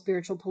 mental,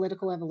 spiritual,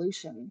 political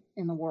evolution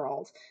in the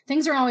world.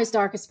 Things are always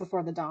darkest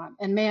before the dawn,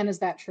 and man, is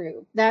that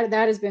true. That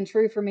has been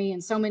true for me in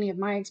so many of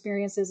my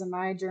experiences and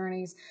my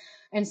journeys.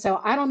 And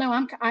so I don't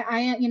know,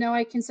 I you know,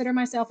 I consider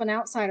myself an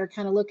outsider,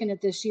 kind of looking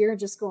at this year,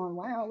 just going,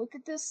 wow, look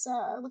at this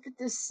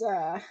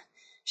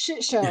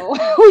shit show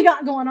we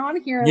got going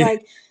on here.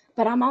 Like,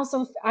 but I'm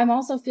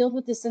also filled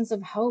with this sense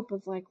of hope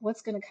of like,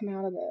 what's going to come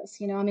out of this?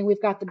 You know, I mean,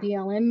 we've got the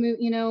BLM,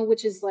 you know,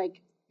 which is like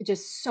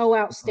just so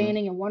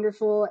outstanding and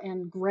wonderful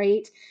and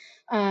great.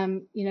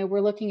 You know,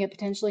 we're looking at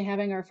potentially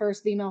having our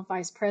first female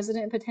vice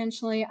president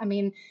potentially. I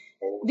mean,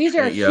 these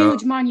are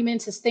huge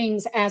monumentous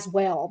things as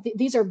well.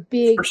 These are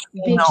big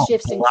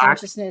shifts in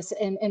consciousness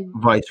and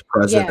vice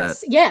president.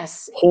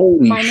 Yes.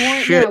 Holy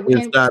shit!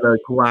 Is that a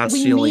glass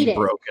ceiling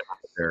broken?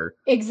 There.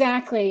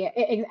 Exactly.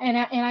 And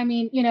I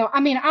mean, you know,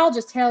 I'll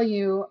just tell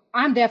you,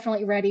 I'm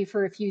definitely ready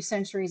for a few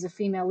centuries of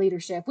female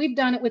leadership. We've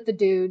done it with the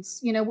dudes,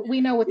 you know, we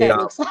know what that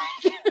looks like.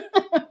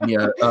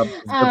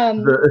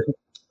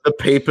 The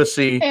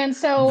papacy, and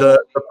so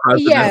the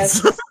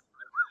presidents.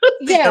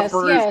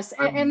 Yes.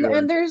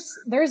 And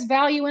there's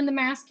value in the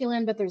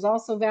masculine, but there's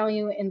also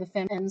value in the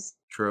feminines.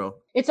 True.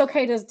 It's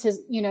okay to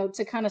you know,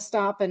 to kind of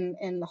stop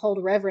and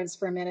hold reverence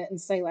for a minute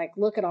and say, like,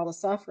 look at all the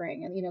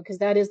suffering, and, you know, because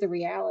that is the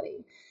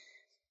reality.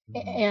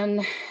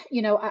 And,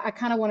 you know, I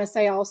kind of want to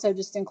say also,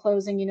 just in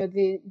closing, you know,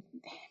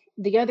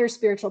 the other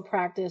spiritual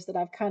practice that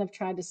I've kind of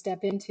tried to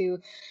step into,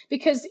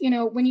 because, you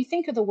know, when you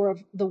think of the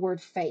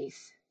word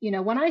faith, you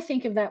know, when I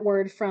think of that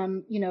word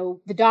from, you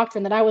know, the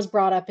doctrine that I was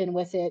brought up in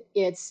with it,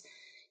 it's,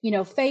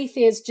 faith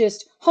is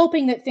just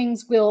hoping that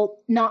things will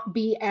not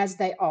be as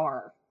they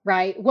are,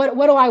 right? What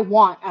do I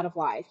want out of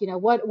life?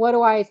 What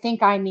do I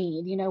think I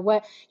need?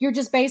 What you're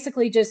just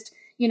basically just,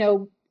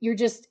 you're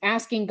just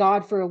asking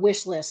God for a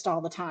wish list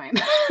all the time,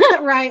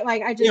 right?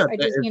 Like I just,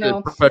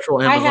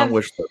 perpetual Amazon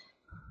wish list.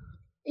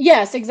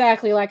 Yes,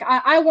 exactly. Like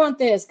I want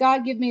this.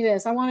 God, give me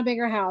this. I want a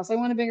bigger house. I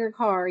want a bigger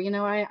car.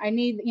 I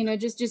need,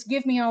 just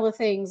give me all the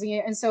things.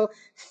 And so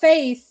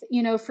faith,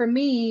 for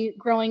me,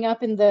 growing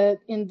up in the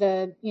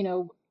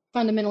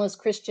fundamentalist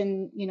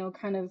Christian,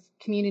 kind of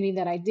community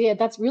that I did,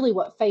 that's really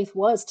what faith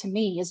was to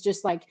me, is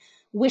just like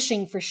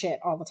wishing for shit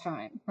all the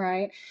time,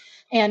 right?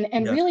 And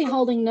really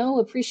holding no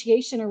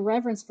appreciation or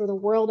reverence for the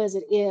world as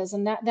it is.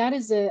 And that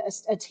is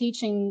a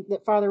teaching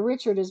that Father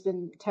Richard has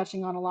been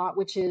touching on a lot,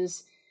 which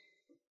is,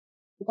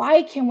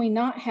 why can we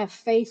not have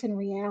faith in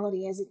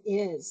reality as it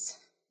is?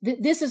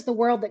 This is the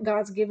world that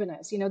God's given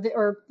us,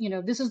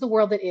 this is the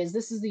world that is,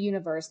 this is the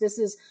universe.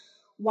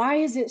 Why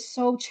is it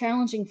so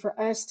challenging for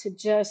us to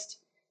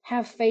just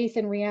have faith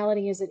in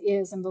reality as it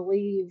is and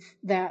believe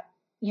that,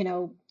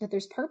 that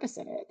there's purpose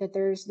in it, that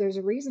there's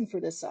a reason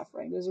for this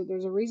suffering.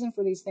 There's a reason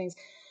for these things.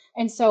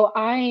 And so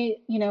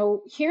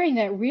hearing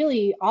that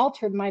really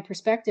altered my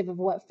perspective of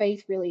what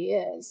faith really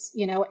is,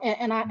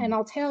 and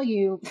I'll tell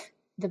you,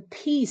 the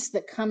peace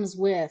that comes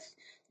with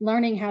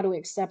learning how to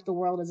accept the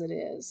world as it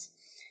is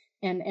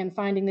and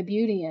finding the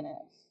beauty in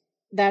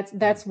it.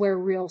 That's where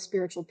real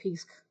spiritual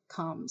peace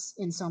comes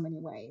in so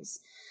many ways.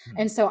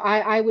 And so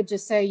I would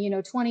just say,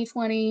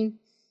 2020,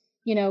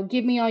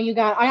 give me all you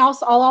got.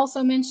 I'll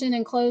also mention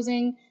in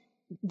closing,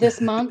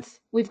 this month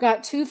we've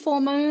got 2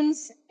 full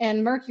moons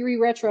and Mercury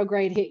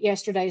retrograde hit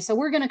yesterday, so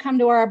we're going to come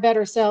to our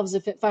better selves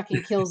if it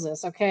fucking kills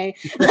us. Okay.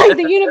 Like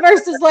the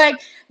universe is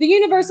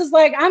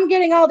like, I'm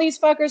getting all these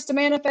fuckers to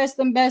manifest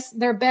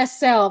their best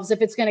selves.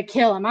 If it's going to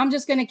kill them, I'm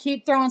just going to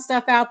keep throwing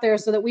stuff out there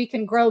so that we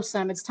can grow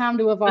some. It's time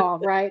to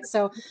evolve, right?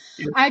 So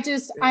I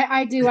just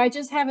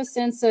have a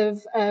sense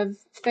of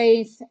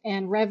faith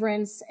and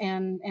reverence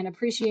and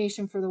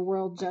appreciation for the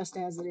world just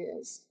as it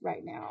is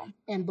right now,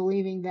 and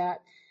believing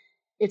that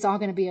it's all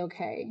going to be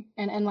okay.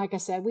 And like I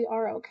said, we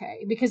are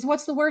okay, because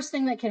what's the worst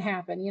thing that can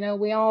happen?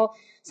 The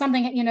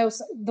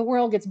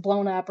world gets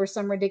blown up or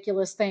some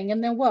ridiculous thing.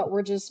 And then what?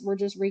 We're just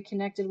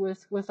reconnected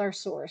with our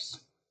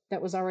source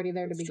that was already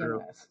there to begin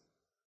with.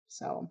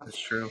 So that's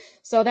true.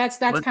 So that's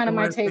kind of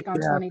my take on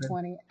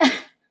 2020.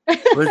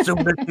 What's the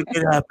worst that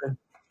can happen?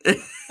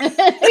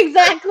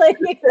 Exactly.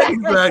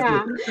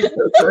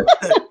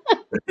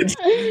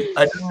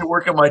 I didn't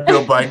work on my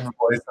Joe Biden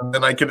voice, and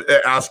then I could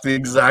ask the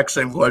exact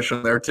same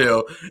question there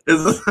too.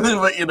 But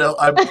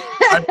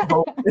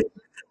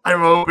I'm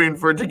hoping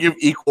for it to give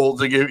equal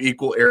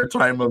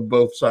airtime of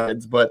both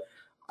sides. But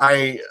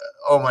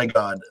oh my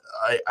God,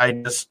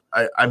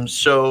 I'm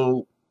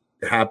so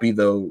happy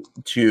though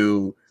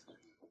to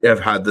have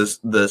had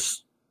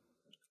this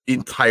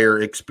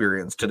entire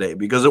experience today,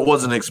 because it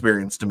was an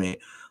experience to me.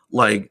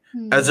 Like,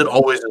 as it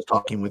always is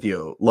talking with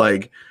you.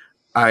 Like,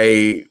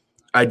 I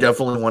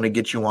definitely want to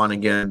get you on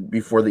again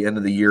before the end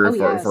of the year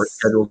if our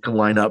schedule can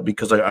line up,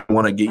 because I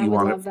want to get you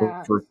on it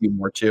for a few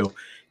more too.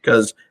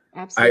 Because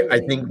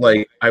I think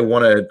like I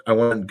want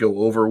to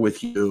go over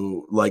with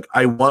you. Like,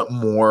 I want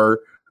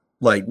more.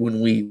 Like when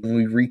we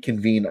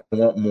reconvene, I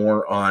want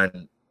more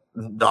on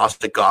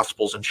Gnostic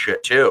Gospels and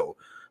shit too,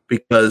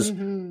 because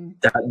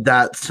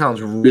that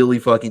sounds really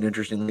fucking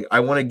interesting. Like,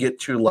 I want to get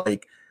to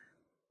like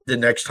the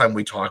next time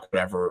we talk,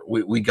 whatever,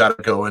 we got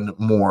to go into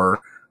more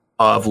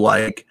of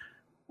like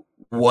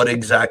what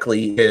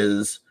exactly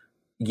is,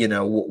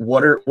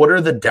 what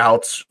are the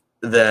doubts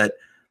that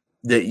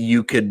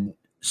you could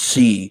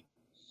see,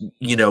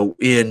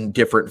 in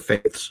different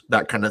faiths,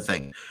 that kind of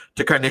thing,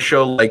 to kind of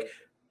show like,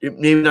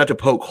 maybe not to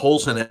poke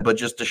holes in it, but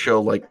just to show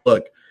like,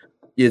 look,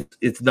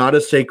 it's not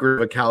as sacred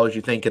of a cow as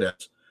you think it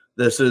is.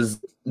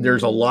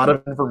 There's a lot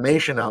of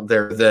information out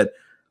there that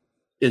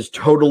is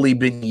totally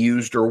being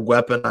used or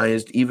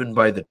weaponized even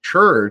by the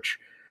church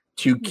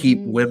to keep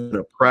women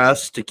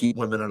oppressed, to keep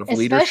women out of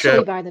leadership.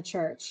 Especially by the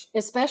church.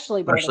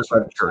 Especially by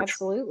the church.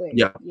 Absolutely.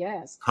 Yeah.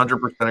 Yes. 100%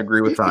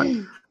 agree with that.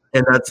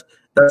 And that's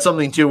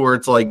something too, where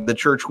it's like the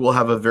church will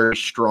have a very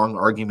strong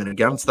argument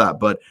against that,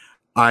 but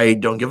I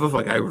don't give a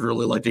fuck. I would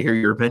really like to hear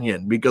your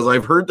opinion, because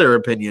I've heard their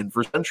opinion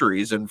for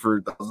centuries and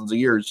for thousands of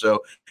years.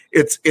 So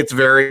it's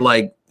very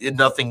like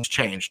nothing's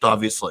changed,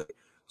 obviously.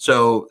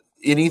 So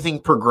anything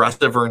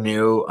progressive or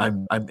new,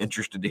 I'm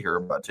interested to hear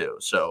about too.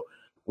 So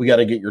we got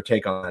to get your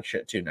take on that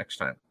shit too next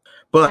time.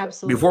 But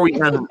absolutely.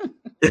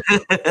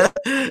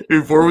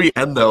 before we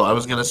end though, I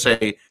was going to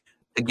say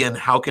again,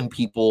 how can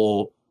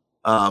people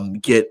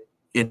get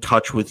in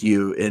touch with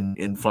you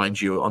and find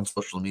you on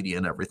social media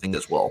and everything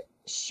as well?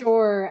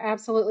 Sure,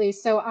 absolutely.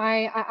 So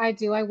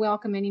I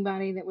welcome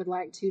anybody that would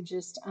like to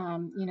just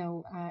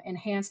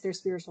enhance their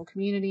spiritual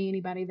community.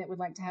 Anybody that would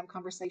like to have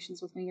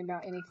conversations with me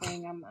about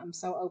anything, I'm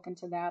so open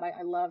to that.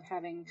 I love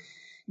having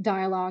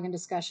dialogue and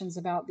discussions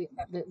about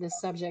this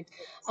subject.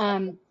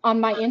 On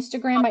my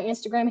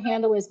Instagram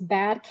handle is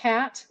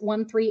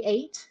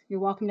badcat138. You're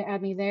welcome to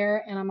add me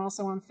there, and I'm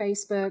also on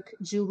Facebook,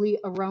 Julie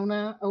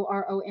Orona,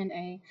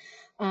 Orona.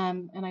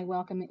 And I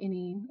welcome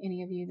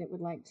any of you that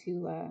would like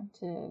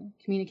to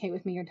communicate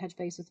with me or touch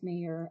base with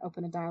me or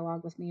open a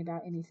dialogue with me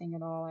about anything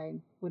at all. I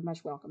would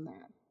much welcome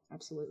that.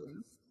 Absolutely.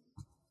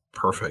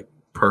 Perfect.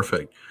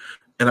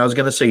 And I was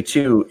going to say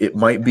too, it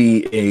might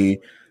be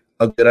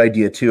a good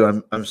idea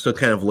too. I'm still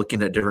kind of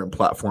looking at different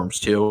platforms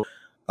too,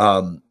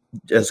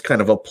 as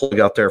kind of a plug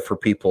out there for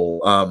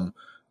people.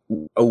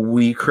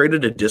 We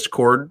created a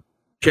Discord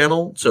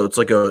channel, so it's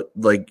like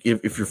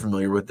if you're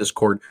familiar with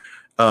Discord.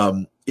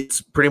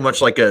 It's pretty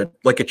much like a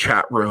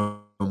chat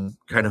room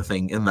kind of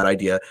thing in that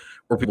idea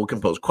where people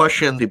can pose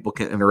questions, people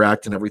can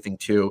interact and everything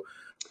too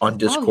on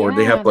Discord.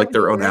 They have like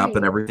their own app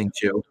and everything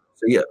too.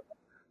 So yeah,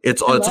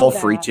 it's all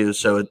free too.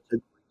 So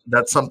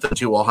that's something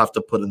too. I'll have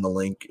to put in the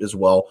link as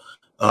well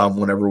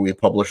whenever we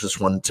publish this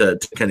one to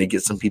kind of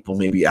get some people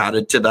maybe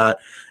added to that.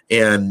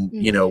 And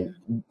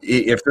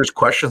if there's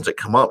questions that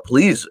come up,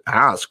 please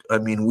ask. I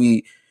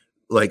mean,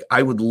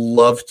 I would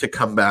love to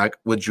come back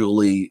with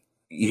Julie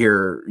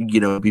here,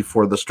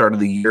 before the start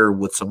of the year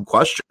with some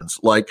questions.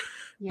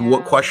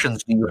 What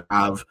questions do you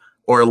have?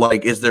 Or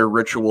is there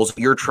rituals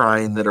you're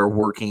trying that are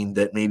working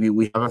that maybe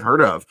we haven't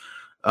heard of?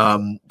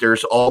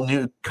 There's all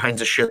new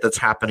kinds of shit that's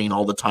happening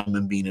all the time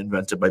and being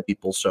invented by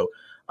people. So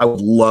I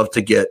would love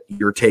to get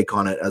your take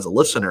on it as a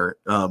listener.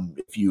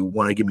 If you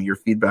want to give me your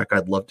feedback,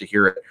 I'd love to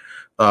hear it.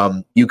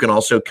 You can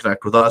also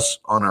connect with us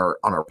on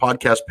our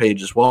podcast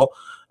page as well.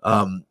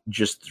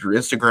 Just through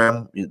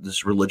Instagram,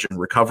 this Religion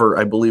Recover,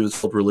 I believe it's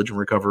called Religion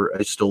Recover.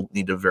 I still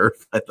need to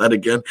verify that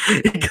again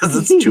because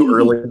it's too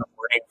early in the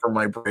morning for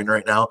my brain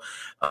right now.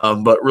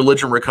 But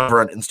Religion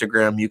Recover on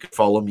Instagram. You can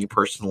follow me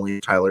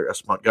personally, Tyler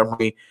S.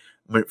 Montgomery.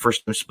 My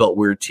first name spelled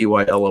weird,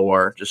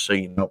 Tylor, just so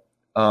you know.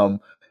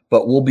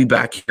 But we'll be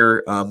back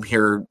here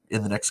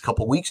in the next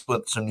couple weeks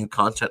with some new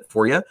content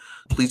for you.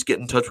 Please get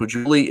in touch with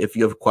Julie if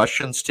you have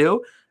questions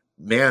too.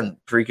 Man,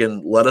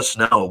 freaking let us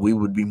know. We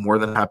would be more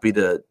than happy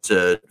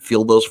to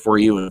field those for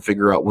you and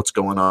figure out what's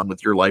going on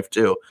with your life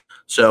too.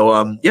 So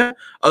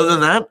other than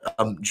that,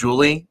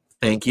 Julie,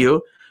 thank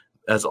you.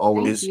 As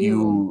always,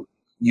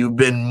 you've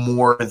been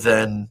more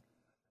than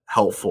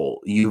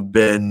helpful. You've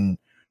been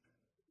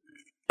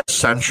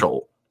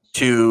essential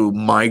to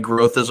my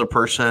growth as a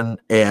person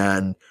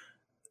and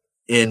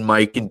in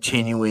my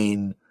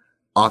continuing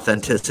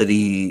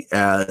authenticity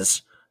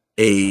as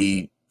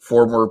a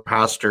former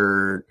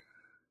pastor,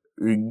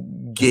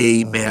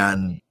 gay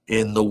man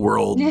in the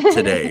world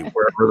today,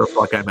 wherever the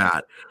fuck I'm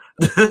at.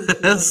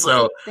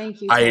 So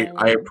thank you,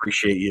 I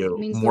appreciate you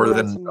more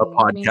than a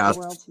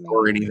podcast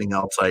or anything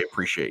else. I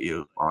appreciate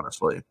you,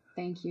 honestly.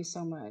 Thank you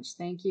so much.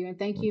 Thank you. And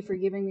thank you for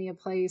giving me a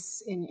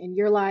place in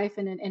your life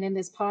and in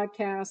this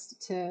podcast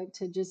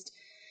to just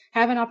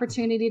have an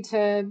opportunity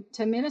to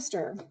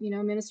minister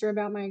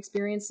about my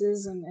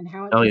experiences and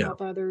how it can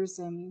help others.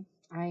 And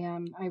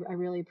I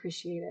really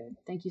appreciate it.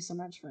 Thank you so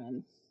much,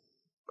 friend.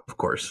 Of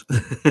course.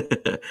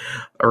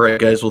 All right,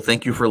 guys. Well,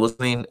 thank you for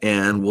listening,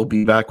 and we'll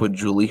be back with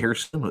Julie here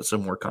soon with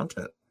some more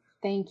content.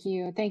 Thank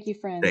you. Thank you,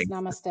 friends. Thanks.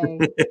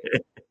 Namaste.